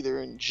 Everyone's either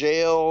in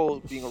jail,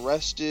 being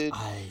arrested,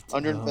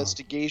 under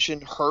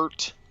investigation,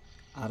 hurt.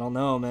 I don't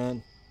know,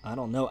 man. I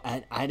don't know.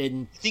 I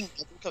didn't. Do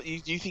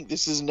you think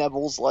this is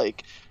Neville's,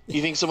 like, do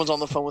you think someone's on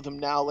the phone with him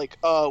now, like,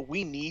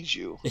 we need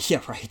you?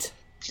 Yeah, right.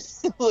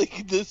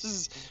 Like, this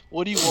is,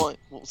 what do you want?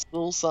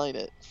 We'll sign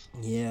it.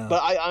 Yeah.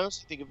 But I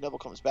honestly think if Neville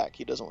comes back,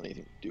 he doesn't want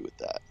anything to do with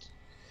that.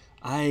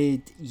 I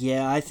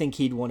think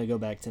he'd want to go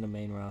back to the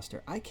main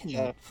roster. I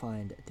cannot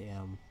find a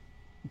damn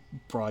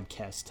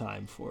broadcast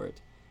time for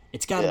it.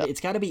 It's got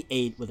to be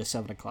 8 with a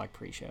 7 o'clock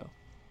pre-show.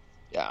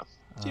 Yeah.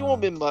 So you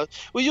won't be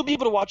much. Well, you'll be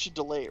able to watch a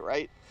delay,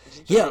 right?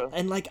 Yeah,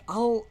 and like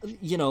I'll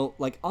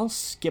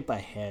skip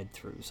ahead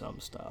through some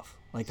stuff.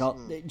 Like I'll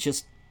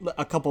just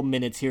a couple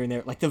minutes here and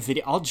there. Like the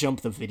video, I'll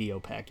jump the video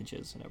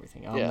packages and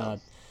everything.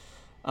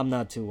 I'm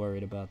not too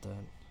worried about that.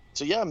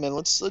 So yeah, man,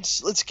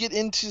 let's get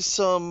into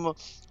some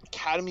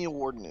Academy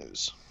Award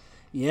news.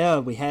 Yeah,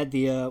 we had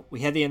the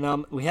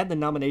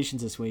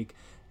nominations this week,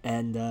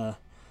 and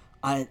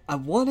I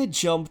want to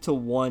jump to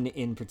one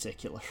in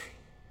particular.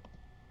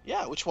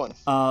 Yeah, which one?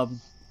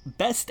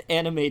 Best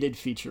Animated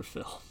Feature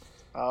Film.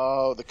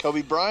 Oh, the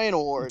Kobe Bryant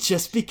Award.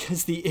 Just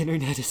because the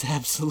internet is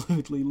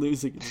absolutely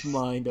losing its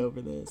mind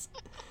over this.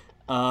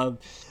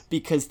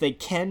 because they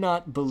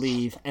cannot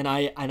believe, and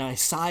I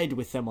side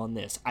with them on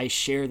this. I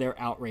share their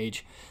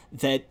outrage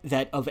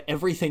that of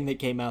everything that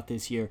came out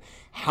this year,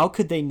 how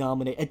could they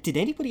nominate? Did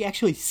anybody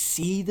actually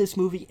see this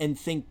movie and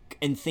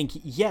think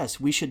yes,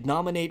 we should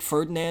nominate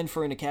Ferdinand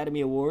for an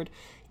Academy Award?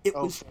 It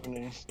was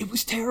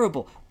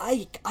terrible.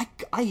 I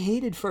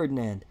hated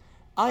Ferdinand.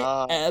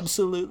 I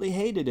absolutely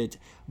hated it.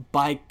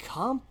 By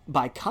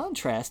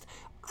contrast,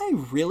 I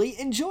really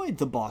enjoyed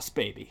The Boss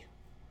Baby.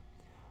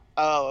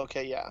 Oh,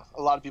 okay, yeah.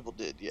 A lot of people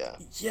did, yeah.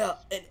 Yeah,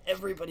 and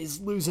everybody's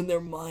losing their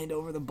mind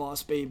over The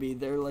Boss Baby.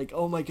 They're like,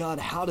 oh my god,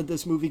 how did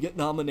this movie get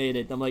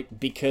nominated? And I'm like,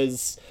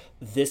 because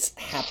this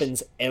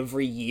happens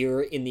every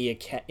year in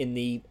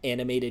the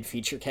animated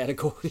feature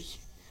category.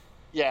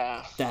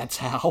 Yeah. That's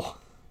how.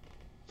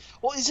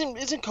 Well,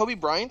 isn't Kobe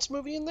Bryant's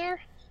movie in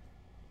there?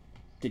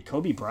 Did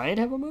Kobe Bryant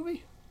have a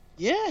movie?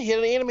 Yeah, he had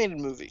an animated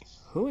movie.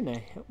 Who in the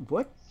hell?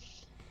 What?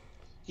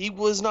 He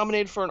was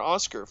nominated for an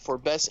Oscar for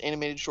Best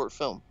Animated Short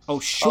Film. Oh,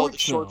 short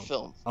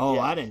film. Oh,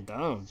 yeah. I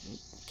don't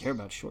care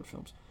about short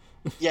films.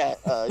 Yeah,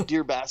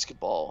 Dear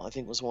Basketball, I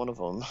think, was one of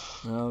them.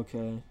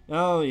 Okay.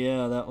 Oh,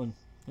 yeah, that one.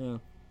 Yeah.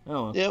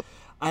 Oh, well. Yep.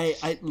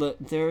 I look,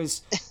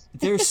 there's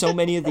so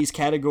many of these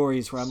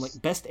categories where I'm like,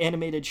 best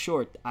animated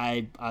short.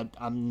 I'm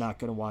not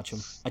gonna watch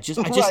them. I just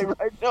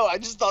right. No, I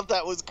just thought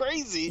that was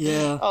crazy.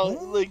 Yeah.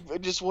 I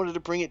just wanted to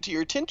bring it to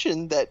your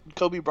attention that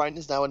Kobe Bryant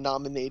is now a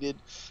nominated.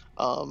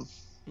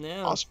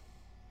 Yeah. Oscar.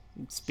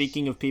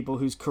 Speaking of people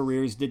whose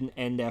careers didn't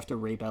end after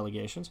rape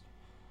allegations.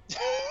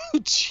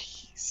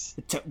 Jeez.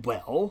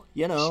 Well,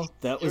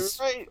 that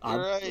was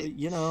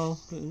You're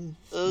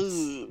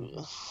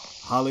right.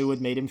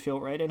 Hollywood made him feel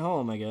right at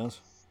home, I guess.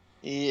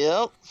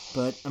 Yep.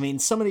 But I mean,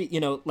 some of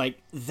the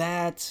like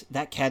that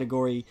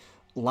category,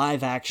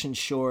 live action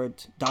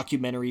short,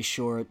 documentary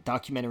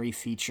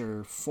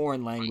feature,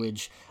 foreign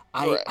language.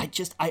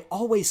 I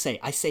always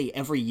say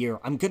every year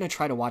I'm gonna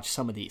try to watch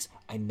some of these.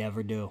 I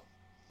never do.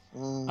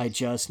 I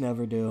just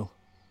never do.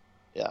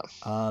 Yeah.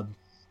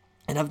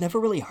 And I've never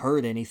really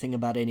heard anything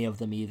about any of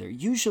them either.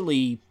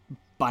 Usually,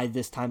 by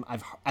this time,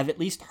 I've at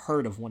least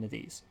heard of one of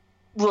these.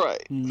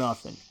 Right.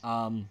 Nothing.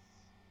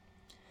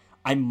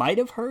 I might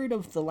have heard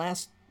of The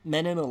Last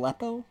Men in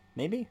Aleppo,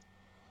 maybe.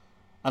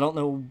 I don't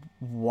know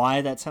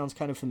why that sounds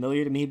kind of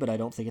familiar to me, but I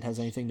don't think it has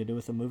anything to do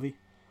with the movie.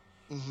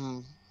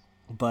 Mm-hmm.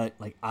 But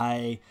like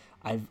I've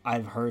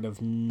heard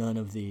of none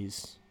of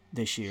these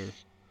this year.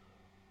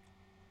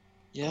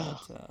 Yeah.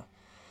 But,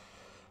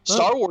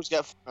 Star Wars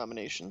got 4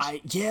 nominations.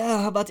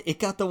 It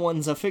got the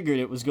ones I figured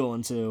it was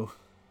going to.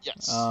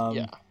 Yes.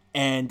 Yeah.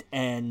 And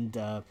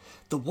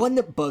the one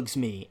that bugs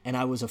me, and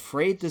I was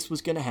afraid this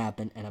was going to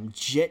happen, and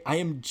I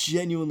am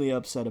genuinely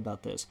upset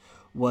about this,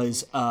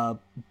 was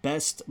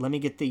best. Let me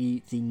get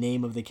the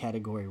name of the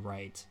category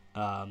right.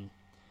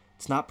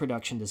 It's not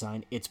production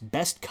design. It's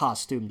best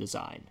costume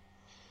design.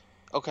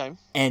 Okay.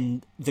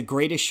 And The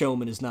Greatest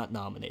Showman is not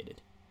nominated,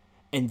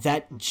 and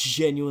that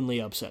genuinely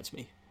upsets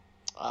me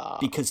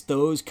because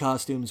those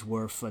costumes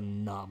were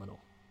phenomenal.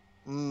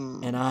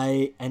 And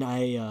I.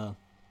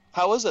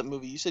 How was that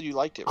movie? You said you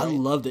liked it, right? I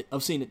loved it.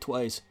 I've seen it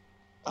twice.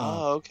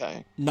 Oh,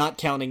 okay. Not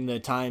counting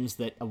the times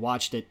that I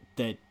watched it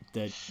that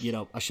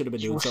I should have been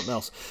doing something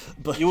else.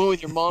 But you went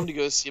with your mom to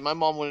go see. My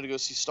mom wanted to go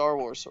see Star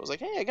Wars, so I was like,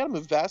 "Hey, I gotta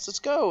move fast. Let's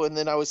go." And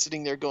then I was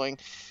sitting there going,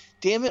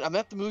 "Damn it! I'm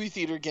at the movie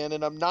theater again,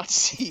 and I'm not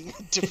seeing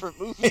a different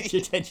movie."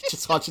 You're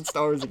just watching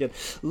Star Wars again.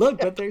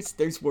 Look, but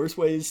there's worse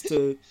ways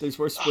to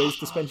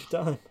spend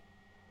your time.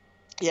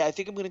 Yeah, I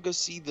think I'm gonna go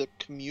see The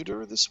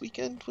Commuter this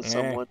weekend with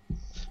someone.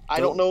 I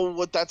don't know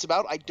what that's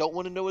about. I don't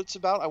want to know what it's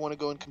about. I want to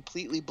go in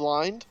completely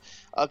blind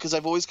because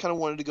I've always kind of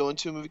wanted to go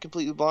into a movie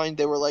completely blind.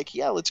 They were like,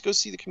 "Yeah, let's go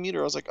see The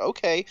Commuter." I was like,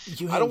 "Okay."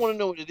 I don't want to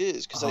know what it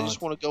is because I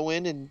just want to go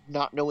in and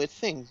not know a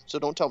thing. So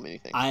don't tell me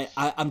anything.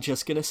 I'm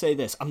just gonna say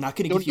this. I'm not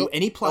gonna give you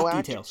any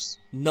plot details.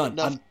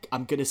 None.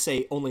 I'm gonna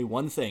say only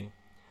one thing.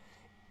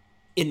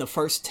 In the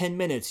first 10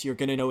 minutes, you're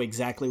gonna know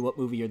exactly what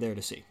movie you're there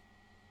to see.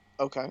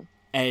 Okay.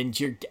 And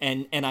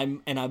I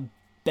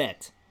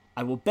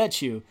will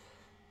bet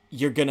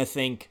you're gonna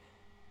think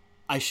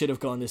I should have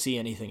gone to see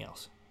anything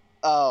else.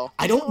 Oh.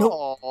 I don't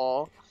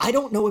know. I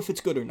don't know if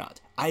it's good or not.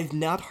 I've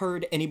not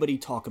heard anybody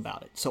talk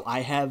about it, so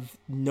I have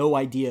no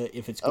idea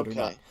if it's good or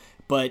not.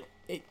 But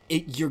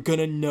you're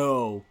gonna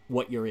know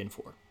what you're in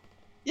for.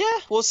 Yeah.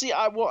 Well, see,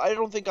 I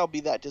don't think I'll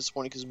be that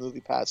disappointed because of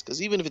Movie Pass.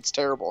 Because even if it's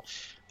terrible,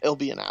 it'll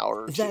be an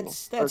hour or two,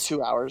 or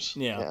 2 hours.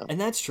 Yeah, and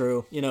that's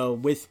true.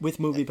 With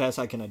Movie Pass,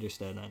 I can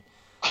understand that.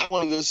 I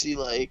want to go see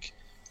like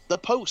The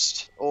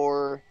Post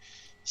or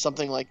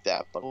something like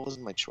that, but it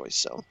wasn't my choice.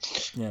 So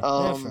yeah,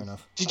 fair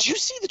enough. Did you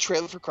see the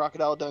trailer for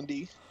Crocodile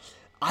Dundee?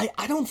 I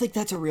don't think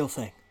that's a real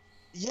thing.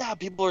 Yeah,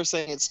 people are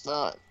saying it's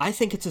not. I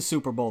think it's a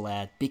Super Bowl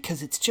ad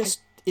because it's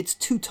it's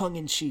too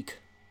tongue-in-cheek.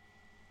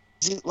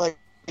 Is it like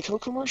a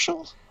Coke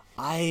commercial?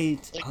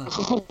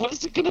 What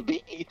is it gonna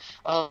be?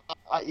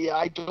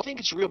 I don't think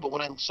it's real, but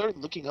when I started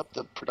looking up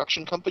the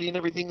production company and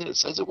everything that it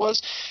says it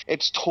was,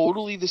 it's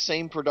totally the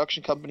same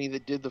production company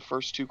that did the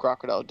first 2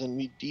 Crocodile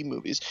Dundee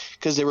movies,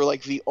 because they were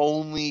like the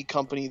only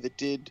company that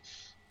did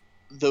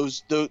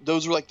those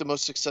were like the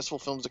most successful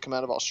films to come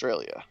out of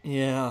Australia.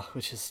 Yeah,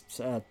 which is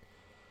sad.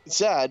 It's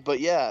sad, but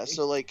yeah.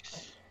 So like,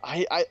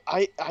 I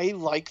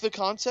like the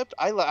concept.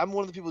 I'm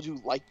one of the people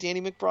who like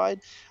Danny McBride.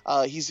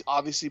 He's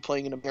obviously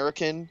playing an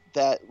American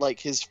that like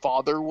his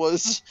father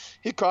was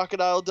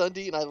Crocodile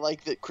Dundee, and I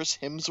like that Chris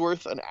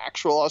Hemsworth, an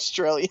actual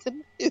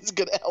Australian, is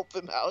gonna help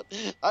him out.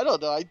 I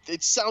don't know.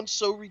 It sounds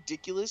so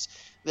ridiculous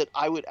that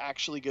I would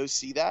actually go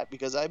see that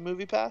because I have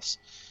Movie Pass.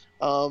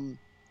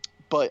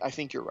 But I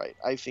think you're right.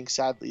 I think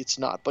sadly it's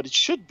not, but it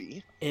should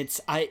be.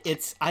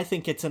 I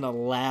think it's an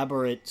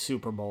elaborate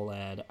Super Bowl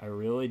ad. I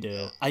really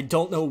do. I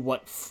don't know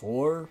what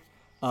for.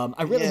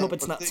 I really hope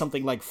it's not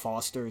something like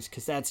Foster's,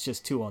 because that's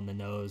just too on the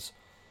nose.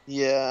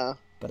 Yeah.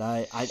 But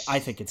I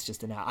think it's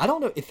just an ad. I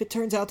don't know if it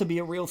turns out to be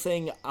a real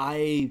thing.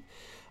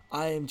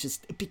 I'm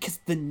just, because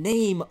the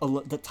name,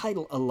 the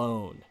title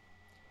alone.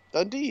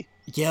 Dundee.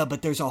 Yeah,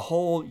 but there's a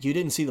whole. You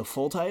didn't see the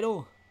full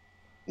title?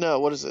 No,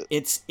 what is it?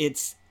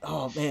 It's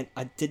oh man,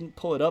 I didn't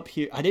pull it up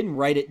here. I didn't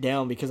write it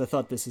down because I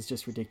thought this is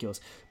just ridiculous.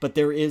 But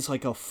there is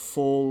like a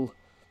full.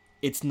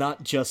 It's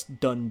not just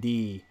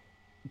Dundee.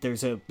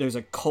 There's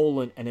a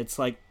colon, and it's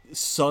like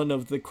Son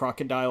of the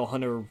Crocodile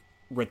Hunter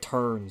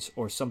Returns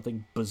or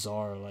something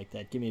bizarre like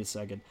that. Give me a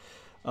second.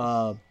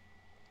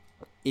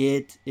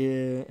 It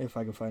is, if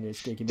I can find it,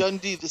 it's taking me.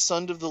 Dundee, the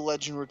son of the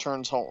legend,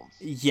 returns home.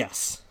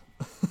 Yes.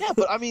 Yeah,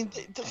 but I mean,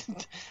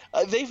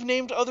 they've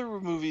named other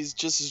movies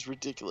just as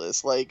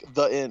ridiculous, like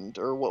The End,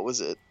 or what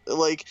was it?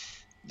 Like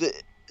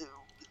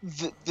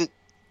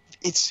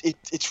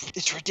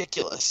it's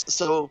ridiculous.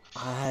 So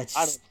I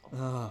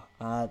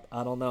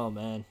don't know,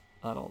 man.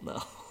 I don't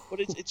know. But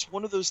it's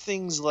one of those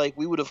things like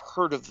we would have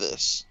heard of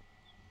this.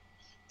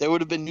 There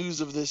would have been news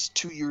of this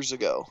 2 years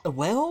ago.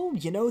 Well,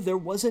 there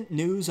wasn't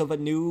news of a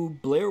new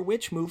Blair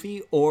Witch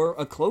movie or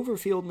a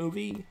Cloverfield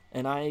movie,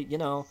 and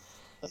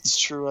That's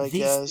true, I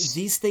guess.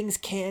 These things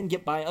can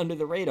get by under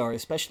the radar,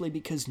 especially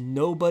because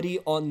nobody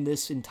on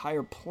this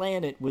entire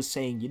planet was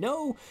saying,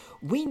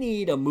 we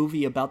need a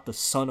movie about the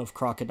son of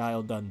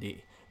Crocodile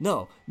Dundee.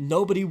 No,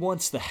 nobody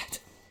wants that.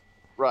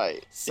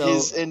 Right.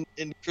 So, and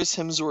Chris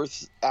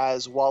Hemsworth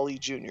as Wally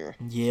Jr.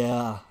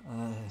 Yeah.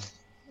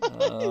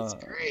 It's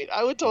great.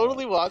 I would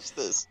totally watch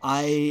this.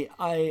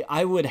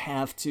 I would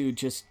have to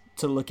just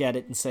to look at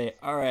it and say,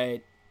 all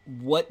right,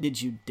 what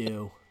did you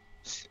do?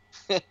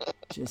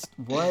 Just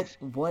what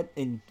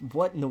in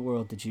the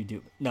world did you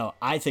do? No,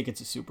 I think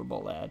it's a Super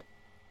Bowl ad.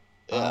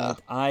 Yeah.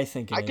 I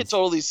think I could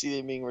totally see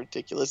them being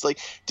ridiculous, like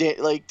Danny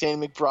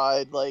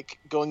McBride, like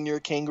going near a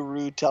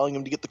kangaroo, telling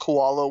him to get the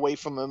koala away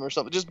from him or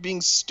something, just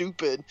being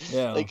stupid.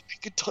 Yeah. Like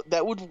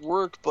that would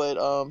work, but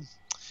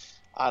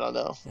I don't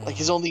know. Like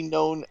his only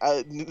known,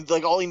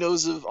 like all he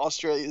knows of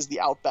Australia is the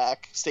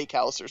Outback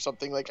Steakhouse or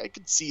something. Like I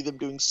could see them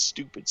doing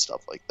stupid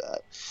stuff like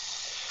that.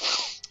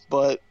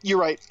 But you're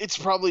right. It's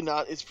probably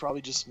not. It's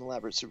probably just an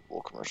elaborate Super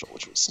Bowl commercial,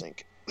 which would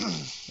stink.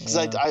 Because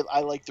I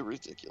like the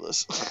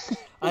ridiculous.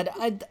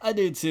 I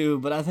do too,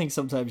 but I think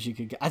sometimes you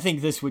could. I think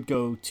this would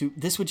go too.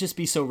 This would just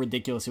be so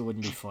ridiculous it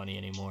wouldn't be funny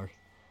anymore.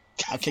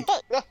 I think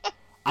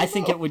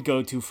it would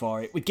go too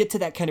far. It would get to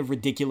that kind of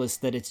ridiculous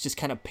that it's just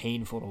kind of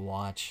painful to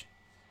watch.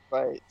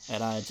 Right.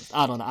 And I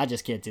don't know. I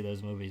just can't do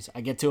those movies.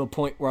 I get to a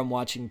point where I'm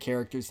watching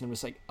characters and I'm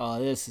just like,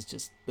 oh, this is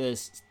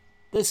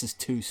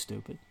too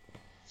stupid.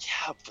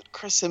 Yeah, but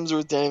Chris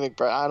Hemsworth, Danny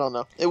McBride, I don't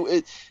know.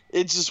 It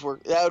just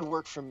worked. That would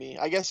work for me.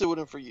 I guess it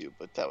wouldn't for you,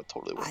 but that would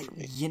totally work for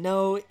me.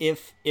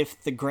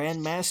 If the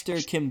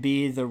Grandmaster can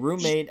be the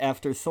roommate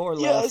after Thor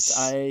left,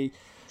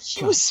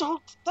 he was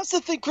so. That's the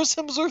thing. Chris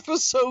Hemsworth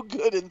was so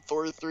good in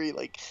Thor 3.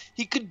 Like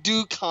he could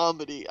do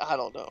comedy. I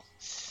don't know.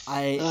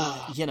 I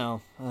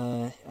don't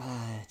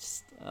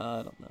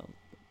know.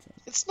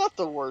 It's not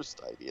the worst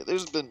idea.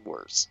 There's been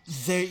worse.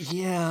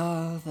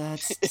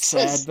 That's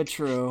sad but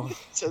true. It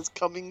says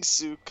coming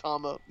soon,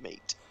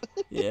 mate.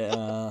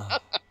 Yeah.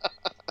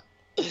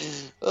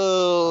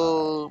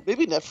 Oh,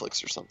 maybe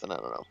Netflix or something. I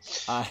don't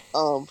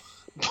know.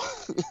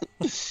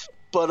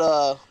 But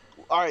all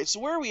right.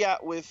 So where are we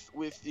at with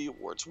the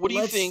awards? What do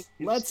you think?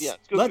 Let's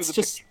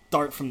just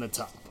start from the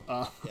top.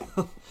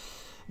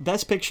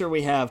 Best Picture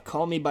we have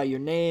Call Me by Your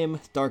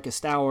Name,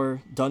 Darkest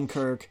Hour,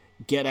 Dunkirk,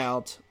 Get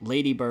Out,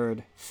 Lady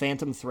Bird,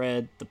 Phantom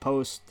Thread, The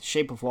Post, The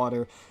Shape of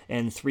Water,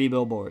 and Three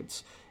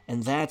Billboards.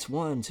 And that's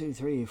 1, 2,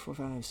 3, 4,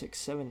 5, 6,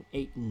 7,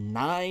 8,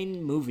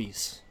 9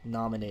 movies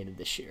nominated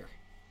this year.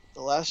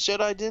 The Last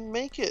Jedi didn't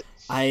make it.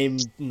 I'm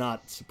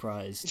not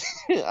surprised.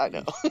 I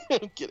know.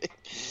 I'm kidding.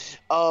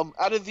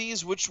 Out of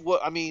these,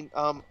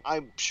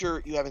 I'm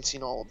sure you haven't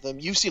seen all of them.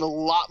 You've seen a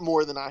lot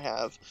more than I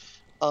have.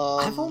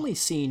 I've only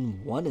seen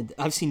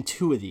I've seen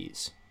 2 of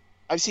these.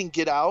 I've seen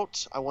Get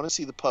Out. I want to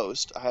see The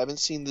Post. I haven't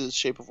seen The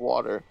Shape of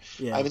Water.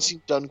 Yeah. I haven't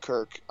seen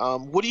Dunkirk.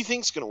 What do you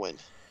think's going to win?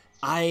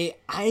 I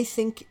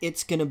think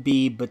it's going to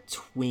be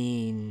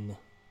between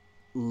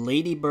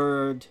Lady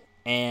Bird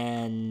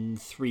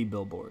and Three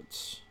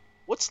Billboards.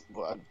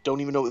 I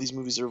don't even know what these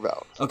movies are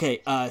about.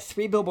 Okay,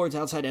 Three Billboards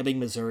Outside Ebbing,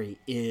 Missouri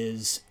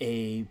is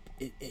I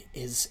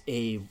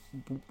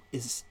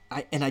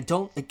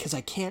don't, because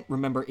I can't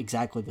remember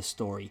exactly the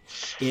story.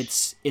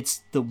 It's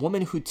the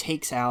woman who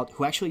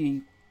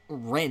actually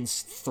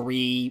rents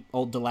 3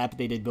 old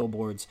dilapidated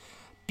billboards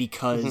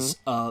because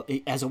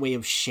as a way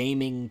of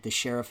shaming the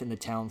sheriff in the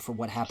town for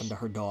what happened to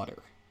her daughter.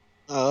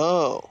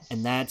 Oh.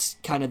 And that's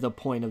kind of the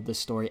point of the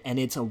story. And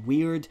it's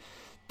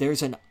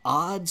there's an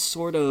odd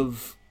sort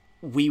of,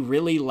 we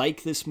really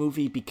like this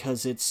movie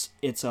because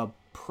it's a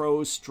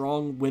pro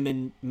strong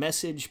women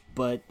message,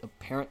 but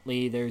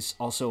apparently there's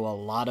also a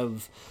lot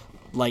of,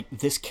 like,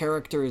 this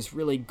character is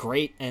really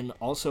great and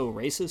also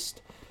racist.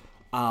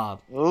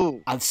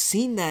 I've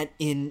seen that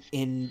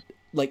in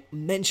like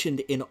mentioned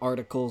in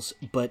articles,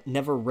 but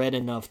never read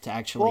enough to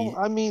actually. Well,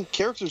 I mean,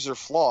 characters are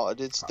flawed.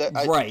 It's that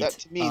right. That,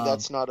 to me,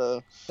 that's not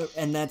a.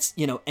 And that's,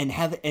 and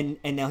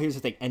now here's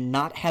the thing. And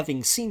not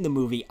having seen the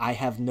movie, I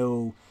have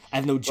no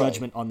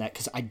judgment on that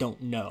because I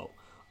don't know.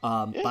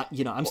 But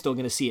I'm still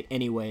gonna see it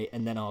anyway,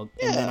 and then and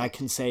then I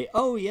can say,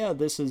 oh yeah,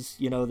 this is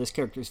this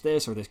character's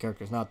this, or this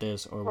character's not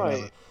this, or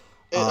whatever. Right.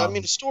 I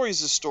mean, a story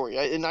is a story,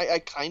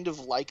 I kind of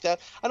like that.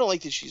 I don't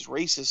like that she's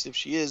racist if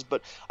she is,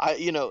 but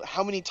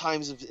how many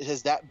times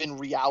has that been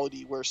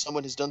reality where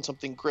someone has done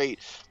something great,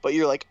 but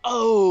you're like,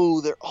 oh,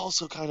 they're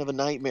also kind of a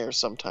nightmare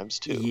sometimes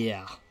too.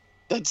 Yeah.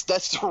 That's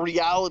the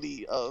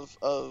reality of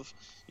I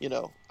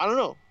don't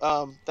know.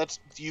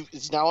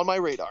 It's now on my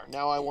radar.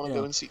 Now I want to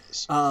go and see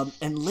this.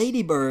 And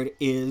Lady Bird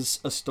is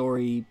a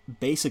story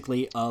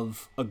basically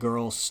of a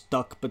girl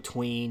stuck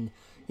between,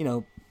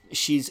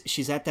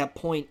 she's at that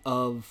point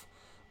of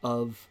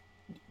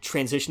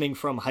transitioning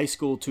from high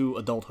school to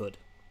adulthood.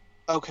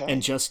 Okay.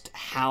 And just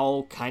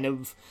how kind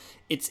of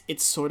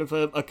it's sort of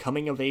a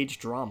coming of age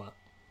drama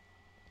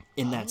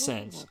in that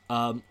sense.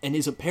 And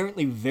is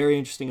apparently very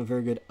interesting and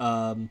very good.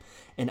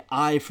 And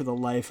I, for the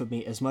life of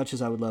me, as much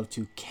as I would love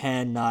to,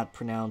 cannot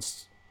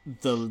pronounce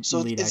the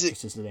lead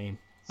actress's name.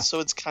 So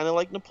it's kind of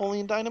like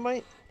Napoleon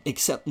Dynamite?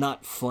 Except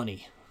not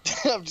funny.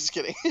 I'm just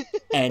kidding.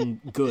 And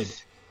good.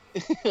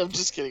 I'm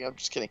just kidding.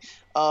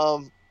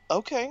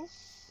 Okay.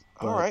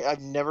 All right.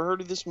 I've never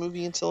heard of this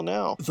movie until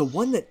now. The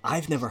one that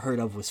I've never heard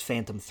of was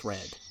Phantom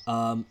Thread.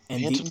 Phantom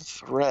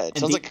Thread.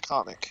 Sounds like a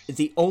comic.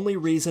 The only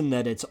reason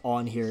that it's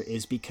on here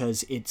is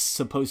because it's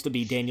supposed to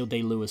be Daniel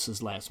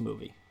Day-Lewis's last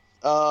movie.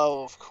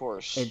 Oh, of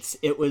course.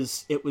 It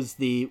was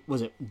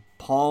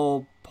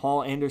Paul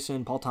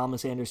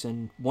Thomas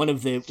Anderson, one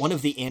of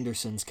the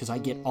Andersons, because I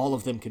get all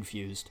of them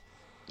confused.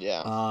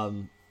 Yeah.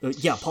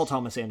 Paul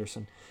Thomas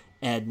Anderson.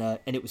 And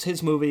it was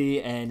his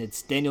movie, and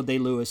it's Daniel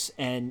Day-Lewis,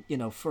 and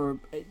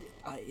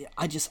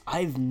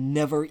I've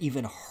never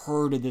even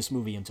heard of this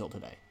movie until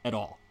today at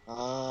all.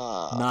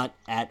 Not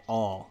at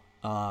all.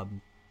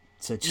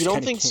 So it just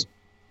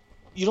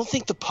you don't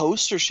think The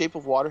Post or Shape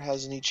of Water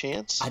has any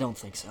chance? I don't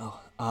think so.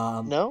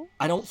 No?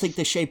 I don't think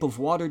The Shape of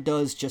Water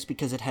does, just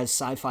because it has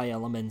sci-fi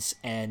elements,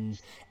 and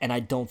I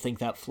don't think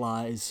that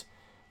flies.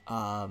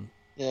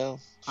 Yeah.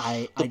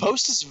 The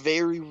Post is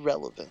very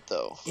relevant,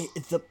 though.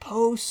 The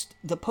Post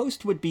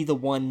would be the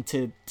one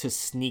to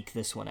sneak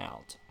this one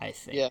out, I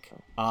think.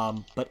 Yeah.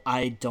 But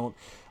I don't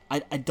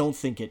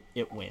think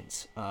it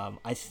wins.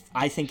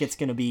 I think it's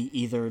going to be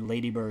either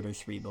Lady Bird or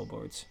Three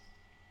Billboards.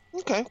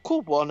 Okay,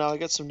 cool. Well, now I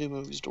got some new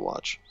movies to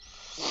watch.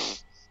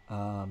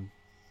 And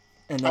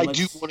I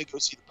do want to go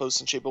see The Post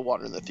and Shape of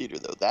Water in the theater,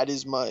 though. That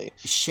is my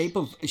Shape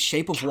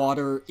of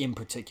Water in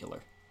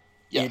particular.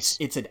 Yes.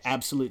 It's an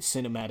absolute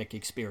cinematic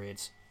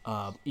experience.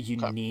 You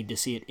need to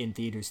see it in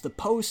theaters. The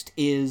Post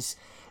is,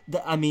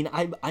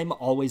 I'm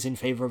always in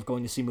favor of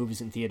going to see movies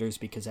in theaters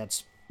because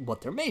that's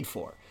what they're made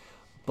for.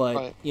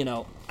 But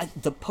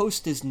The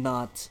Post is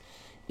not.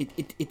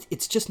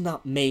 It's just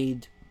not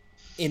made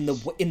in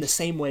the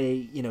same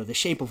way. The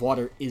Shape of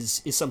Water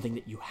is something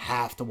that you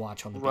have to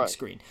watch on the big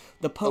screen.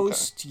 The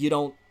Post you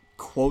don't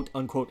quote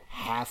unquote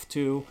have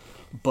to,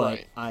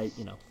 but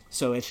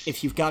So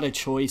if you've got a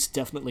choice,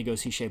 definitely go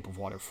see Shape of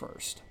Water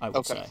first, I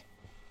would say.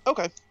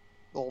 Okay.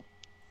 Well,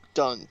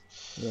 done.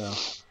 Yeah.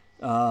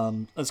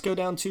 Let's go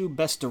down to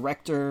Best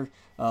Director.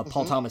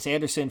 Paul Thomas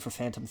Anderson for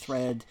Phantom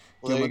Thread.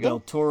 Guillermo del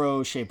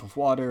Toro, Shape of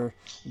Water.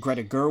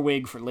 Greta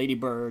Gerwig for Lady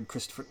Bird.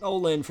 Christopher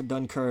Nolan for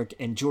Dunkirk.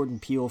 And Jordan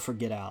Peele for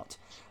Get Out.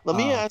 Let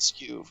me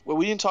ask you,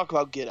 we didn't talk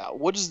about Get Out.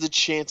 What is the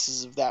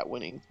chances of that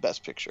winning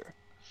Best Picture?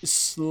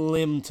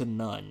 Slim to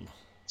none.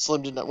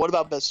 Slim to none. What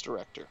about Best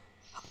Director?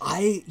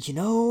 I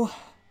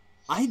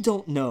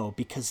don't know,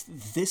 because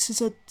this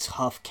is a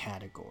tough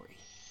category.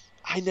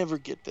 I never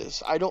get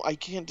this. I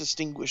can't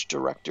distinguish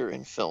director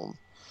and film.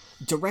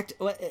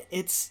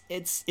 It's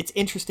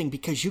interesting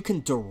because you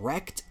can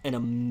direct an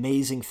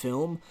amazing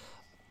film,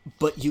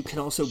 but you can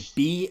also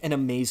be an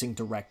amazing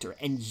director,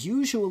 and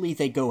usually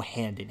they go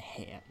hand in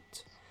hand.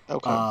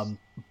 Okay.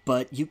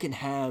 But you can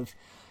have,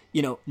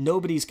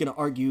 nobody's going to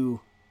argue,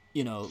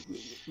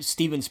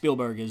 Steven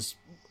Spielberg is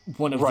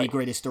one of the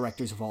greatest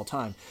directors of all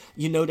time.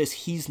 You notice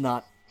he's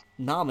not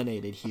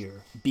nominated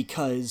here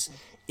because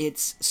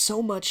it's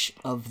so much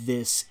of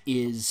this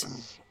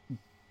is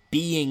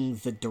being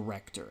the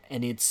director,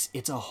 and it's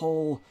a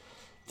whole.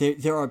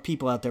 There are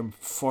people out there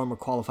far more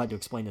qualified to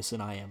explain this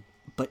than I am,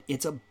 but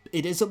it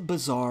is a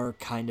bizarre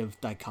kind of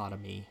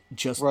dichotomy.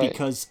 Just Right.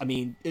 because I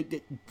mean,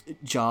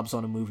 jobs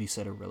on a movie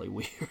set are really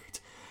weird,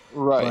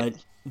 Right.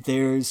 but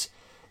there's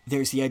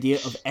the idea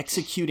of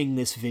executing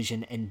this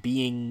vision and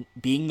being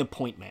the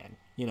point man.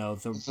 You know,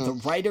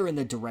 the writer and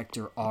the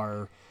director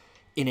are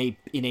in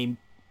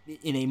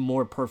a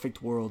more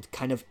perfect world,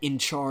 kind of in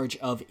charge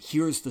of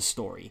here's the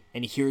story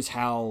and here's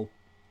how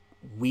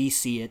we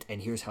see it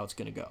and here's how it's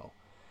going to go.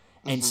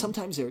 And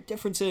sometimes there are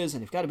differences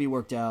and they've got to be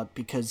worked out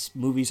because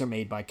movies are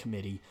made by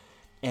committee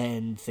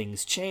and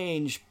things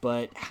change.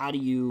 But how do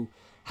you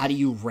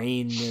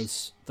rein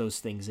those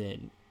things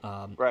in?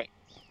 Right.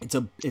 It's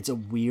a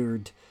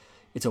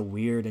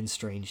weird and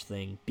strange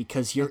thing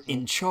because you're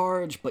in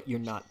charge, but you're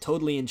not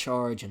totally in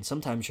charge, and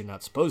sometimes you're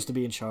not supposed to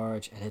be in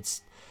charge, and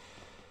it's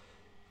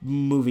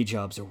movie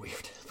jobs are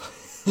weird.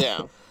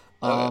 Yeah.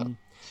 Yeah.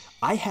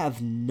 I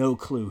have no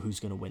clue who's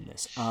going to win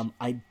this.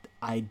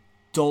 I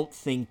don't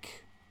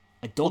think.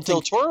 Del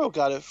Toro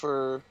got it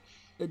for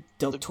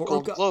Del the Toro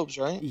Golden Globes,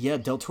 right? Yeah,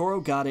 Del Toro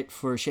got it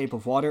for Shape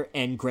of Water,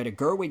 and Greta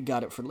Gerwig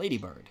got it for Lady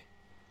Bird.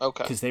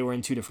 Okay. Because they were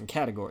in two different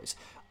categories.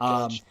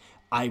 Gotcha.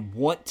 I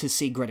want to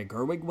see Greta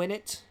Gerwig win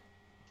it,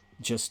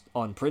 just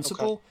on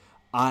principle.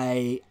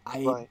 Okay.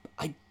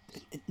 I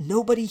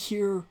nobody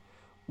here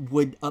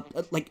would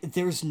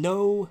there's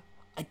no.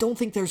 I don't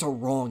think there's a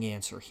wrong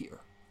answer here.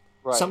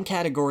 Right. Some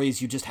categories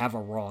you just have a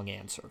wrong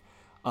answer.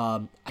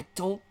 I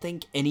don't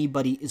think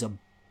anybody is a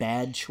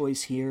bad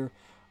choice here.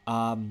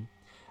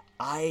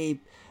 I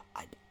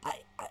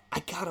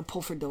gotta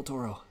pull for Del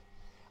Toro.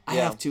 I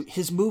have to.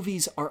 His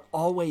movies are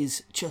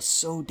always just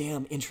so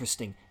damn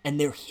interesting, and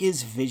they're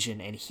his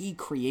vision, and he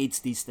creates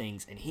these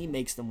things, and he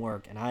makes them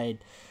work. And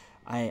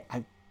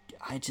I've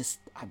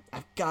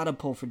gotta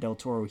pull for Del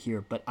Toro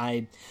here, but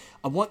I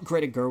want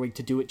Greta Gerwig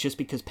to do it just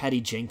because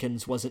Patty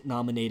Jenkins wasn't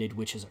nominated,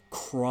 which is a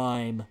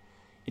crime.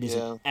 It is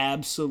an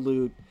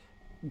absolute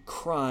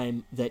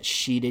crime that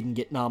she didn't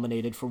get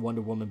nominated for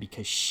Wonder Woman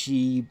because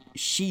she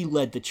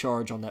led the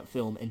charge on that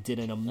film and did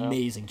an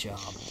amazing job,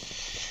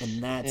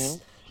 and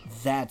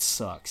that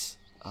sucks.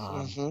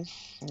 I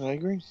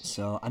agree.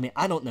 So I mean,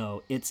 I don't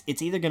know. It's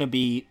either gonna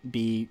be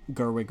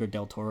Gerwig or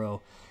Del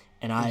Toro,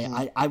 and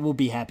I will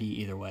be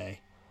happy either way.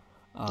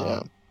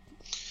 What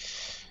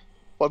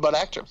about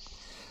actor?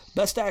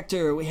 Best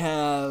actor, we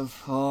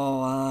have.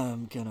 Oh,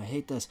 I'm gonna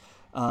hate this.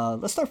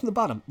 Let's start from the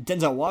bottom.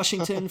 Denzel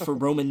Washington for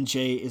Roman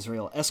J.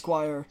 Israel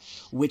Esquire,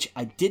 which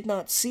I did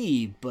not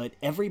see, but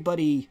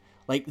everybody,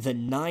 like the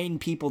 9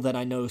 people that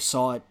I know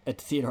saw it at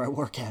the theater I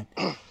work at,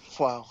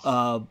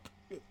 wow,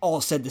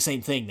 all said the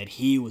same thing, that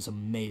he was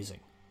amazing.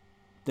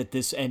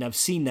 And I've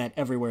seen that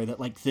everywhere, that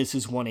like this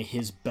is one of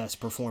his best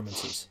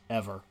performances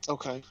ever.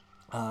 Okay.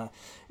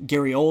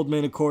 Gary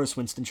Oldman, of course,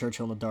 Winston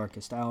Churchill in The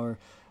Darkest Hour.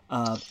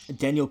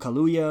 Daniel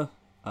Kaluuya,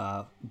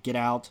 Get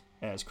Out,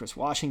 as Chris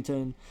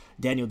Washington,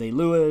 Daniel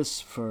Day-Lewis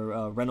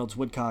for Reynolds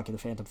Woodcock in The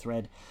Phantom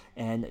Thread,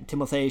 and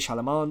Timothée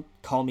Chalamet,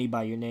 Call Me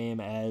By Your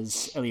Name,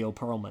 as Elio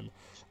Perlman.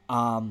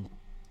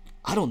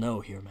 I don't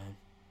know here, man.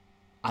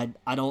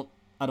 I don't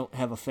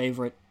have a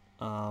favorite.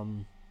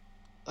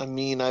 I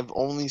mean, I've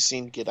only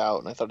seen Get Out,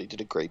 and I thought he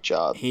did a great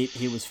job.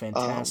 He was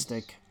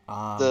fantastic.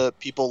 The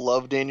people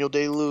love Daniel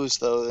Day-Lewis,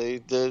 though.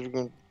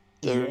 They're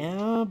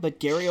yeah, but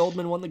Gary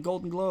Oldman won the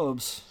Golden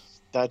Globes.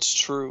 That's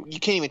true. You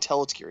can't even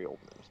tell it's Gary Oldman.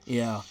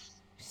 Yeah.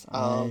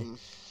 I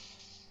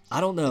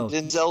don't know.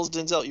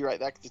 Denzel. You're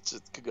right.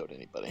 It could go to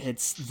anybody.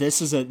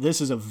 This is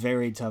a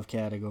very tough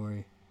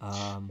category.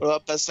 What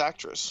about Best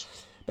Actress?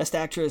 Best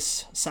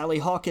Actress, Sally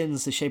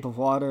Hawkins, The Shape of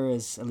Water,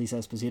 as Elisa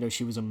Esposito.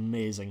 She was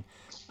amazing.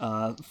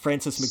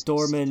 Frances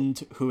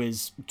McDormand, who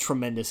is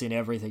tremendous in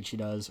everything she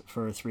does,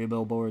 for 3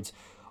 Billboards.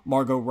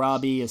 Margot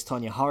Robbie as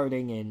Tonya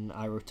Harding in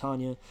I, Wrote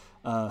Tanya.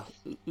 I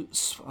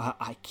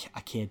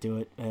can't do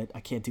it. I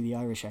can't do the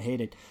Irish. I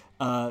hate it.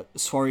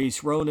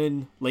 Saoirse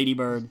Ronan, Lady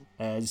Bird,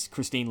 as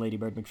Christine Lady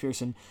Bird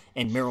McPherson,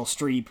 and Meryl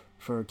Streep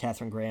for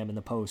Katharine Graham in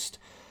The Post.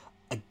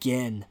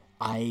 Again,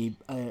 I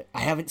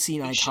haven't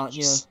seen I,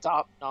 Tonya.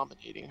 Stop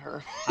nominating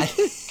her.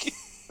 It's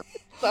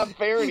not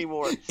fair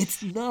anymore.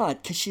 It's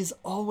not, because she's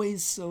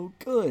always so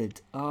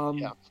good.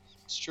 Yeah,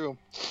 it's true.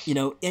 You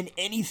know, in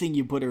anything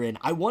you put her in,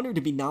 I want her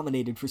to be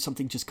nominated for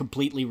something just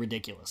completely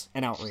ridiculous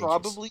and outrageous.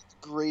 Probably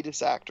the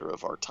greatest actor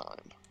of our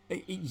time.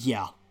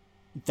 Yeah,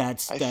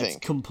 that's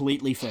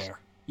completely fair.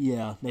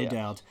 Yeah, no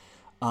doubt.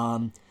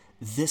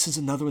 This is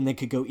another one that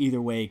could go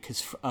either way,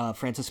 because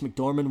Frances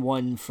McDormand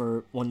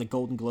won the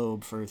Golden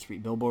Globe for 3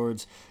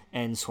 Billboards,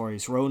 and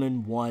Saoirse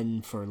Ronan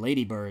won for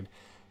Lady Bird.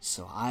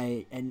 So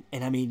I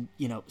mean,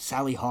 you know,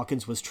 Sally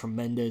Hawkins was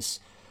tremendous.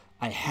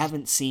 I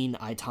haven't seen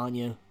I,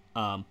 Tonya,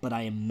 but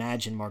I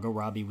imagine Margot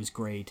Robbie was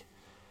great.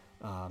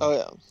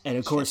 And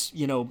of course,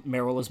 you know,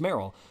 Meryl is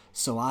Meryl.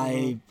 So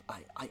I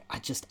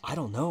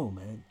don't know,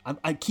 man.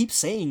 I keep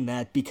saying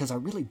that because I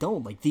really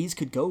don't. Like, these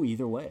could go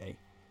either way.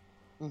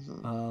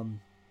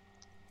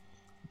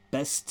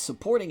 Best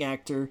Supporting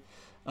Actor,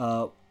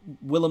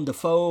 Willem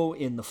Dafoe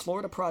in The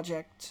Florida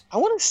Project. I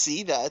want to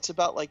see that. It's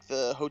about like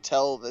the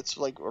hotel that's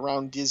like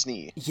around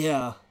Disney.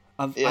 Yeah,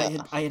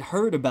 Yeah. I had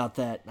heard about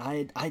that.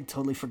 I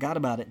totally forgot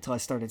about it until I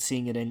started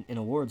seeing it in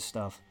awards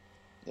stuff.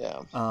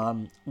 Yeah.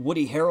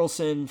 Woody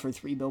Harrelson for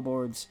Three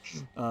Billboards.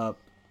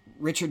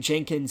 Richard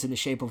Jenkins in The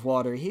Shape of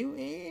Water.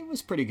 He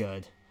was pretty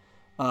good.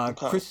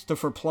 Okay.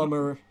 Christopher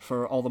Plummer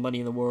for All the Money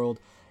in the World,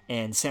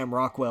 and Sam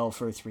Rockwell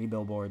for Three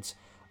Billboards.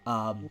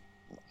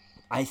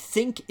 I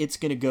think it's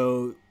going to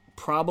go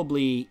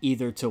probably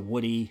either to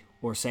Woody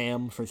or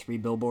Sam for Three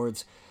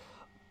Billboards,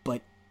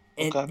 but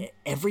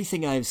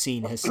everything I've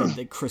seen has said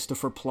that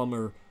Christopher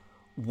Plummer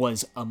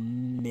was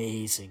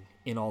amazing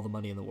in All the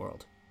Money in the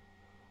World.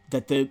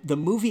 That the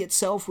movie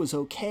itself was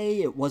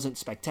okay, it wasn't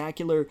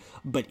spectacular,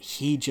 but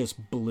he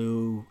just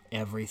blew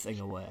everything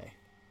away.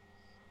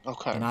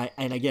 Okay.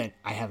 And again,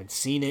 I haven't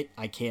seen it,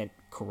 I can't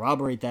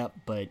corroborate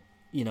that, but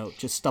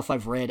just stuff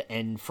I've read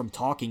and from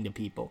talking to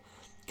people.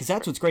 Because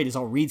that's what's great is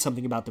I'll read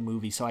something about the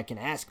movie so I can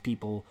ask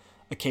people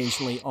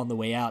occasionally on the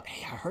way out,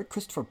 hey, I heard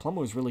Christopher Plummer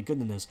was really good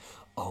in this.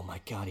 Oh my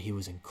God, he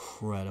was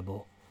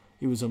incredible.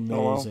 He was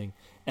amazing.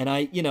 And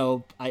I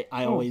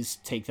always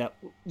take that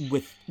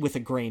with a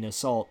grain of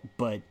salt,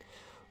 but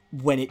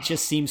when it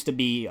just seems to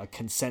be a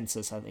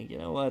consensus, I think,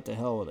 what the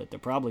hell with it? They're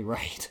probably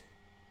right.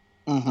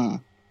 Mm-hmm.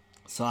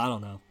 So I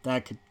don't know.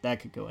 That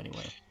could go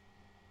anywhere.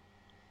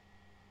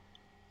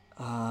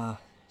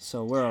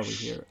 So where are we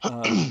here?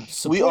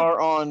 We are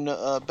on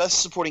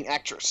Best Supporting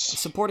Actress.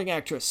 Supporting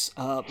Actress.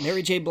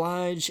 Mary J.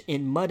 Blige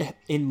in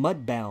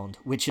Mudbound,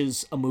 which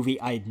is a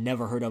movie I'd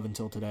never heard of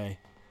until today.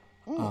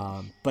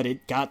 But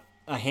it got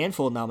a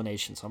handful of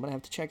nominations, so I'm going to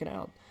have to check it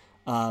out.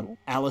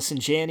 Allison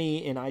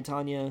Janney in I,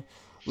 Tonya.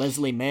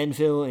 Leslie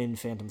Manville in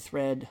Phantom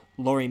Thread.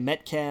 Laurie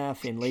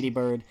Metcalf in Lady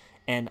Bird.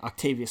 And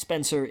Octavia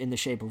Spencer in The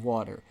Shape of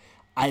Water.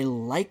 I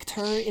liked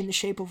her in The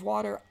Shape of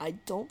Water. I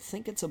don't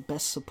think it's a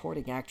Best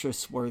Supporting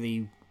Actress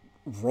worthy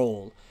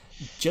role.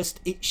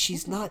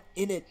 She's not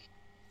in it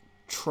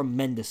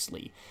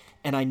tremendously.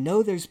 And I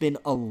know there's been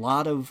a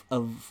lot of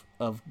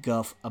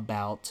guff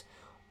about,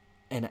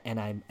 and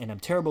I'm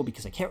terrible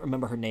because I can't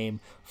remember her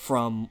name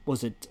from,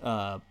 was it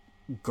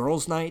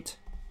Girls Night?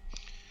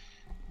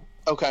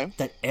 Okay.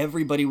 That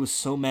everybody was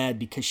so mad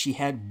because she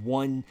had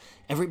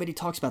everybody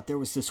talks about there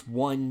was this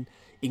one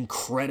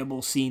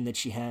incredible scene that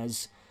she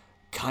has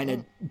kind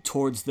of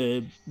towards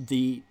the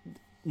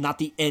not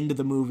the end of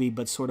the movie,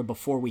 but sort of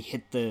before we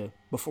hit the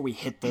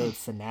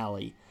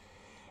finale.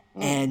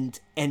 And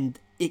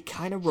it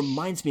kind of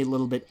reminds me a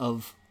little bit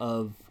of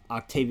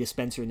Octavia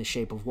Spencer in The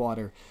Shape of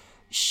Water.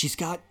 She's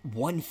got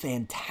one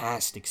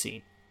fantastic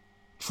scene,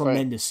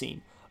 tremendous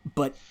scene,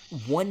 but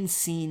one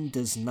scene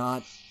does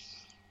not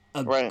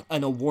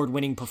an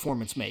award-winning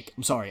performance make.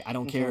 I'm sorry, I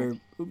don't care,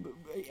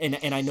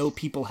 and I know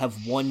people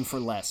have won for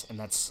less, and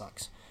that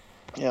sucks.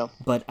 Yeah,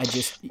 but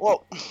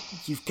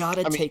you've got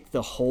to take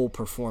the whole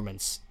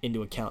performance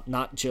into account,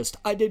 not just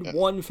I did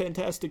one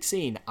fantastic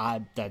scene.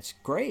 That's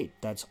great,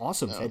 that's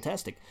awesome,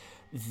 fantastic.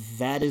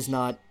 That is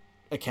not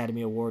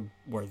Academy Award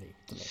worthy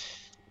to me.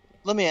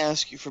 Let me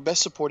ask you, for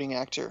Best Supporting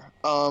Actor,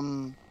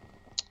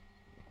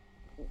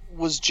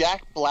 was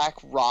Jack Black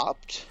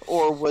robbed,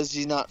 or was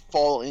he not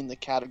fall in the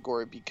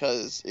category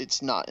because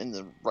it's not in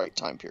the right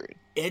time period?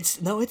 It's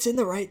in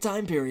the right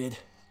time period.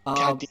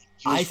 God damn,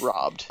 he was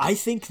robbed. I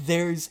think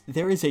there's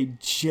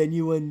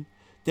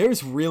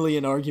really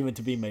an argument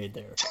to be made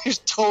there. There's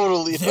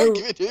totally an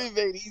argument to be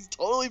made. He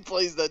totally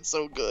plays that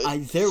so good.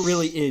 There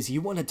really is.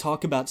 You want to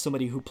talk about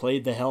somebody who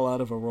played the hell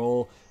out of a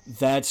role?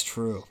 That's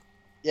true.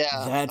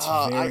 Yeah, that's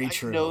very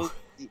true. I know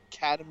the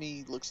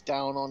Academy looks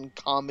down on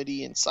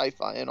comedy and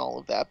sci-fi and all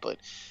of that, but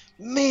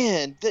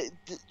man,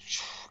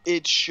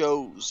 it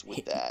shows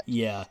with that.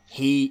 Yeah,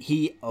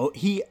 he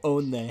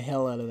owned the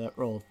hell out of that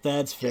role.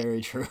 That's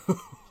very true.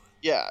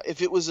 Yeah,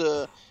 if it was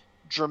a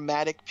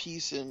dramatic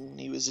piece and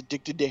he was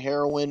addicted to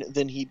heroin,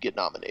 then he'd get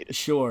nominated.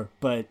 Sure,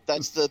 but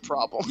that's the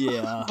problem.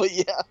 Yeah.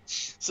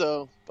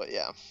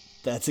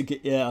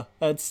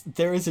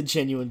 There is a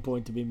genuine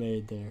point to be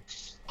made there.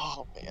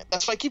 Oh man,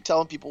 that's why I keep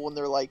telling people when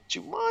they're like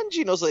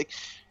Jumanji, and I was like,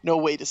 no,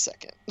 wait a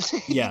second.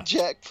 Yeah.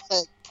 Jack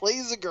Black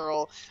plays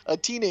a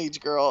teenage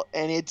girl,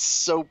 and it's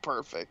so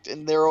perfect.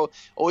 And they're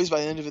always,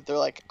 by the end of it, they're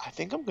like, I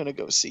think I'm gonna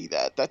go see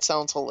that. That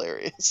sounds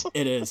hilarious.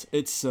 It is.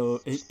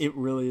 It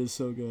really is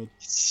so good.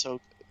 It's so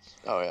good.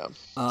 Oh yeah.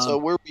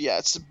 So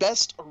it's the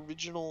best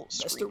original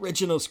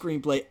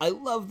screenplay. I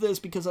love this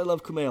because I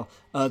love Kumail.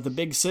 The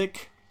Big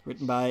Sick,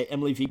 written by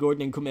Emily V.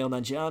 Gordon and Kumail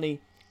Nanjiani.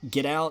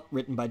 Get Out,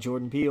 written by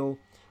Jordan Peele.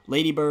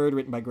 Lady Bird,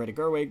 written by Greta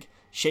Gerwig.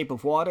 Shape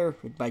of Water,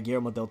 written by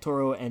Guillermo del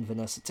Toro and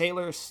Vanessa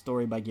Taylor,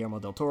 story by Guillermo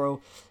del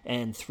Toro.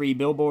 And Three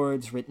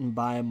Billboards, written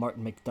by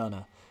Martin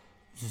McDonagh.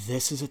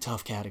 This is a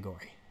tough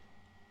category.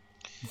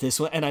 This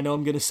one, and I know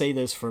I'm going to say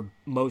this for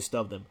most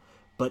of them,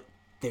 but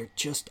they're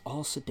just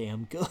all so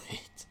damn good.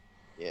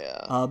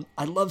 Yeah.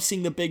 I love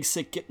seeing The Big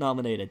Sick get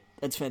nominated.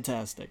 That's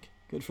fantastic.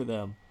 Good for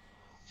them.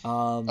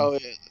 Oh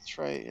yeah, that's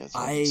right. Yes,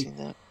 I've seen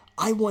that.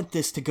 I want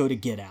this to go to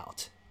Get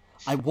Out.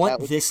 I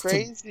want this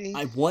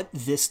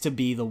to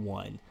be the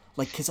one.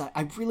 Like, because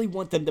I really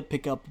want them to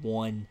pick up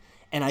one,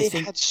 and I It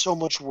think had so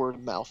much word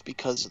of mouth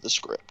because of the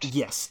script.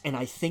 yes, and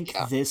I think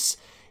Yeah. this,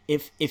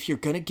 if you're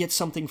gonna get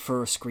something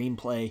for a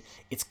screenplay,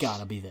 it's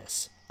gotta be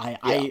this. Yeah.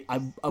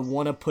 I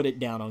want to put it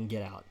down on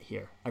Get Out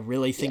here. I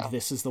really think Yeah.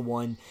 this is the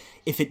one.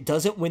 If it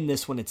doesn't win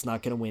this one, it's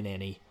not gonna win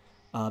any,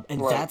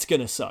 and Right. that's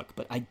gonna suck.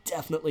 But I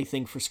definitely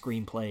think for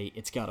screenplay,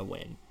 it's gotta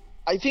win.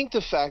 I think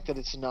the fact that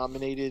it's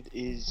nominated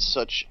is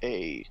such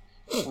a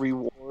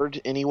reward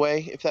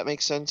anyway, if that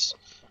makes sense.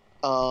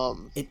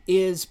 It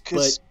is,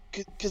 but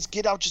Because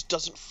Get Out just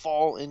doesn't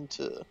fall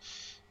into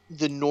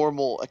the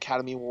normal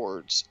Academy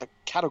Awards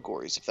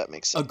categories, if that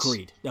makes sense.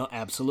 agreed. No,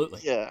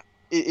 absolutely. Yeah.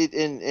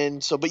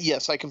 And so, but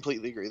yes, I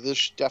completely agree.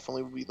 This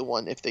definitely would be the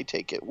one, if they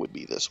take it, would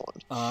be this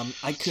one.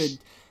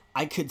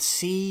 I could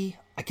see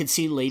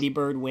Lady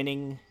Bird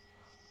winning.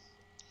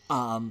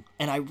 And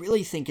I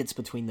really think it's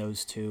between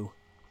those two.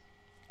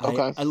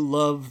 Okay. I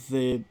love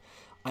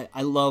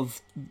I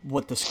love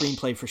what the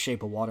screenplay for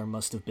Shape of Water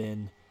must have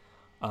been,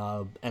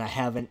 and I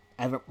haven't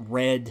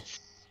read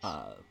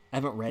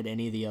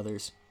any of the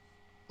others,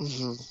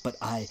 but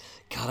I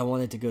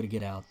wanted to go to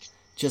Get Out,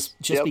 just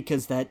Yep.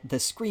 because that the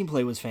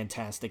screenplay was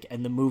fantastic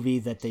and the movie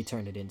that they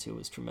turned it into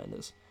was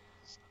tremendous.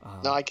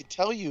 Now, I can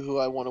tell you who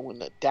I want to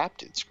win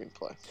adapted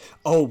screenplay.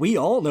 Oh, we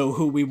all know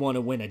who we want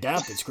to win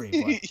adapted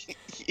screenplay.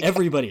 Yeah.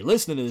 Everybody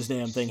listening to this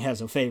damn thing has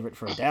a favorite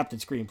for adapted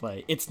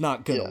screenplay. It's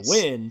not gonna Yes.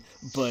 win,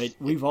 but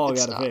we've all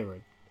It's got not. a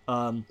favorite.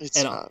 It's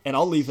and not.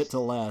 I'll leave it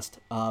till last.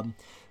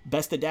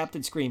 Best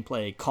adapted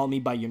screenplay: Call Me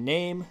by Your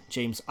Name,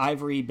 James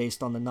Ivory,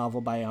 based on the novel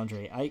by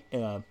Andre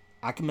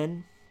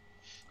Ackerman.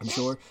 I'm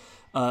sure.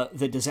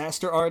 The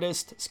Disaster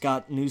Artist,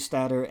 Scott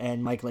Neustadter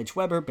and Michael H.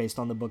 Weber, based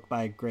on the book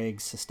by Greg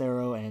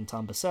Sestero and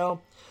Tom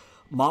Bissell.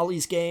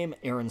 Molly's Game,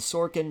 Aaron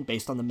Sorkin,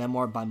 based on the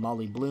memoir by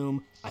Molly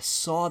Bloom. I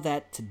saw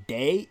that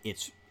today.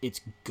 It's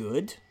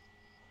good.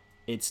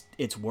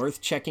 It's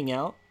worth checking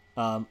out.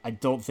 I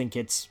don't think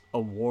it's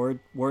award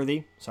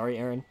worthy. Sorry,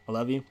 Aaron, I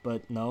love you,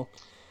 but no.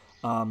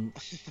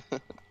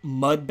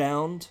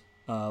 Mudbound,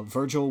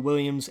 Virgil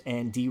Williams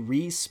and Dee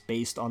Reese,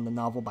 based on the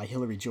novel by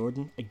Hilary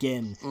Jordan.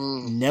 Again,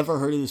 never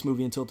heard of this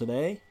movie until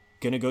today.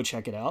 Gonna go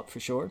check it out for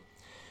sure.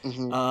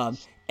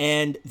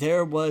 And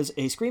there was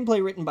a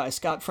screenplay written by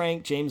Scott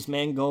Frank, James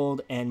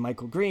Mangold, and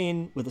Michael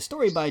Green, with a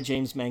story by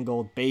James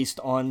Mangold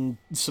based on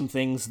some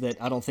things that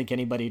I don't think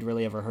anybody had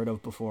really ever heard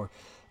of before.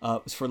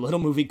 It was for a little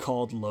movie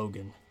called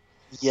Logan.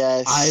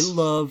 Yes. I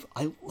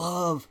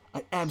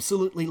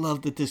absolutely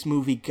love that this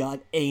movie got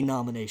a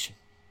nomination.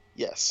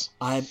 Yes.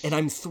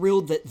 I'm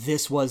thrilled that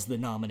this was the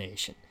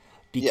nomination,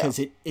 because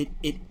Yeah.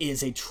 it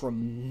is a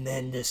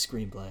tremendous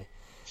screenplay,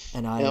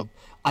 and Yep.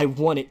 I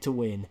want it to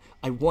win.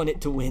 I want it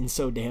to win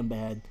so damn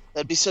bad.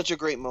 That'd be such a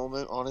great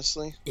moment,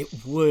 honestly. It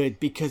would,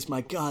 because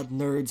my God,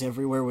 nerds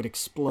everywhere would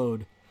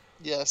explode.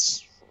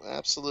 Yes,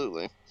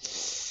 absolutely.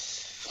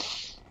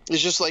 It's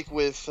just like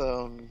with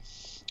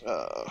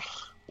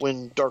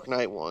when Dark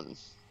Knight won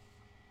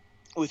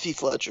with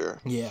Heath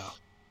Ledger. Yeah.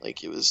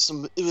 Like it was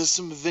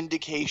some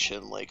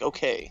vindication. Like,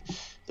 okay,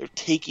 they're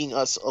taking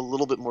us a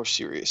little bit more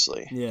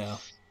seriously. Yeah.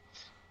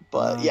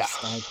 But yeah,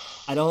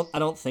 I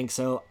don't think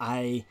so.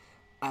 I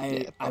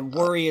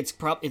worry it's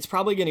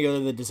probably going to go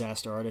to The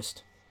Disaster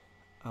Artist.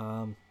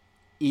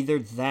 Either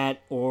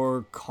that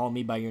or Call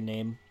Me by Your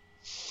Name.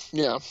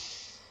 yeah,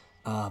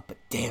 But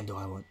damn, do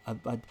I want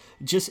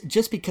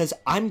just because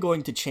I'm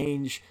going to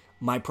change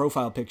my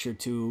profile picture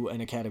to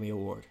an Academy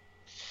Award.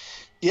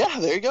 yeah.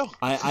 There you go.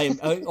 I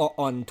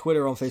on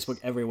Twitter, on Facebook,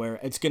 everywhere.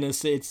 It's gonna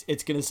say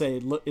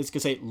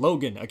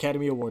Logan,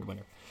 Academy Award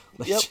winner.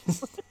 Like, Yep.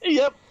 just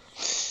Yep.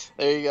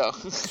 There you go.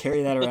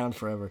 carry that around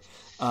forever.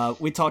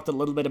 We talked a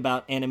little bit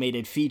about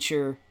animated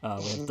feature. We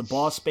have The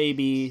Boss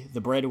Baby,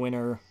 The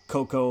Breadwinner,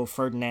 Coco,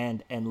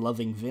 Ferdinand, and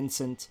Loving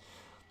Vincent.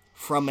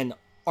 From an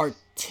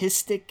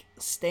artistic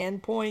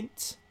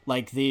standpoint,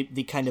 like the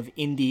kind of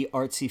indie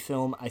artsy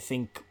film, I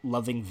think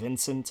Loving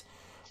Vincent,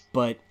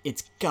 but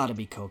it's gotta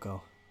be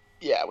Coco.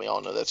 Yeah, we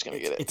all know that's gonna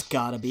get it. It's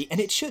gotta be, and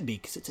it should be,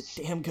 because it's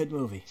a damn good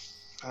movie.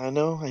 I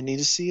know. I need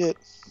to see it.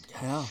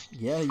 Yeah,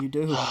 you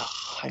do.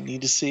 I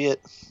need to see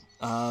it.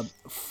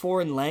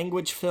 Foreign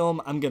language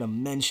film I'm gonna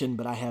mention,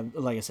 but I have,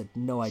 like I said,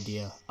 no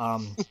idea.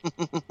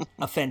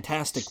 A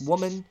Fantastic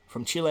Woman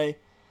from Chile,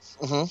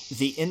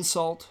 The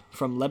Insult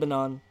from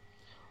Lebanon,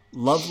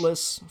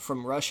 Loveless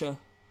from Russia,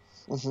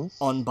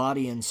 On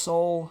Body and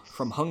Soul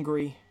from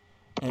Hungary,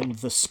 and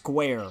The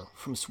Square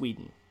from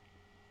Sweden.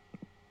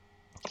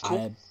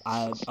 Cool.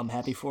 I'm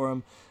happy for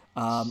him.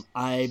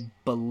 I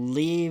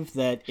believe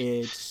that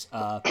it's.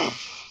 I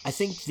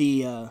think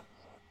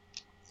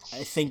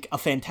A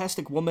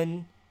Fantastic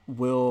Woman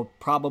will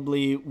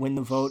probably win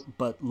the vote,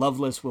 but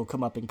Loveless will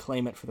come up and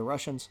claim it for the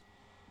Russians.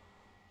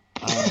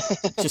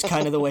 Just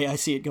kind of the way I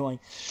see it going.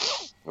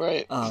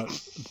 Right.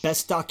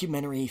 Best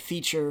documentary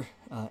feature,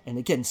 and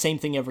again, same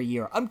thing every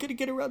year. I'm gonna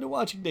get around to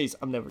watching these.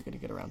 I'm never gonna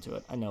get around to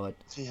it. I know it.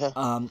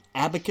 Yeah.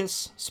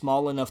 Abacus,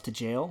 Small Enough to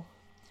Jail,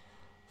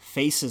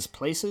 Faces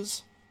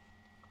Places,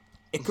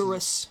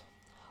 Icarus,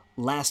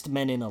 Last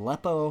Men in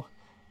Aleppo,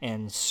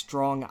 and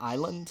Strong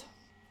Island.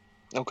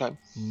 Okay.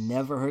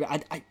 Never heard.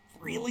 I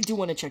really do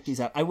want to check these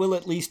out. I will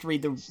at least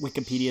read the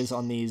Wikipedias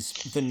on these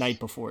the night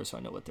before, so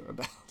I know what they're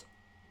about.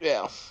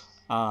 Yeah.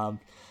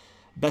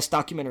 Best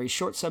documentary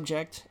short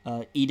subject: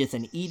 Edith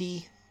and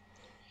Edie.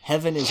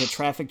 Heaven is a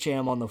traffic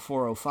jam on the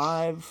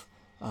 405.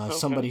 Okay.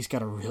 Somebody's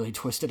got a really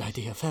twisted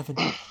idea of heaven.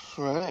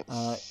 Right.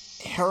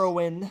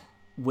 Heroin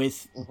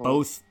with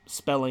both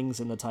spellings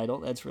in the title.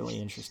 That's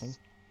really interesting.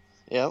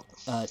 Yep.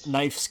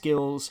 Knife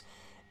skills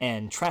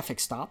and traffic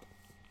stop.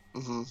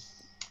 Mm-hmm.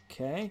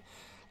 Okay.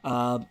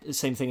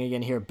 Same thing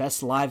again here.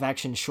 Best live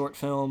action short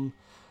film: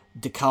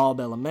 DeKalb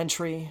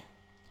Elementary,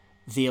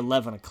 The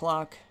 11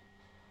 O'Clock,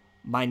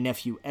 My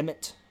Nephew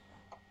Emmett,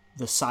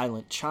 The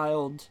Silent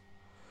Child,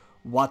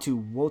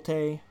 Watu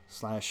Wote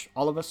 /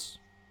 All of Us.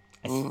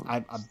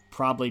 I'm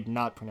probably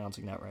not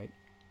pronouncing that right.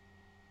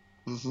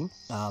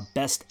 Mm-hmm.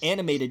 Best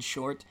animated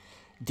short: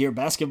 Dear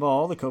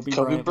Basketball, the Kobe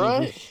Kobe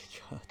Bryant movie.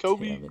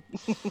 Bryant.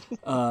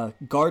 Kobe.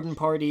 Garden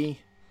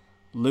Party,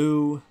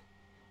 Lou,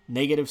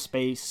 Negative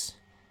Space,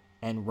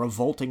 and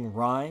Revolting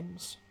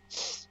Rhymes.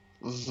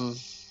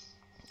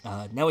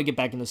 Mm-hmm. Now we get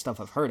back into stuff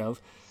I've heard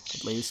of,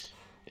 at least.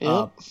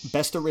 Yep.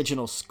 Best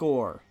original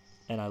score,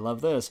 and I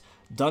love this: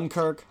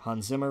 Dunkirk,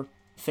 Hans Zimmer;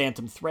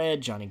 Phantom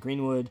Thread, Johnny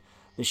Greenwood;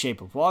 The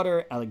Shape of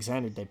Water,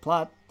 Alexander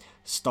Desplat;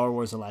 Star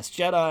Wars: The Last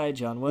Jedi,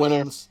 John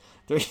Williams;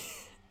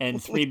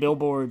 Three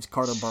Billboards,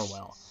 Carter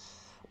Burwell.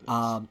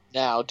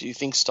 Now, do you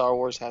think Star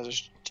Wars has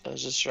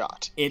a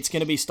shot? It's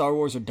going to be Star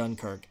Wars or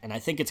Dunkirk, and I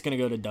think it's going to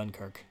go to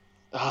Dunkirk.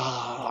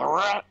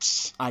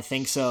 Rats. I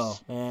think so,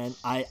 and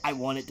I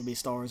want it to be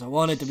Star Wars. I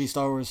want it to be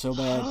Star Wars so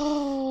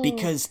bad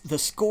because the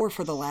score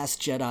for The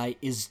Last Jedi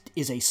is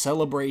a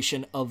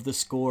celebration of the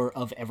score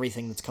of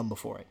everything that's come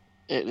before it.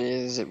 It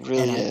is. It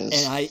really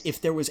is. And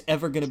if there was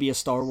ever going to be a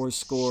Star Wars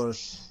score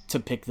to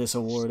pick this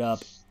award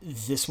up,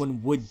 this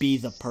one would be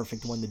the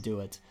perfect one to do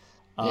it.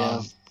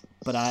 Yeah.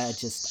 But I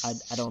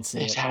don't see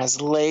it. It has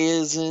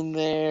Leia's in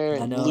there. I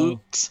And know.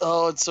 Luke's.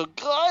 Oh, it's so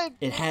good.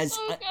 It has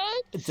so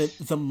good.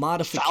 the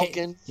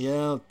modification. Falcon.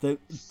 Yeah,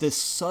 the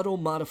subtle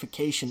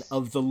modification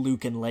of the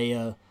Luke and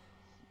Leia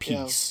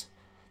piece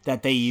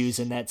that they use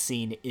in that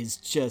scene is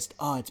just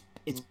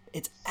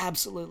it's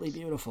absolutely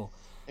beautiful.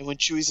 And when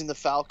Chewie's in the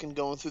Falcon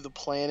going through the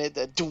planet,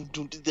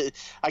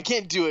 I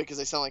can't do it because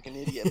I sound like an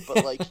idiot,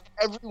 but like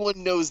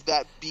everyone knows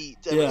that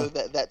beat,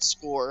 that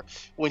score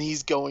when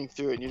he's going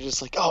through it, and you're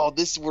just like, oh,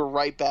 we're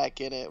right back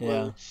in it.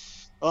 Yeah.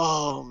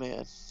 Oh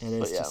man, it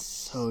is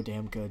just so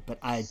damn good. But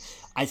I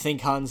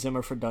think Hans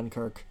Zimmer for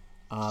Dunkirk.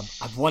 I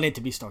want it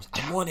to be Star Wars.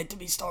 I want it to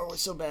be Star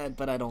Wars so bad,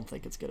 but I don't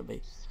think it's gonna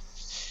be.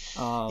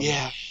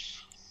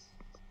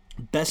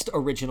 Best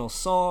original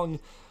song: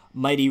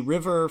 Mighty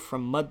River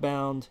from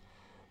Mudbound,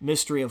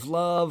 Mystery of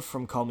Love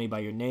from Call Me By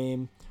Your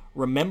Name,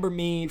 Remember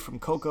Me from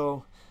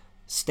Coco,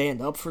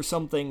 Stand Up For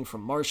Something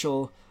from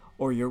Marshall,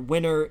 or your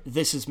winner,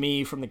 This Is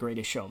Me from The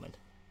Greatest Showman.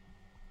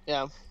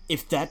 Yeah.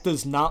 If that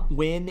does not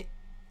win,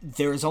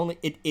 there is only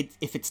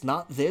if it's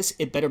not this,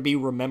 it better be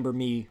Remember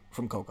Me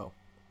from Coco.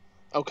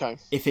 Okay.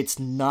 If it's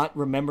not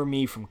Remember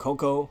Me from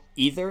Coco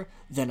either,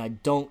 then I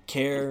don't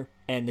care,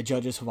 and the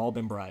judges have all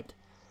been bribed.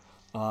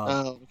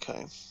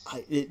 Okay.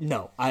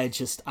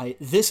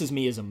 This Is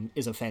Me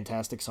is a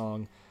fantastic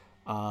song.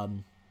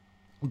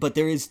 But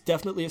there is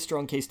definitely a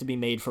strong case to be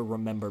made for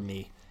Remember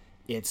Me.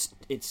 It's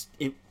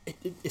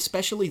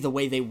especially the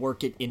way they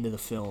work it into the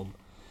film.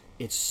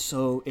 It's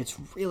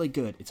really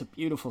good. It's a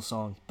beautiful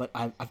song, but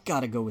I've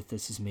got to go with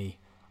This Is Me.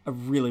 I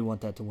really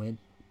want that to win.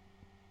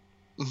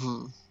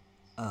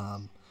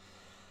 Mm-hmm.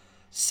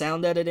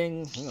 Sound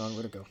editing. Hang on,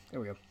 where'd it go?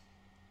 There we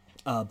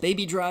go.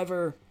 Baby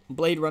Driver,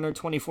 Blade Runner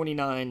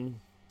 2049,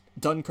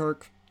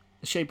 Dunkirk,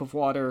 The Shape of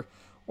Water,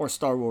 or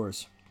Star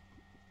Wars.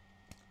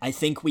 I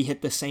think we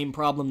hit the same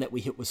problem that we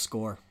hit with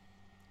score.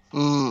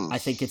 I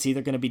think it's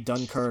either going to be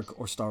Dunkirk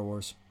or Star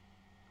Wars.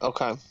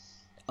 Okay.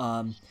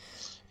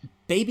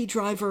 Baby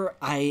Driver,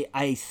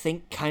 I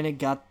think kind of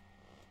got...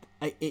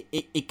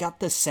 It got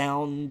the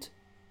sound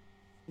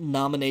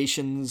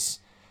nominations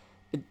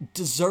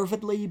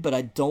deservedly, but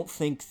I don't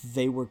think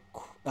they were...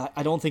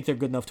 I don't think they're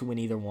good enough to win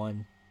either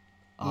one.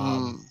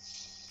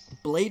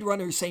 Blade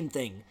Runner, same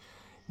thing.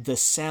 The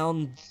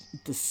sound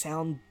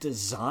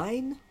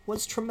design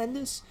was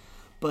tremendous,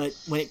 but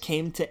when it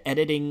came to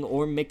editing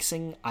or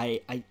mixing,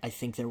 I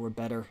think there were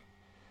better.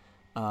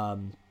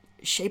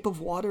 Shape of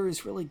Water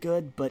is really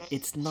good, but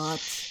it's not...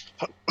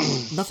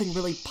 nothing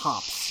really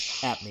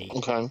pops at me.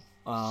 Okay.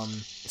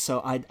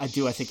 So I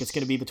think it's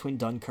going to be between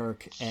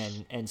Dunkirk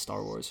and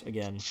Star Wars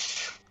again.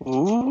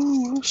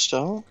 Ooh,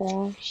 Star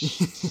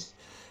Wars.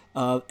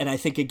 And I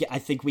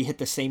think we hit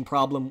the same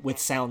problem with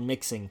sound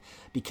mixing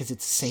because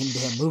it's the same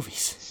damn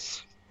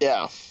movies.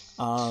 Yeah.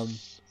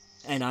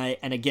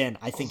 And again,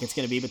 I think it's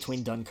going to be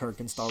between Dunkirk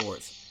and Star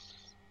Wars.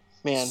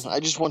 Man, I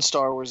just want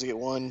Star Wars to get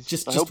one.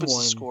 I hope it's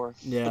one. a score.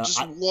 Yeah, but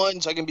just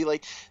one, so I can be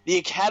like the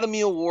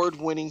Academy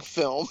Award-winning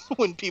film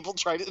when people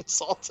try to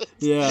insult it.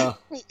 Yeah.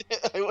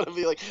 I want to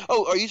be like,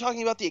 oh, are you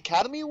talking about the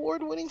Academy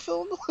Award-winning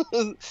film,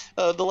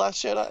 The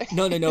Last Jedi?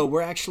 No.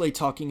 We're actually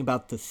talking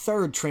about the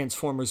third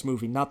Transformers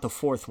movie, not the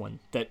fourth one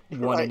that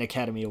won an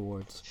Academy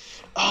Awards.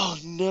 Oh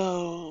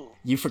no!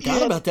 You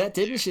forgot about that,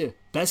 didn't you?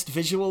 Best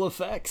visual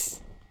effects,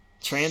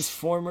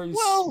 Transformers,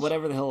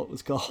 whatever the hell it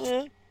was called.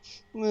 Yeah.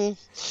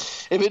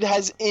 If it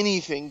has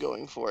anything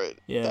going for it,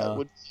 that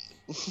would.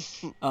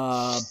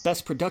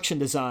 Best production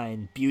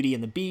design: Beauty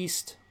and the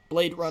Beast,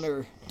 Blade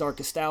Runner,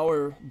 Darkest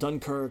Hour,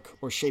 Dunkirk,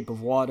 or Shape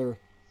of Water.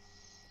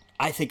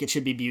 I think it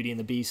should be Beauty and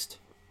the Beast.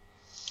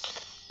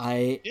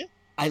 I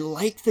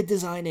like the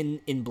design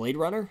in Blade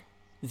Runner.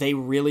 They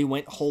really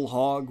went whole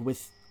hog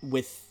with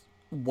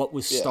what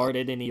was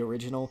started in the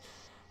original.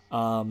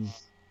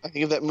 I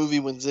think if that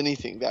movie wins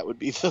anything, that would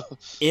be the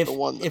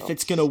one. Though. If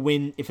it's gonna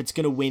win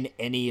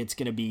any, it's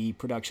gonna be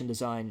production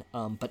design.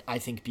 But I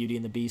think Beauty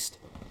and the Beast.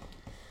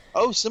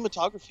 Oh,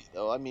 cinematography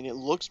though. I mean, it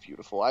looks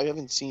beautiful. I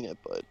haven't seen it,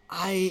 but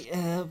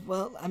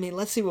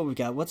let's see what we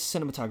got. What's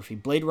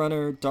cinematography? Blade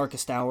Runner,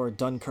 Darkest Hour,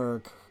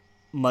 Dunkirk,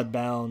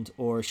 Mudbound,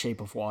 or Shape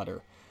of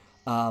Water.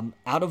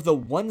 Out of the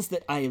ones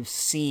that I have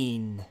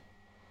seen,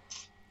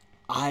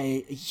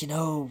 Blade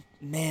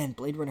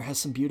Runner has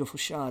some beautiful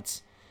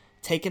shots.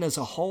 Taken as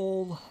a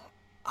whole,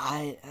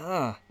 right.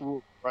 I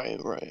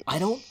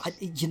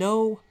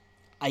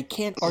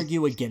can't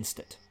argue against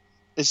it.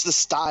 It's the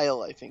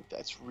style, I think,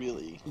 that's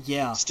really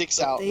sticks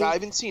out. I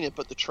haven't seen it,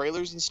 but the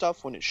trailers and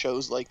stuff, when it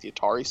shows like the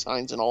Atari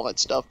signs and all that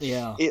stuff,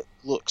 it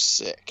looks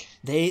sick.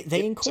 They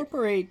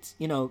incorporate,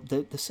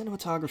 the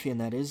cinematography in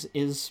that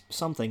is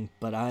something,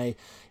 but I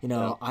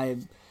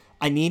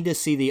need to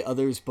see the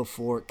others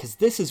before, because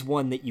this is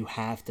one that you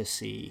have to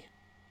see.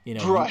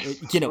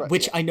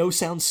 Which I know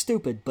sounds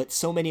stupid, but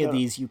so many of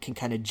these you can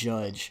kind of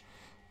judge,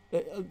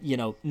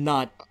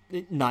 not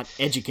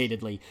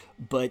educatedly,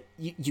 but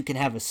you can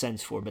have a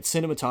sense for. But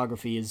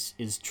cinematography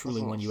is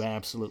truly one you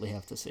absolutely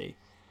have to see.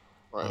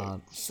 Right.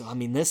 So I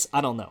mean, this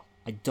I don't know.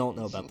 I don't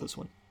know about this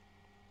one.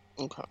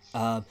 Okay.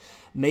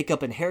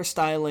 Makeup and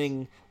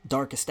hairstyling,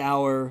 Darkest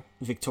Hour,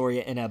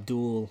 Victoria and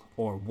Abdul,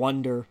 or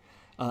Wonder.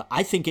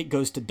 I think it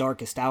goes to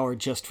Darkest Hour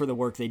just for the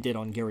work they did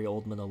on Gary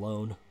Oldman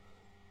alone.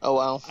 Oh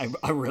wow!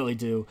 I really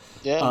do.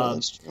 Yeah,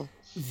 that's true.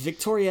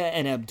 Victoria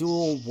and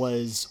Abdul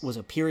was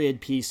a period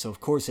piece, so of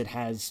course it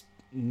has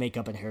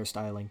makeup and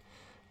hairstyling.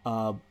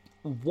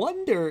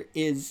 Wonder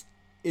is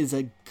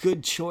a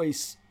good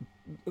choice,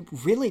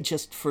 really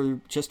just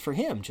for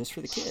him, just for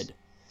the kid.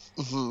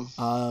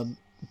 Mm-hmm.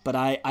 But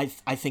I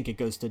think it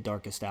goes to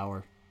Darkest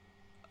Hour.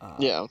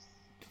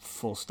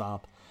 Full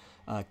stop.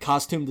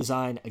 Costume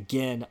design,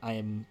 again, I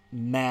am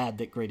mad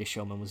that Greatest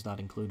Showman was not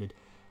included.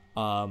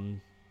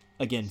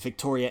 Again,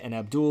 Victoria and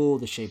Abdul,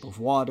 The Shape of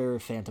Water,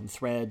 Phantom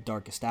Thread,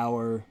 Darkest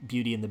Hour,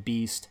 Beauty and the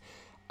Beast.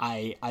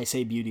 I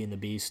say Beauty and the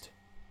Beast.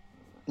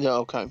 Yeah,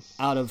 okay.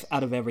 Out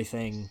of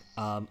everything,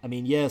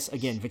 yes,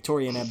 again,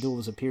 Victoria and Abdul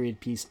was a period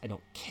piece. I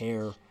don't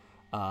care.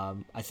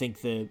 I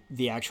think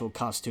the actual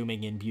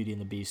costuming in Beauty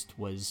and the Beast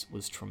was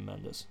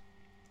tremendous.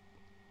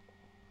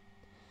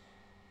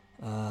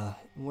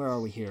 Where are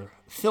we here?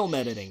 Film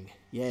editing.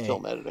 Yay.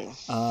 Film editing.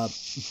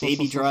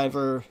 Baby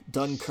Driver,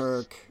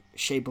 Dunkirk,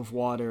 Shape of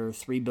Water,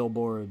 3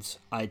 Billboards,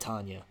 I,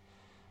 Tonya.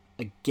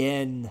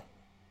 Again,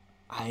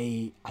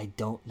 I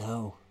don't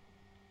know.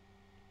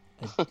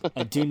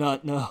 I do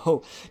not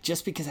know.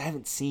 Just because I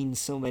haven't seen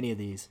so many of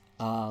these.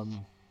 I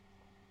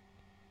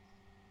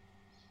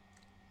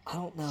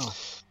don't know.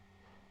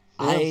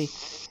 Yeah.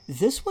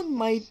 This one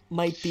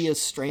might be a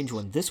strange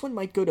one. This one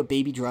might go to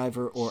Baby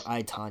Driver or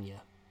I,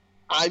 Tonya.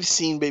 I've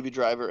seen Baby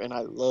Driver and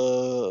I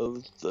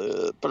love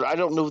but I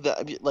don't know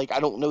that. Like, I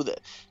don't know that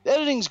the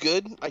editing's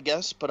good, I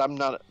guess, but I'm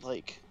not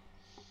like.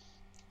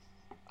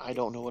 I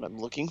don't know what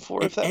I'm looking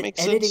for. If that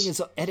makes sense.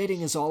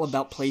 Editing is all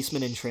about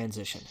placement and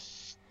transition.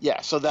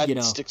 Yeah, so that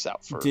sticks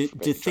out for. Do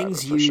use?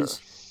 things sure.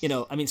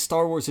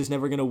 Star Wars is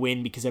never going to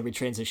win because every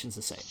transition's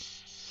the same.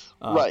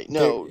 Right.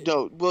 No.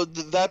 Well,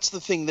 that's the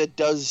thing that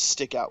does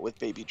stick out with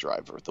Baby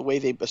Driver. The way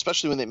they,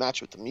 especially when they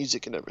match with the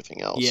music and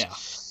everything else. Yeah.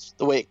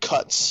 The way it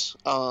cuts,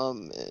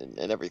 and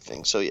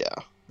everything. So yeah.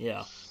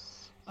 Yeah.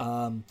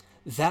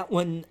 That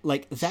one,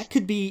 like, that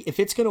could be, if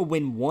it's gonna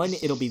win one,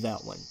 it'll be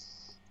that one.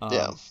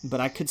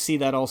 But I could see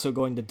that also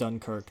going to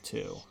Dunkirk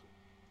too.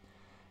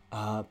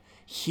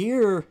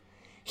 Here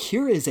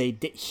is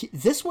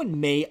this one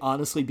may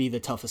honestly be the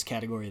toughest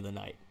category of the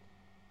night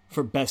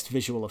for best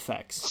visual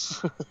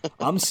effects.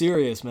 I'm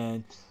serious,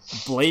 man.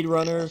 Blade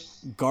Runner,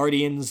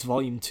 Guardians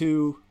Volume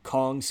 2,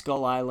 Kong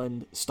Skull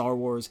Island, Star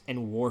Wars,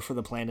 and War for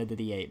the Planet of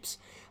the Apes.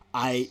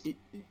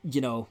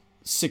 6-1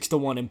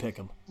 and pick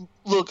 'em.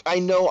 Look, I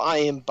know I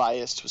am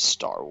biased with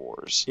Star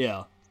Wars.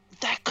 Yeah.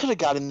 That could have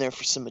got in there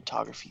for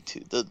cinematography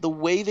too. The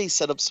way they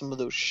set up some of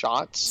those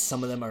shots.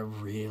 Some of them are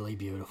really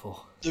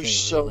beautiful. They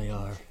really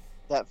are.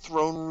 That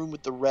throne room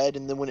with the red,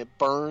 and then when it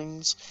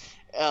burns,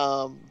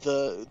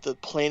 The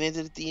planet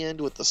at the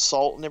end with the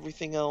salt and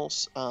everything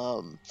else.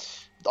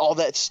 All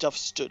that stuff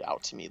stood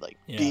out to me like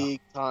Yeah.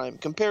 big time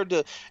compared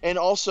to, and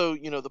also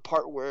the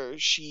part where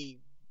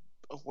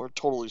we're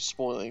totally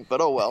spoiling,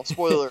 but oh well,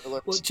 spoiler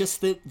Well, alerts. just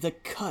the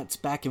cuts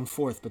back and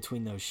forth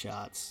between those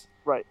shots.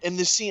 Right, and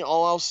the scene.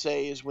 All I'll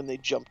say is when they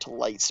jump to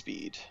light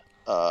speed.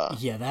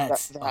 Yeah, That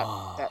that's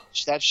that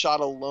that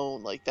shot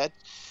alone, like that.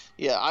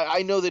 Yeah,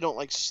 I know they don't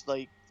like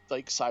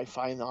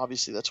sci-fi, and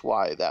obviously that's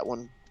why that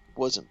one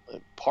wasn't a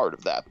part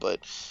of that.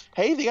 But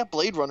hey, they got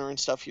Blade Runner and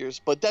stuff here,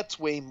 but that's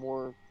way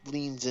more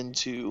leans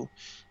into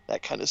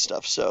that kind of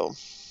stuff. So,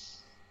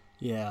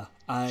 yeah.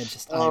 I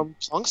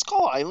Kong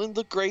Skull Island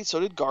looked great. So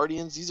did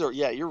Guardians. These are,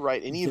 yeah, you're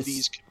right. Any of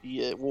these could be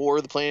it. War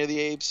of the Planet of the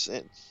Apes,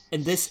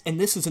 and this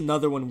is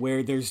another one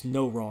where there's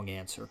no wrong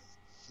answer.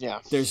 yeah,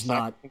 There's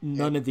not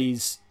none of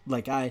these.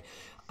 Like I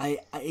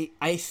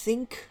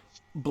think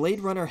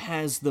Blade Runner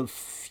has the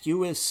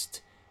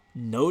fewest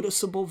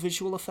noticeable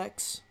visual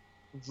effects,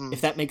 Mhm.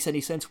 if that makes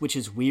any sense, which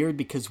is weird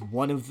because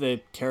one of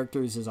the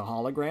characters is a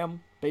hologram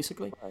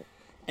basically. Right.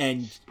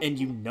 And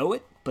you know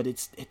it, but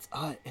it's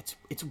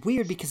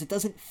weird because it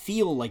doesn't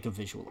feel like a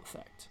visual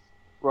effect.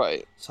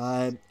 Right. So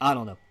I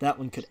don't know. That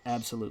one could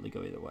absolutely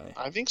go either way.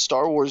 I think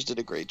Star Wars did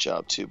a great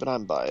job too, but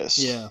I'm biased.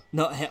 Yeah.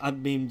 No, I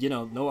mean,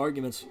 no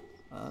arguments.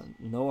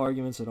 No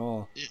arguments at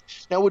all.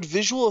 Now, would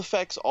visual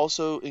effects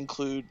also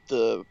include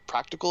the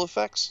practical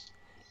effects?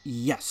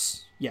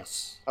 Yes.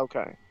 Yes.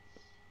 Okay.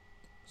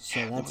 So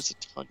Yeah, there that's was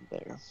a ton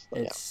there.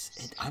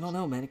 But I don't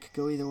know, man. It could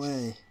go either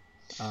way.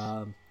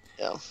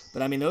 yeah.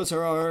 But I mean, those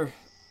are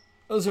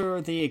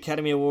the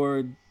Academy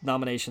Award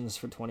nominations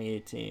for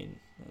 2018.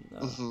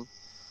 And, Hmm.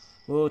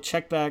 we'll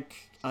check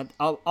back.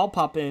 I'll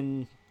pop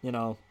in,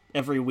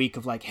 every week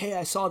of like, hey,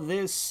 I saw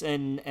this,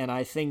 and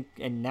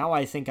now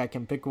I think I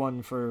can pick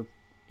one for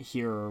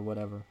here or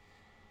whatever.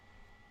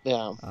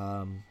 Yeah.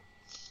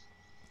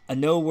 I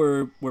know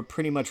we're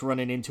pretty much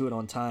running into it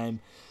on time.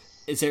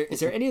 Is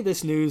there any of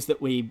this news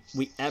that we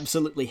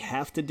absolutely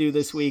have to do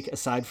this week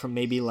aside from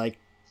maybe like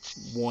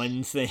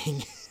one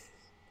thing?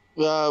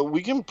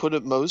 We can put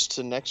it most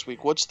to next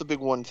week. What's the big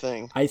one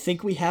thing? I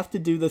think we have to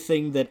do the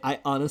thing that I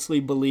honestly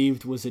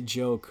believed was a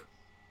joke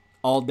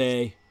all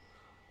day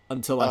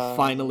until I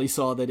finally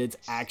saw that it's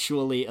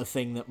actually a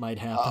thing that might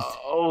happen.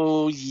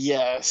 Oh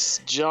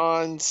yes,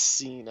 John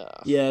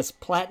Cena. Yes,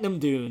 Platinum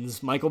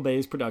Dunes, Michael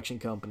Bay's production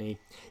company,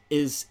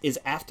 is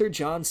after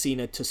John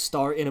Cena to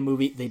star in a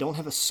movie. They don't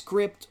have a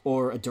script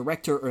or a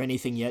director or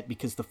anything yet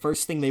because the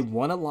first thing they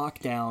want to lock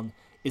down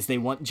is they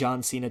want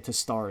John Cena to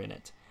star in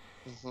it.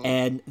 Mm-hmm.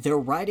 And they're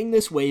riding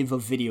this wave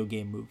of video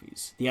game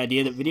movies. The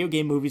idea that video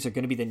game movies are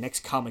going to be the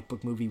next comic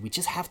book movie. We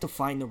just have to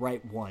find the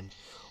right one.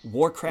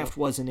 Warcraft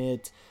wasn't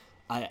it.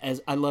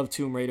 I love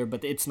Tomb Raider,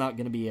 but it's not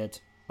going to be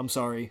it. I'm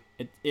sorry.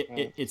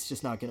 It's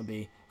just not going to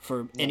be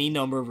for any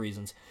number of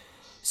reasons.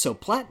 So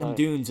Platinum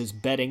Dunes is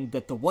betting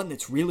that the one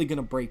that's really going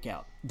to break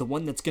out, the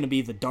one that's going to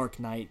be the Dark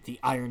Knight, the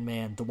Iron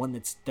Man, the one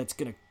that's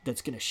going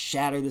to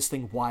shatter this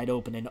thing wide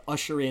open and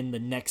usher in the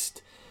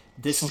next.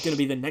 This is going to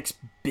be the next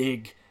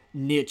big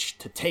niche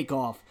to take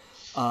off.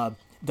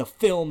 The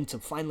film to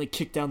finally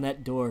kick down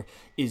that door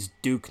is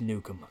Duke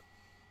Nukem.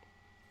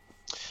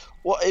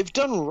 Well, if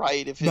done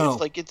right, if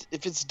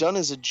it's done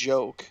as a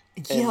joke,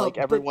 and like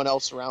everyone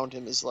else around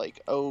him is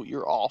like, "Oh,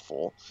 you're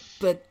awful,"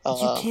 but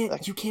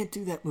you can't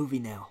do that movie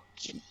now.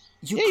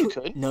 You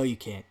could. No, you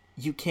can't.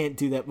 You can't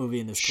do that movie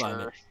in this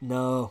climate.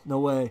 No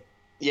way.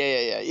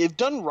 Yeah. If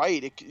done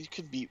right, it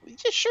could be.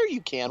 Yeah, sure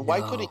you can.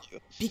 Why couldn't you?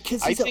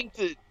 Because I think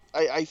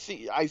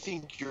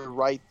you're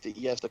right that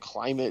yes, the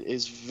climate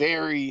is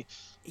very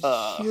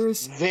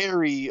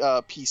very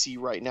PC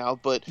right now,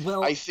 but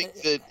I think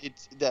that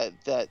it's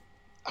that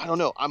I don't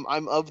know.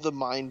 I'm of the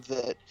mind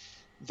that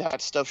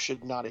stuff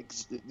should not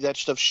that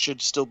stuff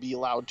should still be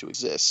allowed to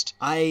exist.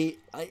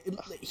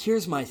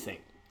 Here's my thing.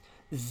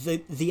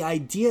 The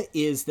idea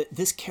is that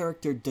this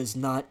character does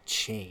not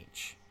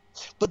change.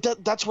 But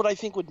that's what I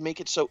think would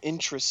make it so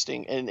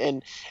interesting,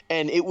 and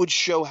it would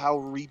show how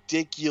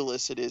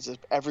ridiculous it is if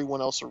everyone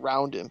else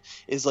around him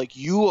is like,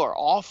 you are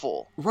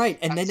awful. Right,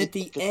 and then at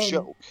the end,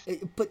 joke.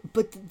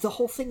 But the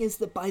whole thing is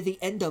that by the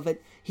end of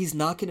it, he's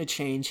not going to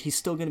change. He's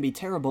still going to be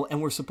terrible,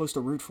 and we're supposed to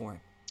root for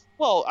him.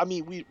 Well, I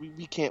mean, we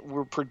can't.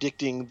 We're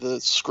predicting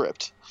the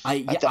script.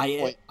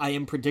 I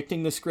am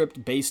predicting the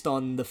script based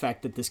on the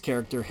fact that this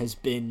character has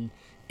been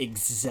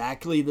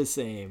exactly the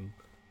same.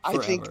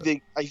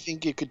 Forever. I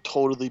think it could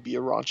totally be a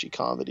raunchy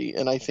comedy,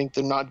 and I think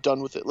they're not done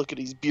with it. Look at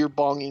he's beer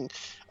bonging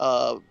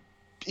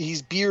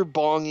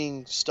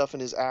stuff in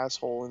his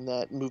asshole in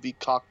that movie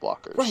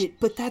Cockblockers. Right,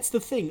 but that's the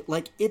thing.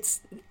 Like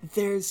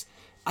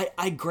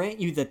I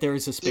grant you that there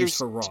is a space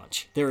for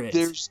raunch. There is.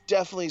 There's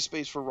definitely a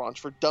space for raunch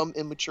for dumb,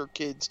 immature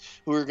kids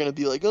who are going to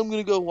be like, I'm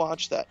going to go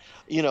watch that.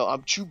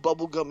 I'm chew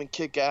bubblegum and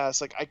kick ass.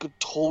 Like, I could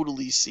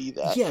totally see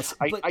that. Yes,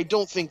 but I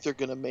don't think they're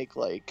going to make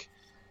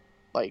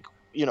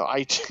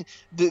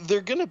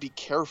they're going to be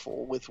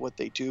careful with what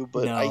they do,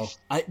 but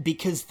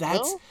because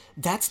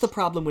that's the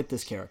problem with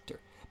this character.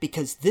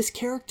 Because this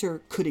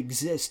character could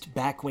exist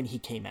back when he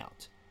came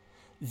out.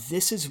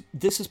 this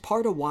is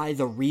part of why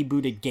the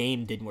rebooted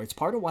game didn't work. It's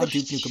part of why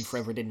Duke Nukem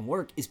Forever didn't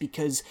work, is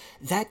because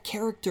that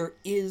character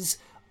is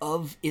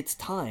of its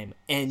time,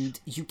 and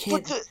you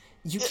can't.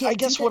 I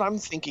guess what I'm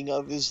thinking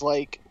of is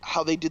like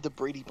how they did the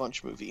Brady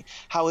Bunch movie,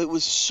 how it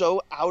was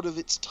so out of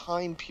its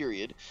time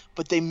period,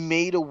 but they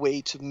made a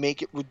way to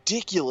make it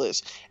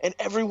ridiculous, and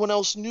everyone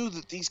else knew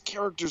that these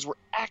characters were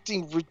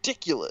acting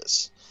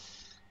ridiculous.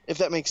 If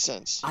that makes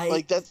sense.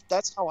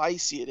 That's how I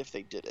see it if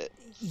they did it.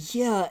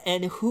 Yeah,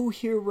 and who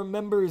here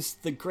remembers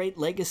the great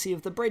legacy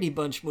of the Brady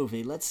Bunch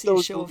movie? Let's see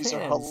a show of hands.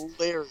 Those movies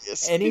are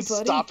hilarious.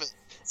 Anybody? Stop it.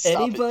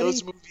 Stop it.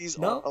 Those movies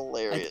are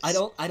hilarious.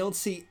 I don't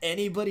see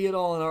anybody at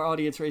all in our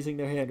audience raising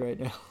their hand right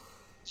now.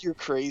 You're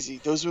crazy.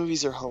 Those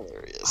movies are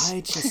hilarious.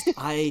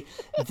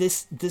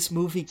 This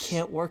movie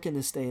can't work in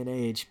this day and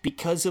age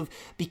because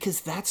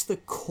that's the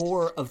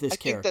core of this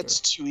character. I think that's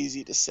too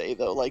easy to say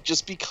though. Like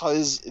just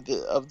because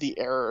of the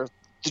error,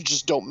 to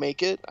just don't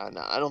make it.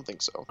 No, I don't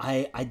think so.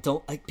 I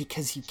don't like,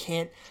 because you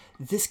can't.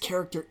 This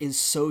character is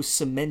so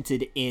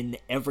cemented in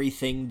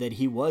everything that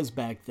he was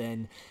back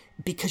then,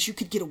 because you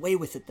could get away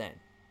with it then,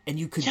 and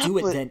you could do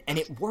it then, and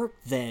it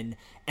worked then.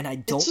 And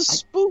it's a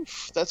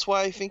spoof. That's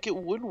why I think it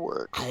would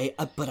work.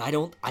 But I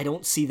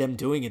don't see them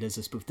doing it as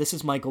a spoof. This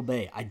is Michael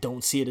Bay. I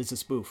don't see it as a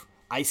spoof.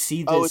 I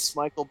see this. Oh, it's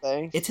Michael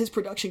Bay. It's his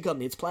production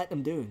company. It's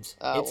Platinum Dunes.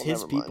 It's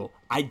his people.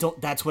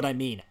 That's what I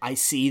mean. I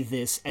see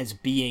this as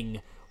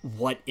being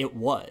what it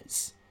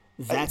was.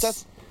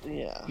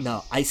 Yeah.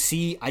 No, I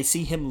see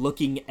him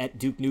looking at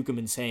Duke Nukem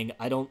and saying,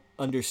 I don't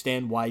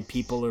understand why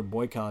people are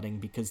boycotting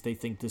because they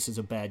think this is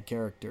a bad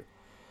character.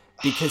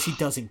 Because he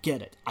doesn't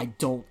get it. I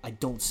don't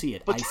see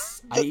it.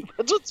 That's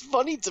what's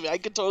funny to me. I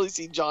could totally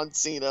see John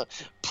Cena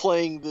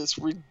playing this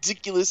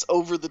ridiculous,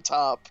 over the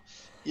top.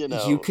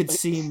 You could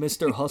see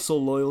Mr.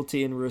 Hustle,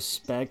 Loyalty, and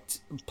Respect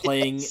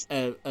playing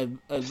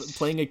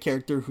playing a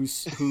character who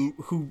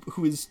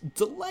is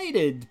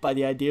delighted by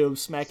the idea of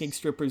smacking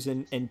strippers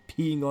and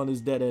peeing on his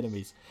dead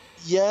enemies.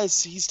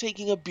 Yes, he's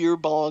taking a beer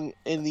bong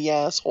in the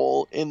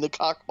asshole in the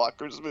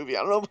Cockblockers movie.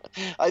 I don't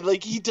know.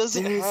 He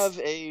doesn't have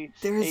a.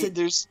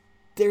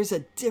 There's a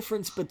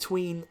difference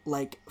between,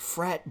 like,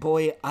 frat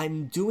boy,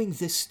 I'm doing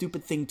this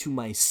stupid thing to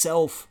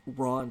myself,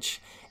 raunch,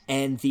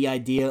 and the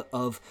idea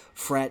of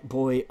frat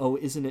boy, oh,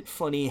 isn't it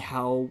funny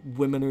how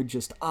women are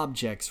just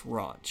objects,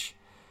 raunch.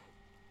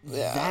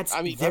 Yeah,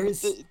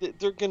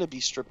 they're gonna be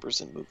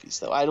strippers in movies,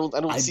 though. I don't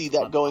see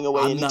that going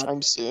away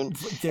anytime soon.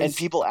 And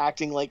people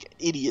acting like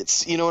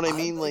idiots. You know what I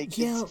mean?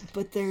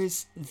 But there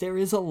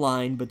is a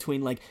line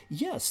between, like,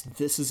 yes,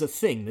 this is a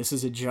thing, this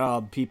is a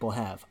job people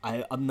have.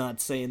 I'm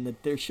not saying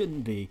that there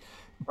shouldn't be,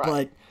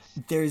 but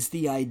there's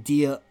the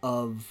idea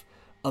of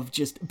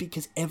just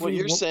because what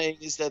you're saying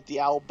is that the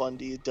Al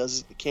Bundy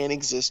can't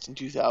exist in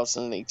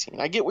 2018.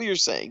 I get what you're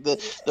saying. The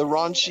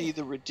raunchy,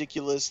 the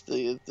ridiculous,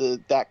 the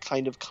that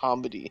kind of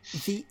comedy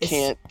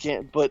can't.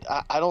 But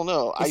I don't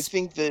know. I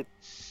think that,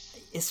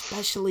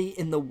 especially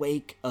in the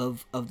wake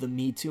of the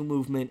Me Too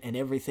movement and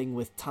everything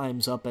with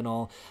Time's Up and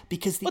all,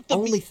 because the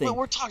only thing. But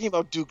we're talking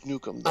about Duke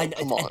Nukem, though.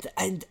 Come on.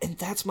 And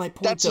that's my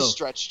point. That's a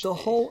stretch.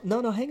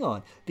 Hang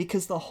on,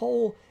 because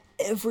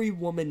every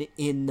woman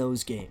in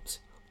those games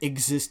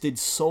existed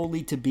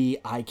solely to be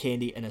eye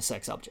candy and a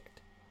sex object.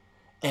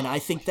 And I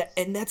think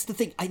that's the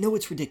thing. I know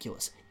it's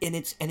ridiculous, and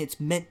it's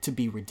meant to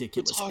be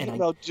ridiculous. We're talking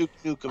about Duke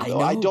Nukem,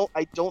 though.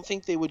 I don't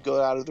think they would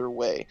go out of their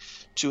way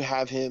to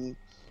have him,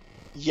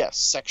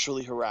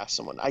 sexually harass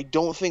someone. I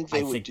don't think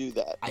they would do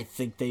that. I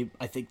think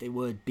they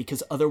would,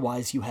 because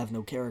otherwise you have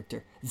no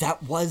character.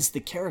 That was the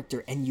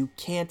character, and you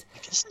can't. I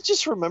guess I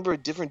just remember a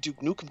different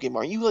Duke Nukem game.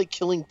 Aren't you, like,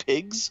 killing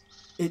pigs?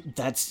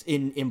 That's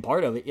in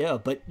part of it, yeah.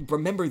 But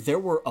remember, there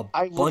were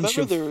I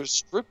remember there were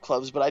strip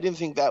clubs, but I didn't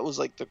think that was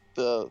like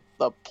the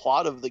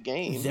plot of the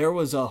game. There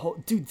was a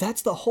whole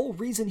that's the whole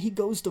reason he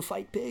goes to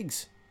fight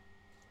pigs.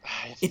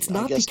 It's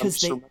not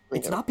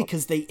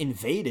because they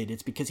invaded.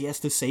 It's because he has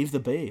to save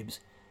the babes.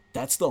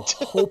 That's the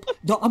whole.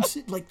 No, I'm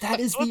like that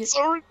is what's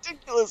so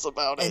ridiculous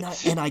about it.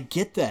 And I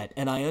get that,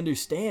 and I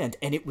understand,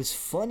 and it was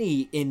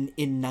funny in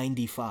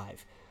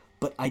 ’95.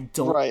 But I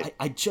don't. Right.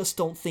 I just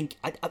don't think.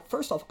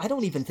 First off, I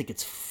don't even think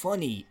it's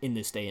funny in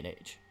this day and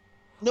age.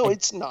 No,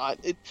 it's not.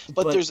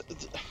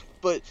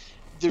 But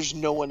there's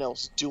no one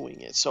else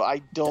doing it, so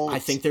I don't. I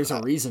think there's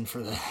a reason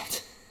for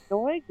that.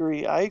 No, I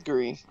agree. I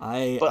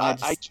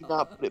do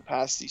not put it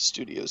past these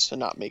studios to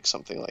not make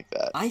something like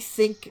that. I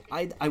think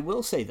I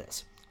will say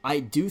this. I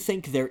do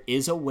think there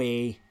is a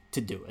way to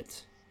do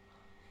it.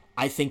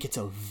 I think it's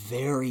a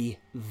very,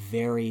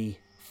 very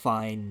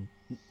fine.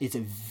 It's a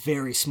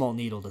very small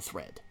needle to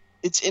thread.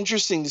 It's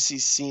interesting to see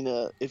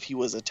Cena if he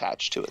was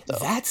attached to it, though.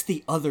 That's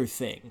the other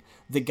thing.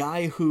 The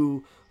guy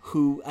who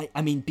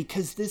I mean,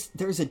 because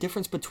there's a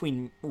difference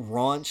between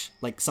raunch,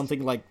 like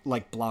something like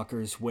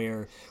Blockers,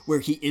 where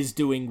he is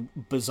doing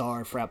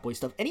bizarre frat boy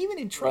stuff, and even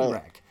in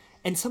Trainwreck,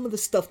 and some of the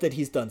stuff that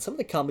he's done, some of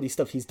the comedy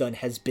stuff he's done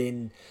has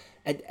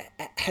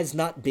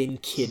not been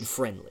kid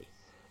friendly.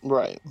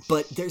 Right.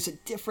 But there's a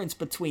difference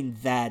between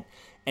that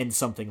and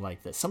something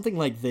like this. Something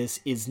like this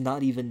is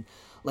not even.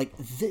 Like,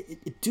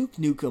 Duke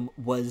Nukem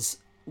was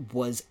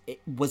was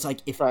like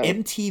if Right.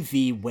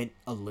 MTV went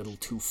a little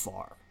too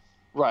far.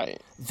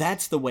 Right.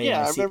 That's the way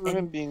Yeah, I I see it. remember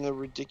him being a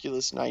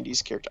ridiculous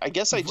 '90s character. I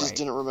guess I just Right.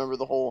 didn't remember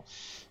the whole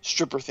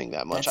stripper thing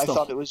that much. That's I the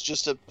thought whole- it was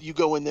just you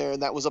go in there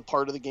and that was a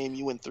part of the game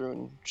you went through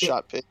and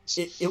shot pigs.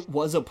 It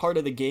was a part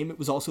of the game. It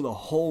was also the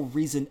whole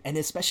reason, and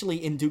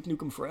especially in Duke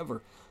Nukem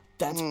Forever,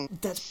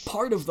 that's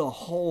part of the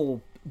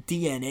whole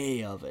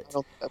DNA of it. I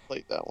don't think I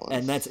played that one.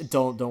 And that's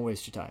don't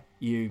waste your time.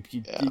 You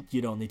Yeah.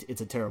 you don't need to,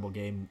 it's a terrible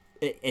game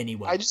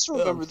anyway. I just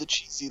remember the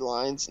cheesy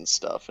lines and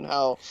stuff and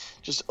how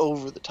just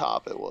over the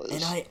top it was.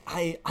 And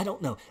I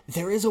don't know.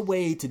 There is a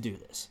way to do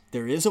this.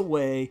 There is a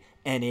way,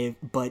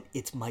 but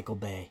it's Michael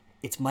Bay.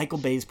 It's Michael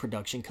Bay's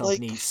production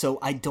company. Like- So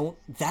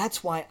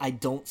that's why I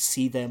don't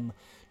see them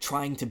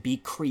trying to be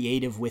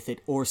creative with it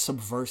or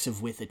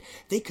subversive with it.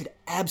 They could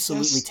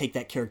absolutely Yes. take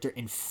that character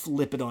and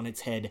flip it on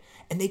its head,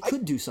 and they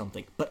could do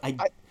something. But I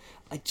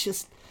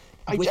just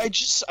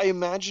I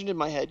imagined in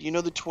my head, you know,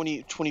 the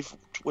 20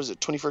 was it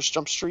 21st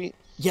Jump Street?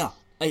 yeah.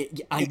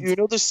 You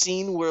know the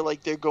scene where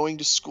like they're going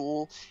to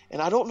school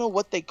and I don't know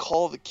what they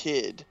call the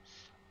kid.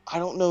 I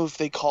don't know if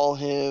they call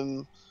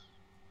him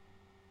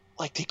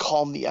like they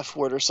call him the F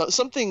word or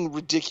something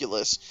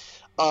ridiculous.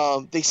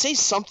 They say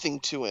something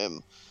to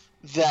him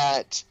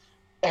that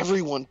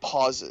everyone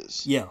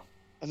pauses. Yeah.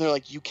 And they're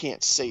like, you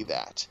can't say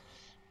that.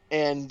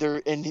 And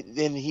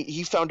then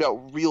he found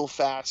out real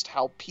fast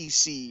how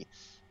PC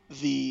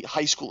the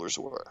high schoolers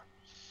were.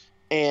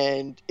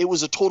 And it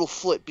was a total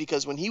flip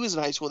because when he was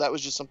in high school, that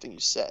was just something you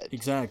said.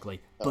 Exactly.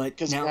 But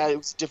Because now it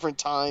was a different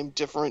time,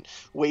 different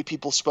way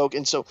people spoke.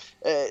 And so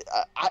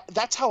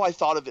that's how I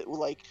thought of it.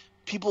 Like,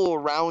 people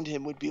around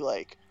him would be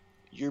like,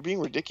 you're being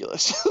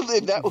ridiculous.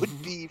 And that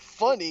would be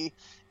funny.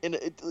 And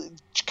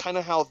kind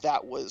of how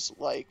that was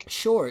like.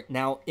 sure.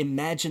 Now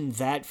imagine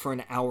that for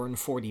an hour and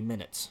 40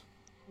 minutes.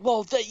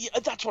 Well,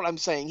 that's what I'm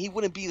saying. He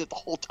wouldn't be that the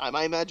whole time.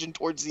 I imagine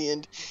towards the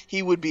end,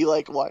 he would be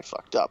like, well, I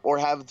fucked up. Or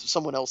have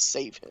someone else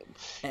save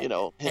him. You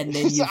know? And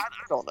then I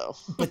don't know.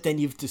 But then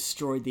you've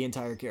destroyed the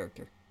entire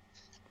character.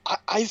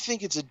 I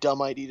think it's a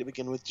dumb idea to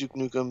begin with Duke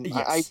Nukem.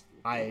 Yes,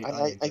 I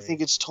agree. think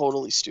it's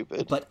totally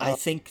stupid. But I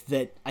think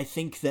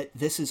that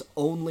this is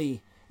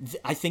only.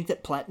 I think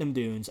that Platinum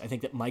Dunes. I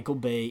think that Michael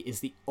Bay is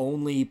the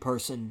only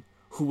person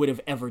who would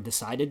have ever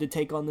decided to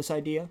take on this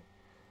idea,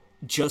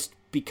 just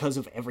because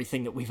of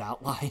everything that we've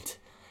outlined.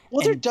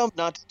 Well, they're dumb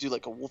not to do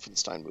like a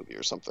Wolfenstein movie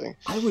or something.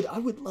 I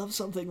would love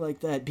something like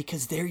that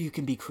because there you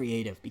can be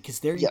creative, because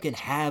there you Yeah. can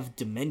have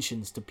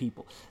dimensions to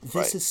people. This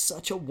Right. is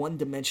such a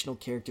one-dimensional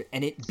character,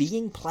 and it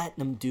being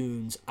Platinum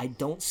Dunes, I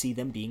don't see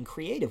them being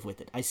creative with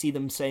it. I see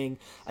them saying,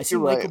 You're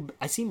right.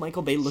 I see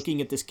Michael Bay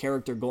looking at this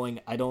character going,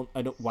 I don't.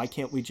 Why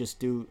can't we just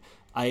do?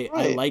 I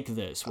Right. like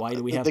this. Why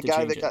do we have the to guy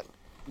change that it? got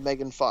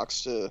Megan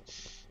Fox to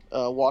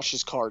wash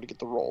his car to get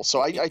the role.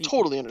 So I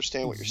totally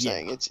understand what you're Yeah.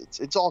 saying.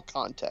 It's all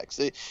context.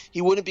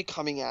 He wouldn't be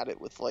coming at it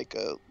with like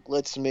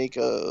let's make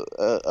a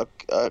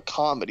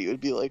comedy. It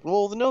would be like,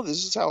 well, no,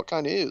 this is how it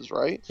kind of is,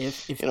 right?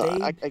 If You know,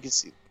 I can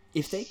see.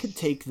 if they could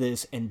take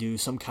this and do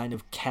some kind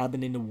of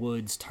cabin in the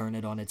woods, turn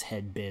it on its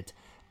head bit,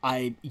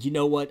 you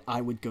know what?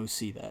 I would go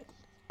see that.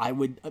 I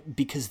would,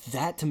 because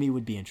that to me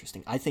would be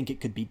interesting. I think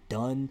it could be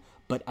done,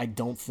 but I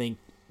don't think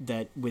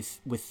that with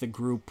the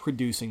group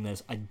producing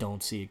this, I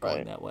don't see it going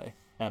Right. that way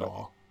at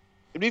all.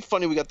 It'd be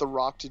funny. We got The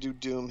Rock to do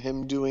Doom,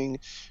 him doing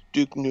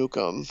Duke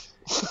Nukem.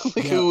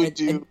 Like, Yeah, who would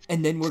do?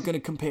 and then we're gonna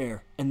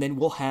compare, and then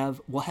we'll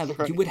have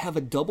Right. you would have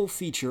a double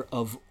feature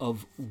of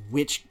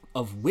which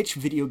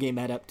video game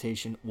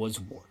adaptation was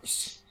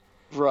worse.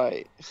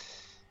 Right.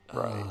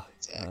 Right. Oh,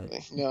 Exactly.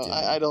 God No, damn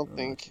I it. don't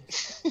think.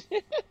 Yeah.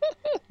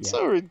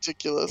 So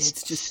ridiculous.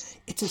 It's just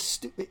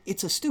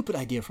it's a stupid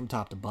idea from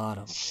top to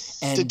bottom,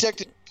 and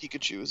Detective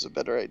Pikachu is a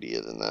better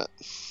idea than that.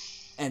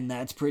 and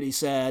that's pretty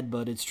sad,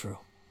 but it's true.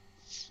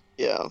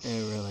 Yeah.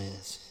 It really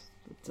is.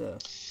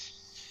 But,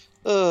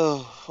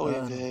 Oh,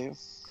 Uh, Dave.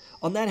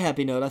 on that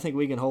happy note, I think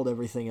we can hold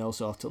everything else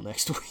off till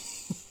next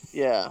week.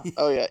 Yeah.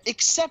 Oh, yeah.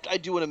 Except I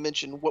do want to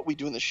mention what we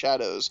do in the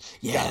shadows.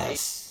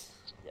 Yes.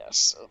 Yes.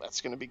 So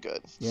that's going to be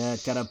good. Yeah,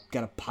 got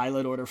a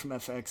pilot order from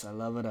FX. I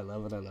love it. I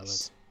love it. I love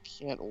it.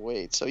 Can't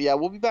wait. So yeah,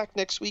 we'll be back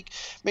next week.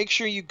 Make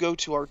sure you go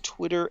to our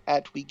Twitter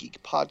at We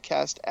Geek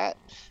Podcast, at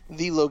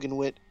The Logan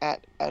Witt,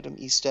 at Adam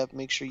Estep.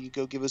 Make sure you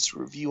go give us a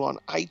review on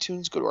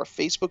iTunes. Go to our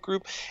Facebook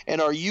group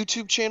and our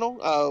YouTube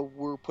channel.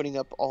 We're putting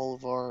up all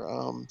of our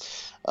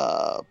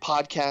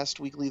podcast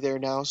weekly there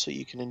now, so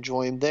you can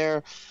enjoy them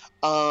there.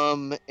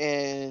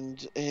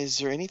 And is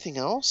there anything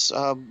else?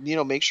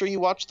 Make sure you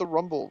watch the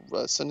Rumble.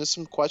 Send us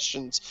some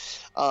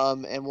questions,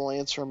 and we'll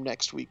answer them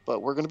next week.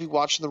 But we're going to be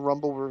watching the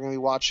Rumble. We're going to be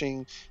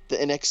watching the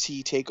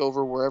NXT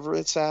Takeover wherever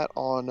it's at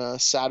on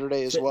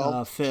Saturday as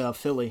well.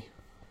 Philly.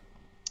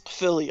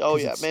 Philly. Oh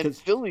 'Cause yeah, it's- man. 'cause-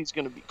 Philly's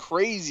going to be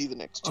crazy the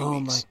next 2 Oh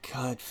weeks. my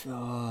god.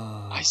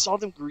 Oh. I saw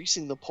them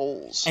greasing the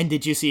poles. And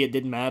did you see it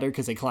didn't matter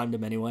because they climbed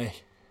him anyway?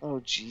 Oh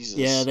Jesus.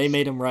 Yeah, they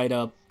made him right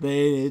up.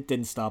 It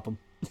didn't stop him.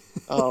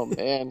 Oh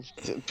man,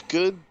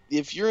 good.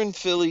 If you're in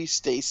Philly,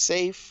 stay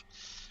safe.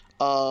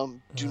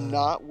 Do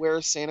not wear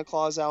a Santa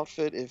Claus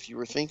outfit if you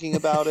were thinking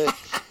about it.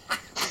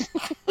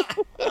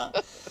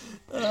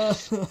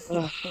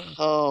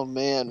 Oh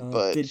man,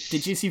 but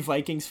did you see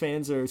Vikings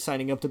fans are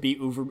signing up to be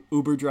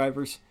Uber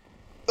drivers?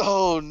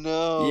 oh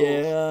no.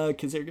 Yeah,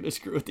 because they're gonna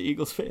screw with the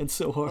Eagles fans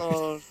so hard.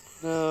 Oh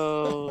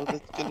no,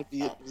 that's gonna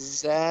be a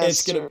It's gonna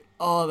disaster.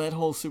 that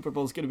whole Super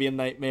Bowl is gonna be a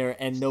nightmare,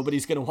 and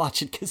nobody's gonna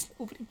watch it because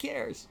nobody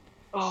cares.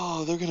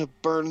 Oh, they're gonna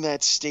burn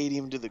that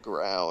stadium to the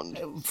ground.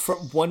 From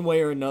one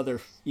way or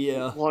another.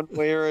 Yeah. One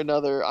way or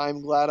another.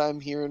 I'm glad I'm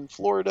here in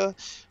Florida.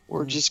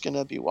 We're just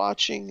gonna be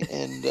watching.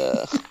 And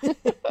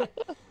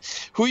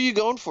who are you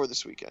going for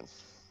this weekend?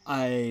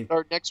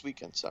 Or next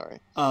weekend? Sorry.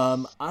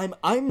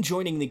 I'm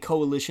joining the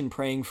coalition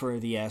praying for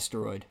the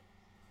asteroid.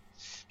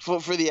 For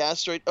the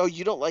asteroid. Oh,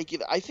 you don't like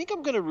it. I think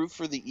I'm gonna root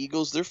for the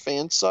Eagles. Their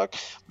fans suck,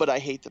 but I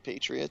hate the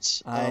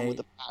Patriots with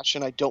a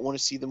passion. I don't want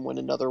to see them win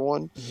another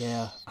one.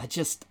 Yeah, I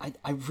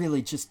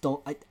really just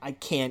don't. I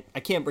can't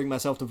bring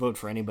myself to vote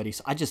for anybody.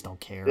 So I just don't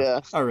care.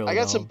 Yeah, I got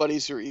don't. some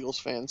buddies who are Eagles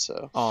fans.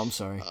 So. Oh, I'm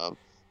sorry.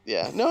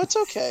 Yeah, no, it's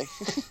okay.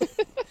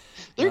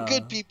 They're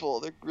good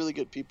people. They're really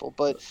good people,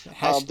 but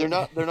they're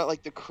not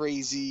like the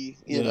crazy,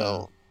 you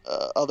know,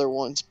 other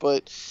ones.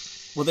 But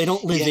well, they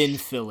don't live in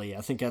Philly.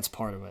 I think that's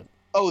part of it.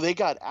 Oh, they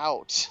got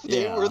out.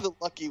 They were the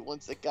lucky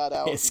ones that got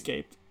out. They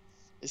escaped.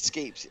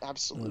 Escaped,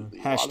 absolutely.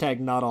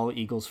 Hashtag not all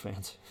Eagles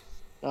fans.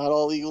 Not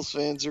all Eagles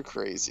fans are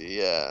crazy.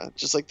 Yeah,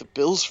 just like the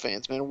Bills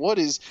fans, man. What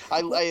is?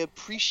 I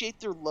appreciate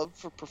their love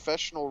for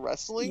professional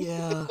wrestling.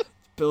 Yeah.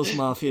 Bills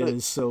Mafia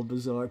is so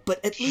bizarre,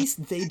 but at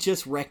least they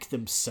just wreck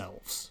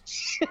themselves.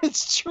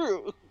 It's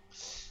true.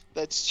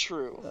 That's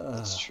true.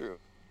 That's true.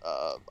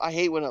 I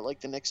hate when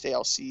the next day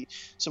I'll see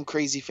some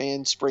crazy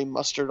fan spray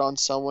mustard on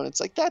someone. It's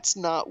like, that's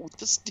not what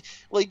this.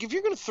 Like, if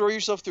you're gonna throw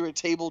yourself through a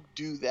table,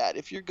 do that.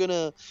 If you're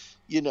gonna,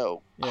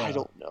 I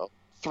don't know,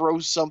 throw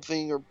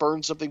something or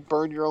burn something,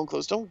 burn your own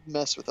clothes. Don't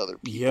mess with other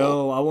people.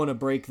 Yo, I want to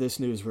break this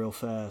news real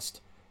fast.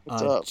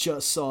 What's up?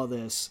 Just saw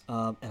this,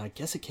 and I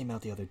guess it came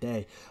out the other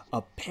day.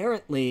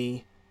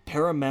 Apparently,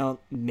 Paramount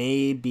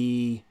may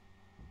be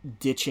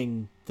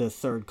ditching the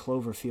third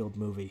Cloverfield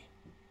movie.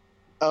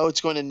 Oh,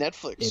 it's going to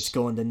Netflix. It's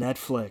going to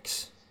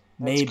Netflix.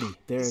 Maybe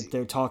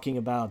they're talking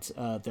about.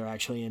 They're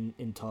actually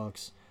in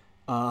talks.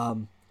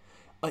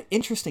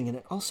 Interesting, and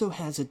it also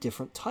has a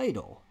different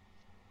title.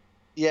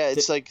 Yeah,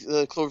 it's like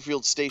the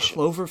Cloverfield Station.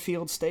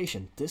 Cloverfield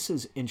Station. This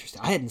is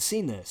interesting. I hadn't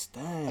seen this.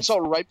 I saw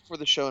it right before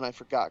the show, and I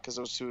forgot because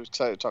I was too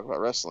excited to talk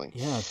about wrestling.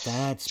 Yeah,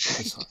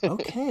 that's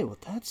okay. Well,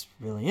 that's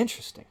really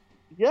interesting.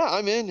 Yeah,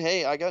 I'm in.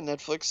 Hey, I got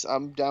Netflix.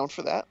 I'm down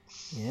for that.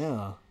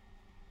 Yeah.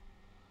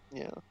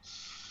 Yeah.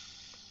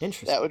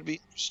 Interesting. That would be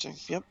interesting.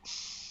 Yep.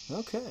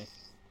 Okay.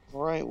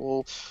 All right.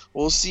 Well,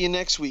 we'll see you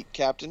next week,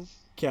 Captain.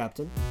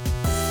 Captain.